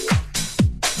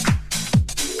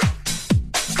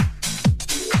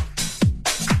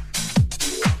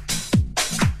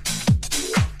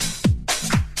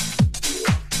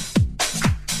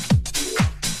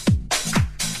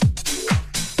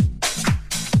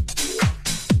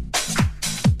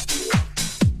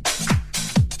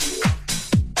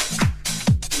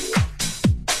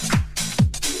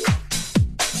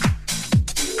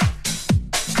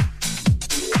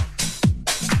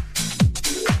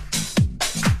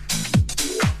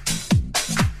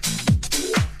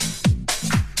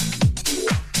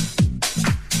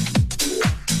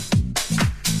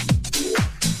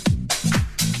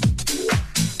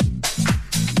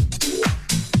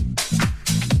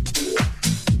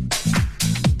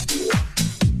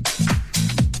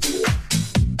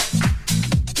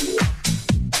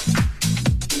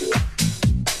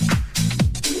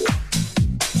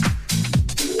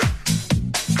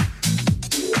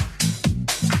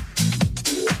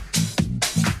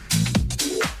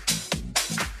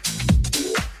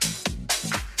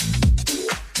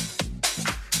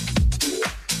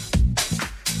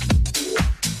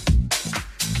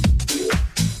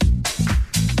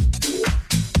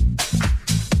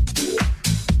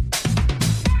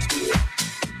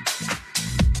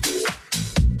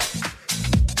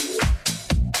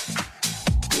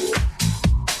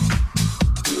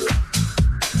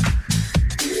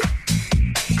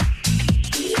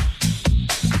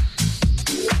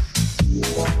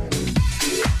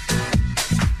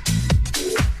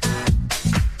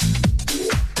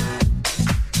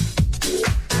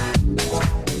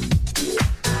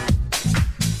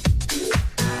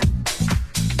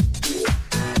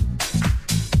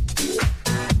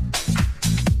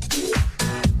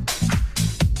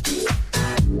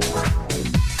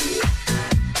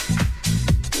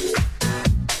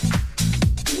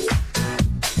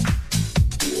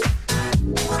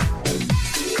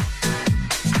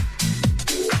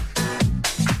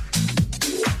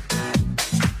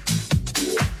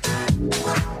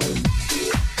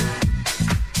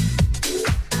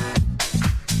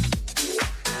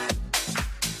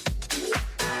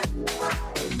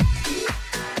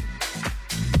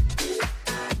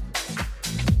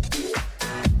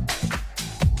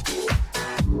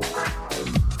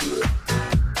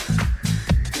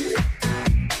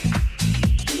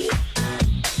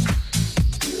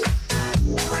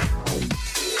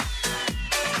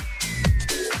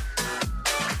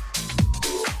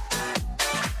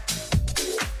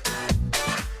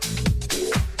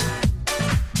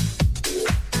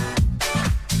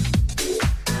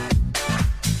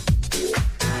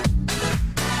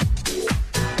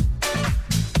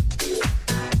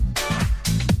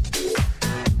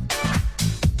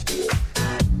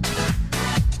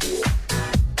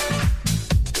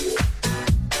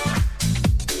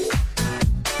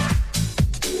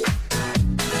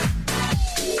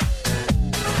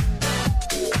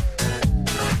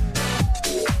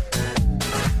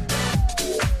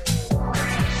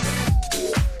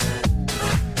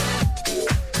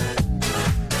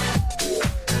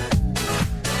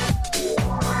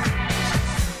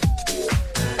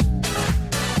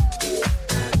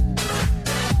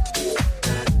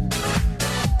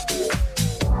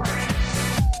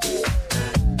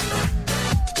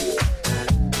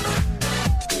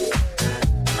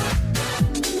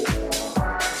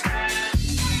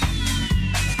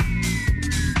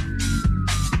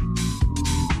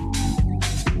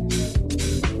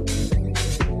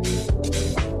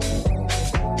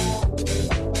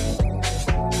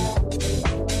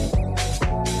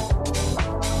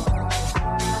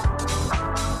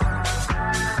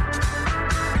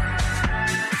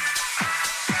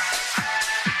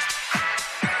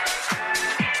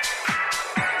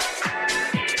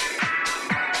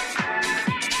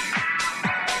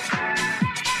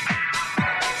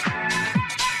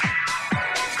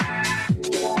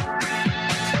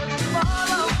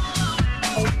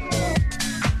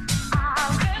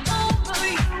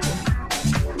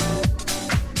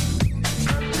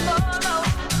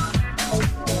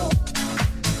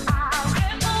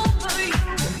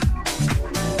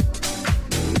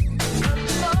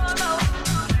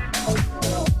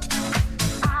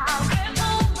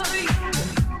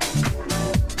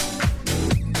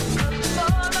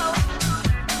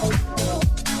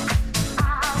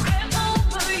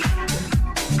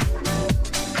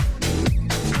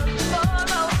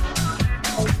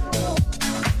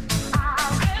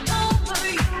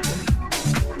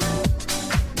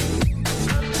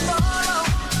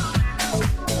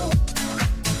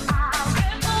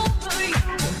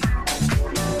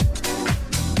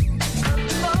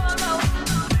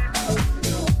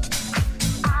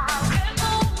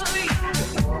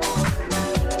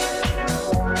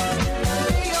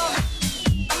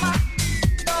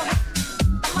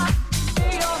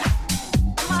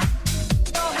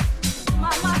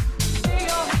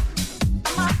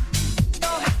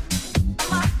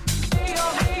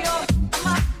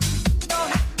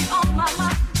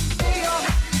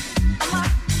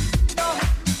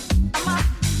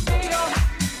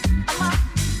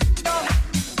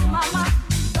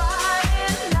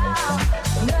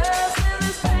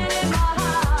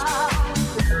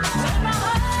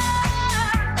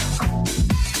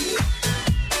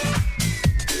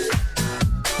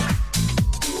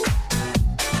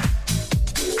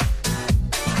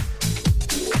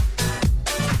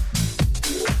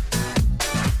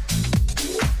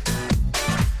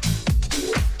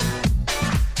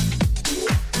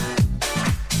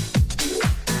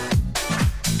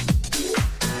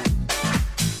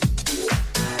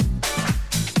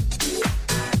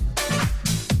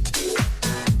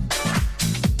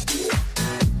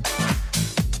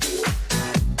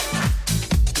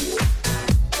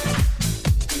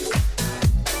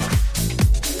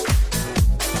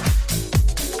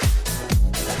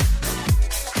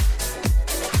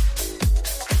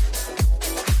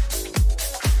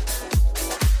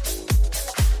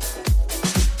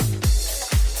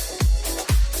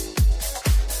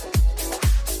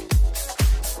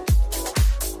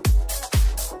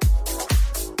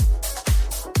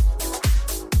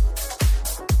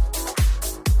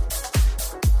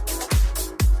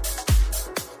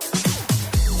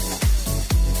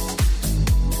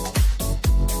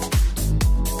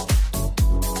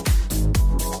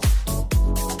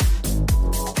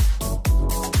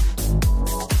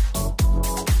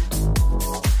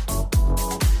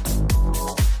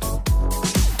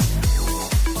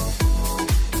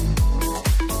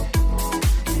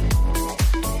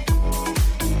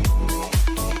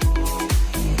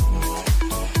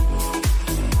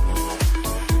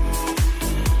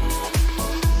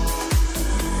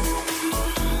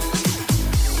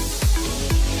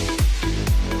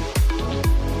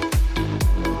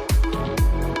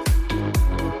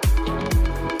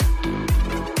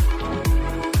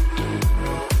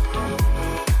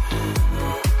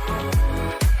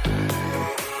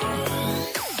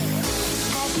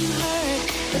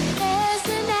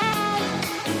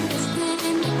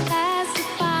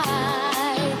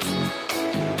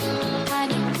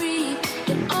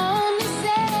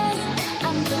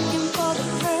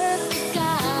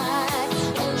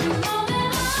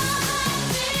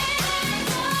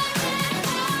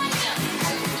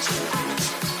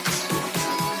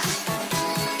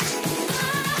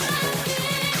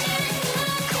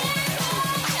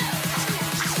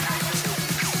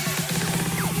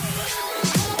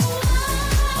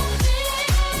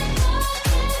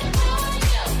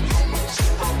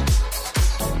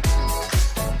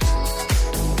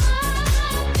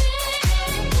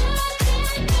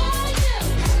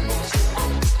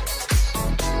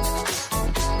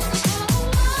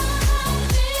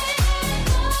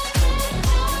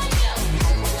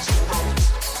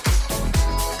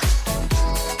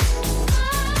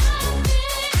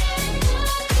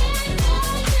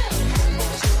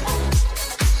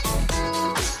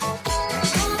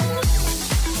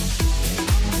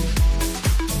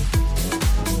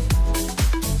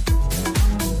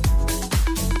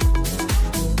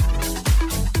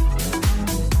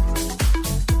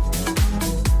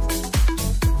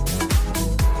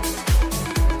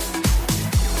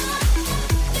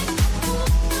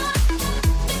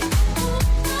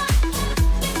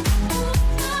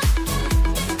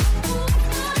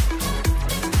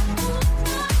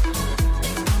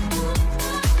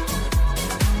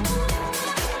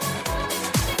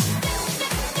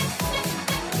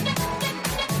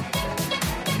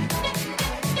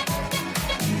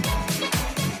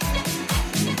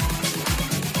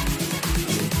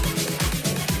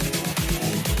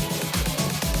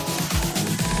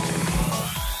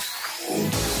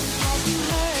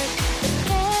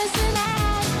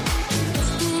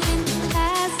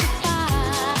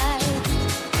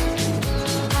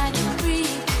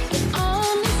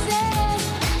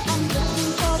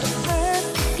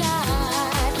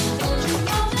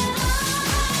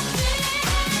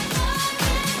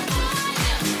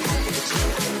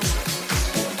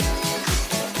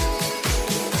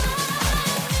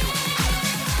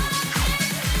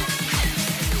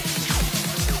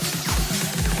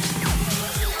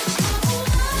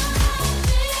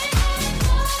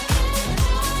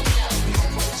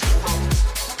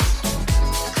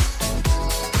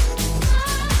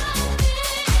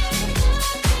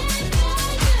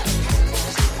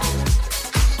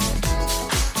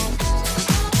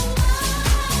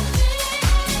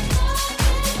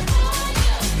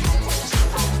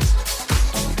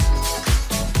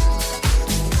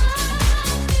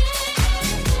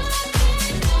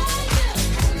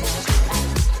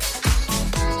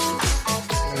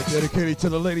 Dedicated to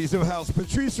the ladies of house.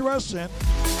 Patrice Rushen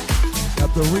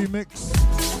got the remix.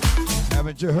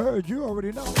 Haven't you heard? You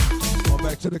already know. Going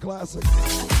back to the classics.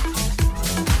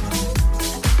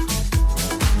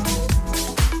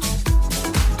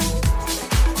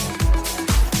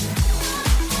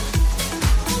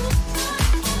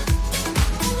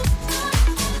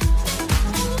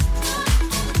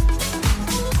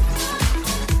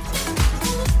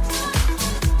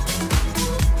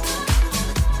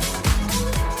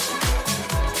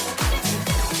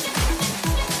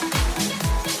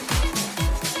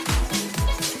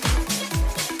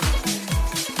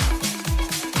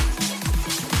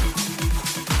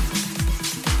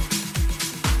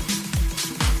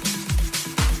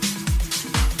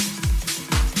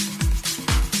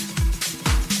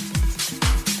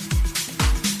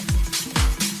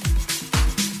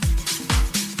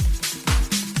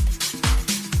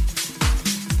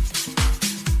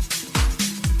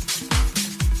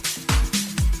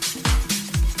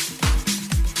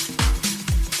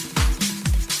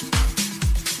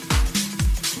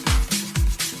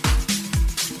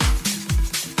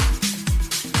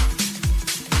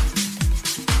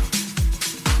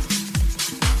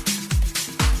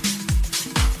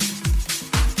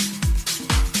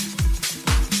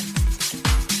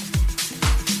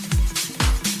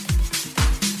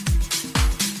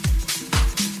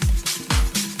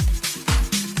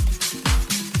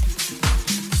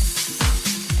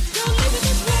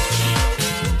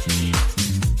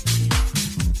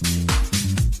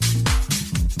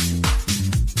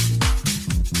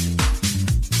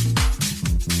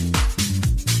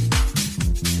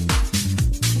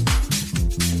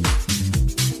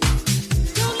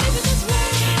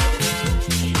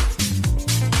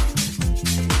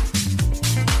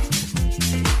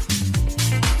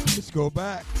 Go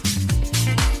back.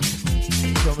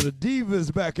 Some of the divas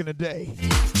back in the day.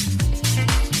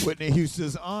 Whitney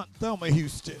Houston's aunt, Thelma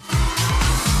Houston.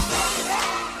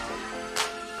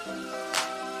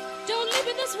 Don't leave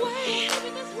it this way.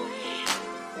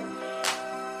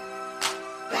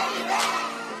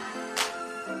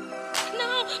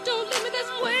 No, don't leave me this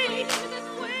way.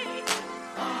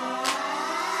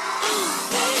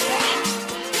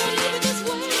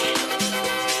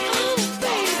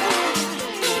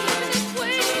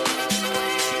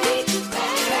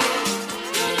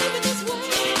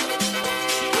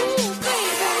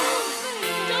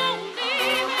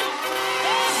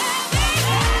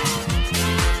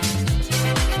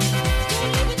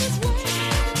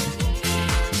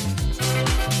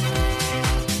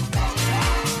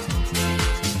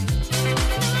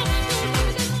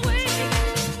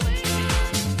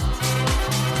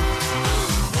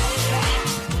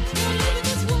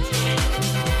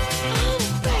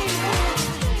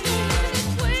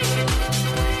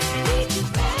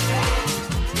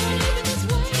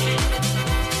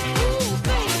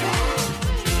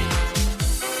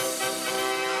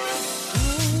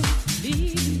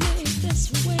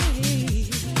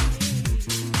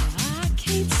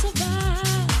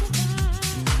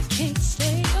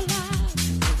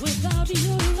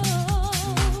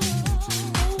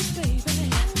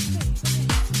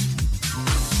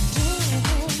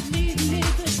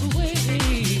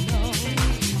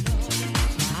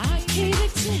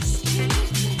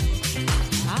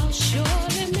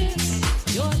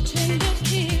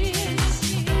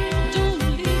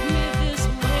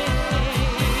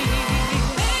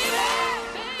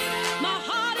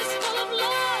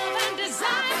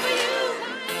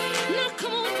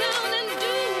 Come on down and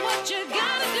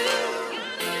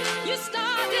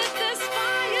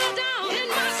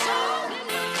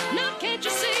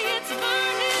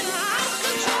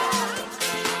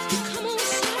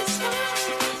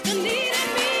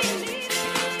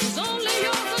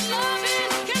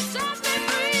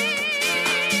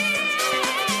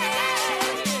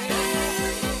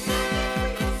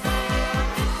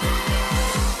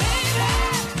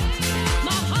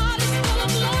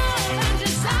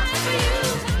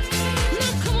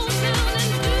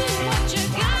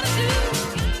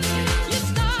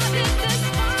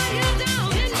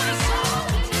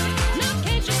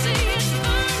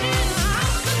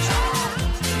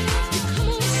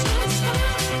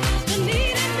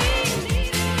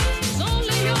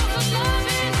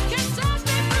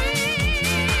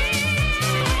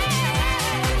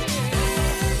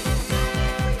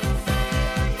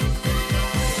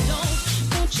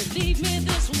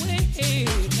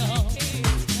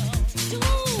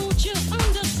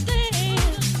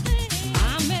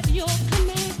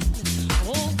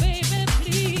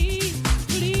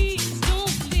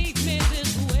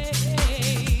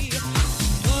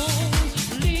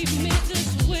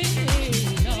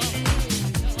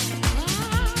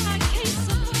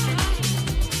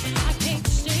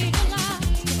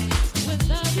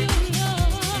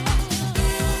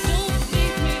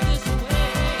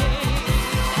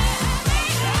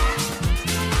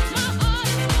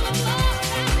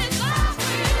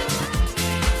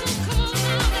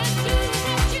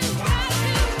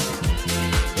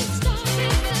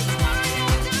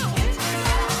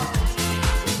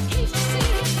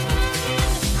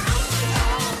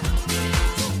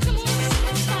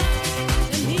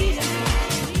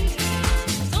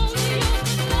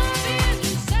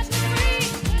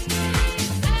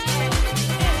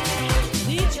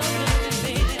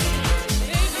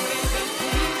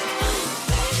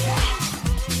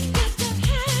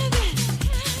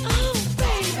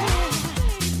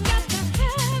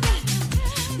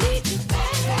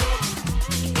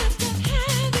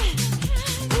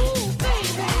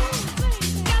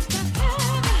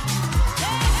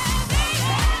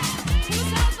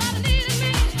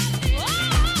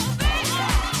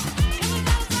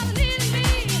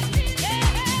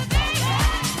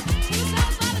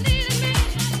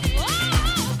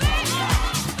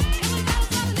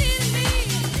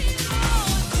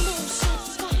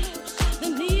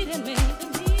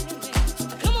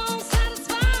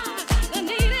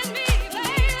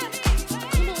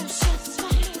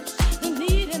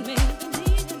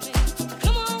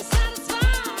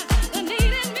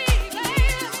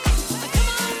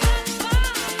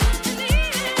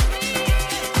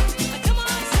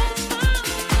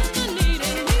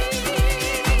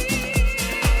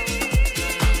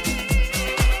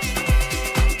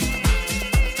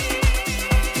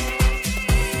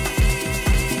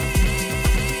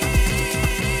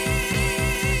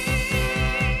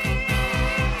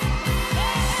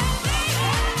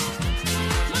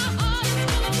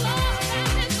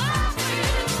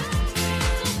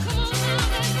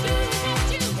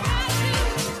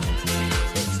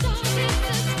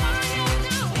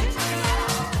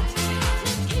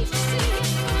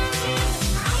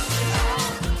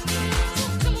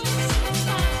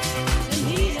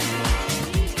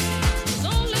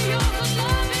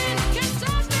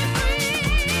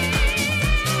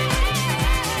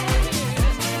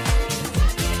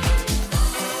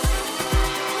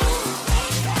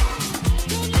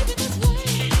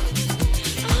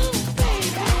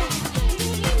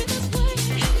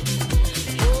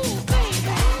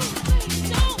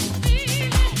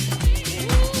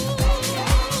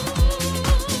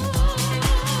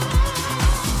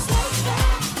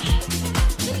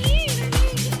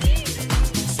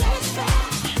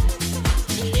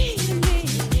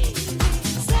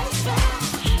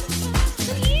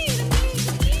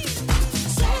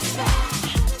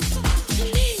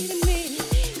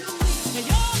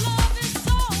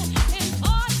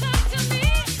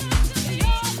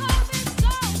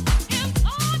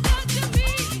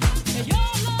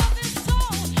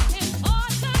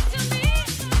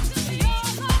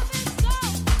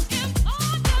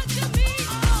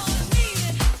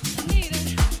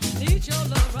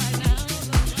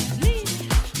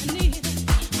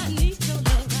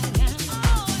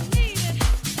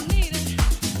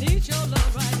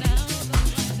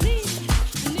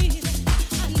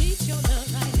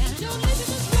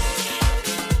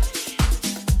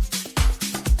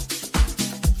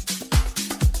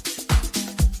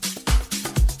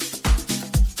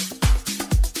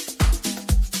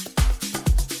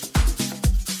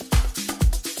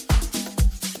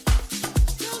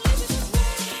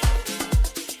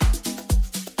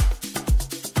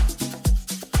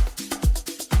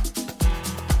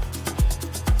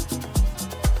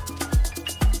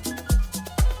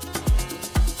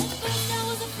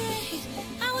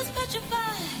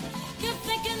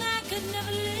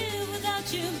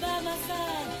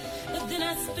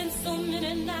I spent so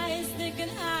many nights thinking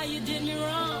how you did me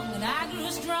wrong, and I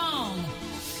grew strong,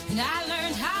 and I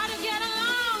learned how to get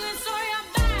along, and so you're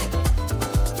back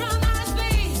from outer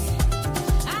space.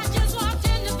 I just walked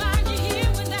in to find you here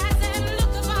with that sad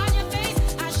look upon your face.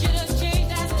 I should have changed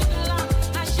that stupid lock.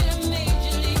 I should have made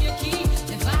you leave your key.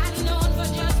 If I'd known for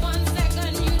just 1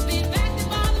 second you'd be back to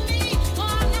bother me.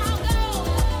 Oh, now go,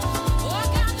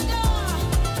 walk out the door.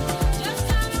 Just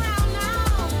turn around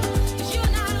now, 'cause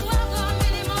you're not welcome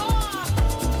anymore.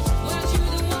 Weren't you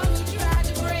the one who tried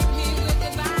to break me with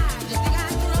goodbye? Just think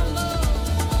I'd crumble.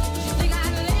 Just think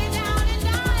I'd lay down and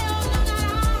die. Oh, no, not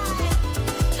I.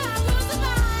 I will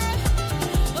survive.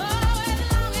 Oh, as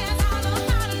long as I know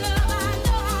how to love, I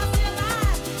know I'll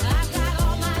survive. I've got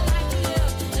all my life to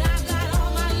live, and I've got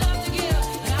all my love to give,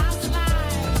 and I'll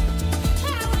survive. I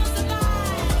will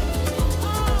survive.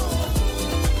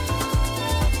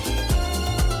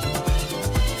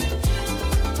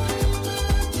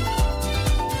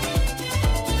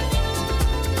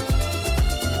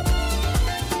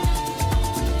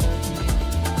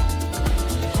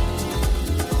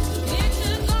 It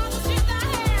took all the strength I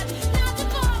had not to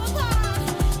fall apart.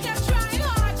 Kept trying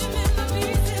hard to mend the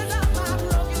pieces of my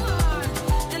broken heart.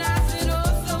 And I spent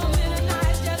so many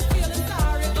nights just feeling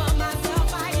sorry for myself.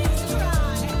 I used to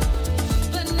cry,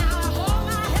 but now I hold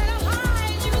my head up high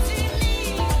and you see me,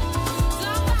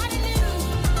 somebody new.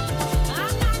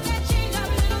 I'm not that chained up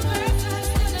little person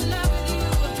still in love with you.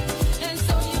 And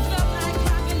so you felt like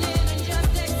dropping in and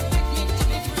just expect me to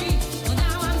be free. Well,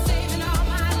 now I'm saving all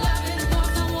my loving for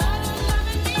someone who's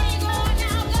loving me. Go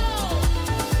now, go,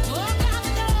 walk out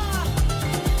the door.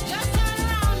 Just turn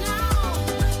around now,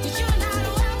 'cause you're not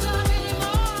welcome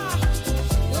anymore.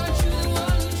 Weren't you the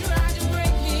one who tried to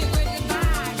break me with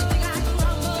goodbye? Just think I'd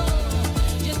crumble.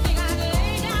 Just think I'd lay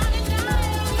down and die. Oh, no,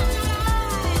 not I.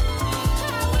 I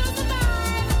will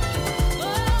survive.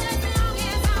 Oh, as long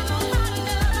as I know how to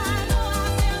love, I know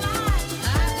I'll survive.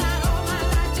 I've got all my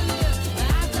life to live, and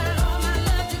I've got all my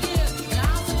love to give, and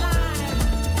I'll survive.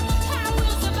 I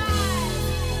will survive.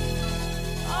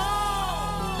 Oh,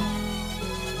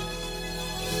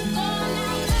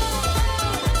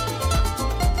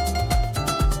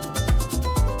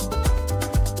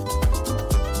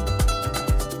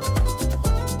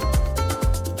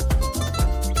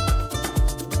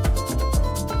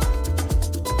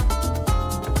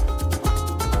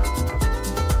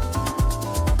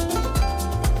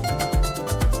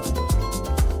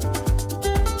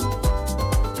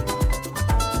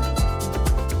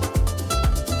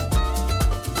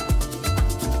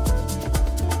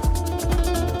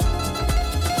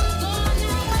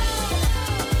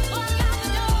 go now,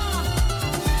 go.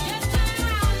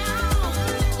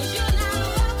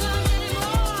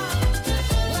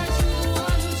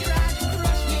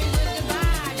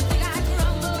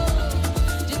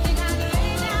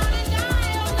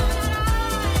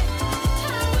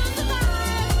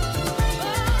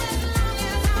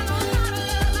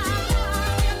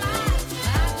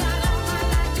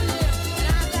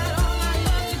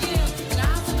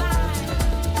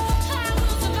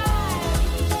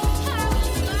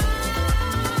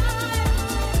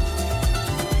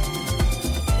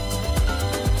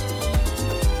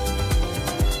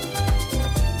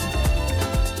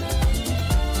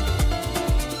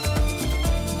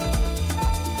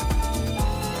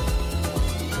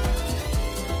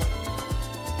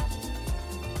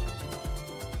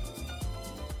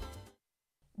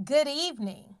 Good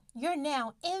evening. You're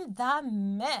now in the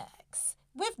mix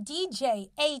with DJ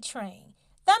ATRAIN,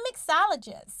 the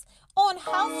mixologist, on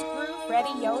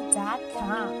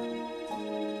HouseGrooveRadio.com.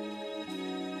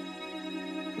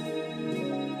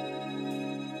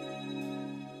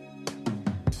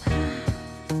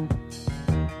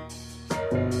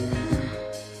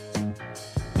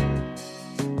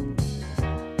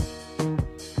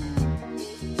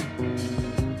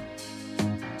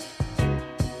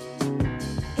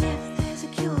 If there's a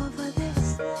cure for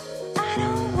this, I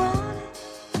don't want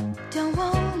it, don't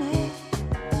want it.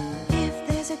 If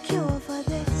there's a cure for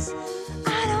this,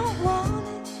 I don't want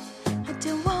it, I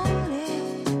don't want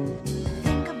it.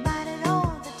 Think about it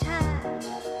all the time.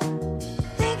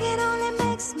 Think it only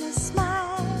makes me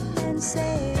smile and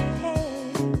say,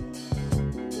 hey.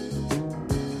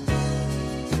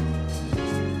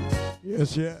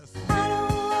 Yes, yes. I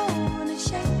don't wanna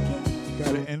shake it.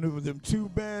 Gotta end it with them two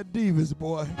bad divas,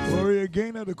 boy. Gloria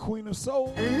Gaynor, the queen of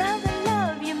soul. Love the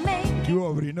love you make. You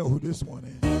already know who this one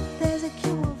is. If there's a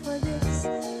cure for this,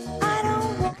 I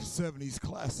don't Like 70s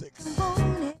classics.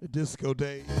 want it. The disco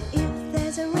days. If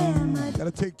there's a remedy,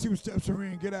 Gotta take 2 steps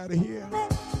around and get out of here.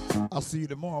 I'll see you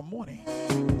tomorrow morning,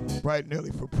 bright and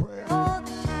early for prayer. all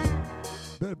the time.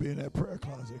 Better be in that prayer closet.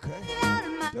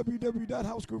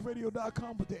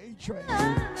 www.housegrooveradio.com with the A-Train.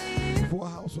 Before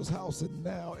House was House, and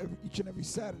now each and every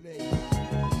Saturday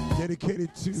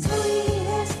dedicated to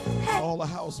all the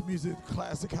house music,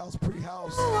 classic house,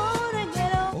 pre-house,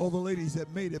 all the ladies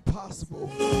that made it possible,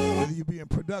 whether you be in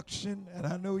production, and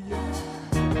I know you,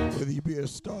 whether you be a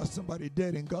star, somebody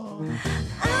dead and gone,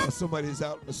 or somebody's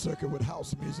out in the circuit with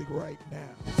house music right now.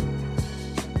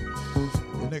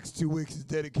 The next 2 weeks is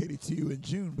dedicated to you in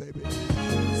June, baby.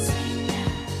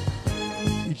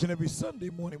 Each and every Sunday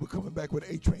morning, we're coming back with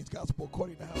A-Train's Gospel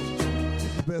According to House.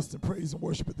 The best in praise and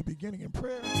worship at the beginning and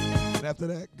prayer. And after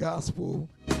that, gospel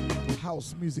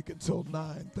house music until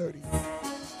 9:30.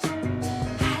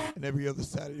 And every other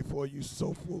Saturday for you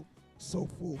soulful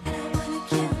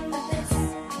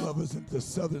lovers into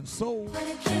Southern soul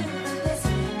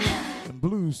and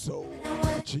blues soul.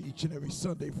 Each and every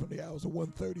Sunday from the hours of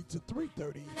 1:30 to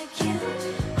 3:30.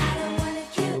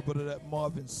 A little bit of that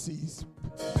Marvin Cease,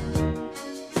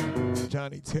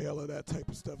 Johnny Taylor, that type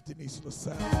of stuff, Denise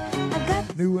LaSalle,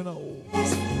 new and old.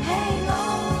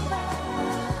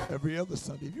 Every other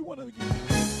Sunday. If you want to get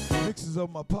mixes of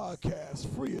my podcast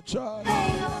free of charge,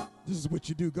 this is what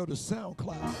you do. Go to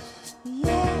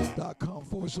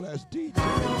SoundCloud.com/DJ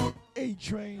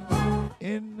A-Train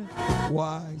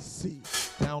NYC.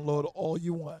 Download all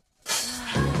you want.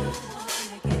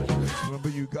 Remember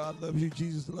you, God loves you,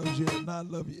 Jesus loves you, and I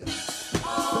love you.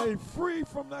 Stay free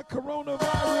from that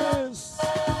coronavirus.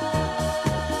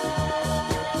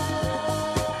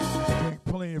 Drink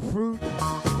plenty of fruit,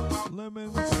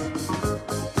 lemons.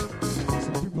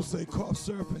 Some people say cough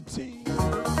syrup and tea.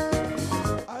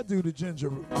 I do the ginger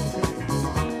root.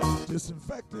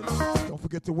 Disinfect it. Don't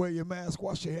forget to wear your mask.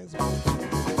 Wash your hands.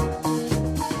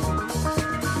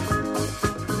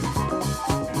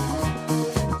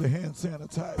 The hand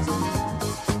sanitizer,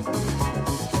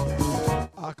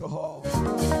 alcohol,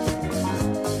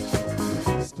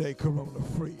 stay corona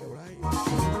free, all right?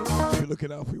 If you're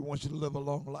looking out for you, want you to live a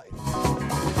long life.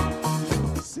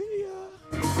 See ya.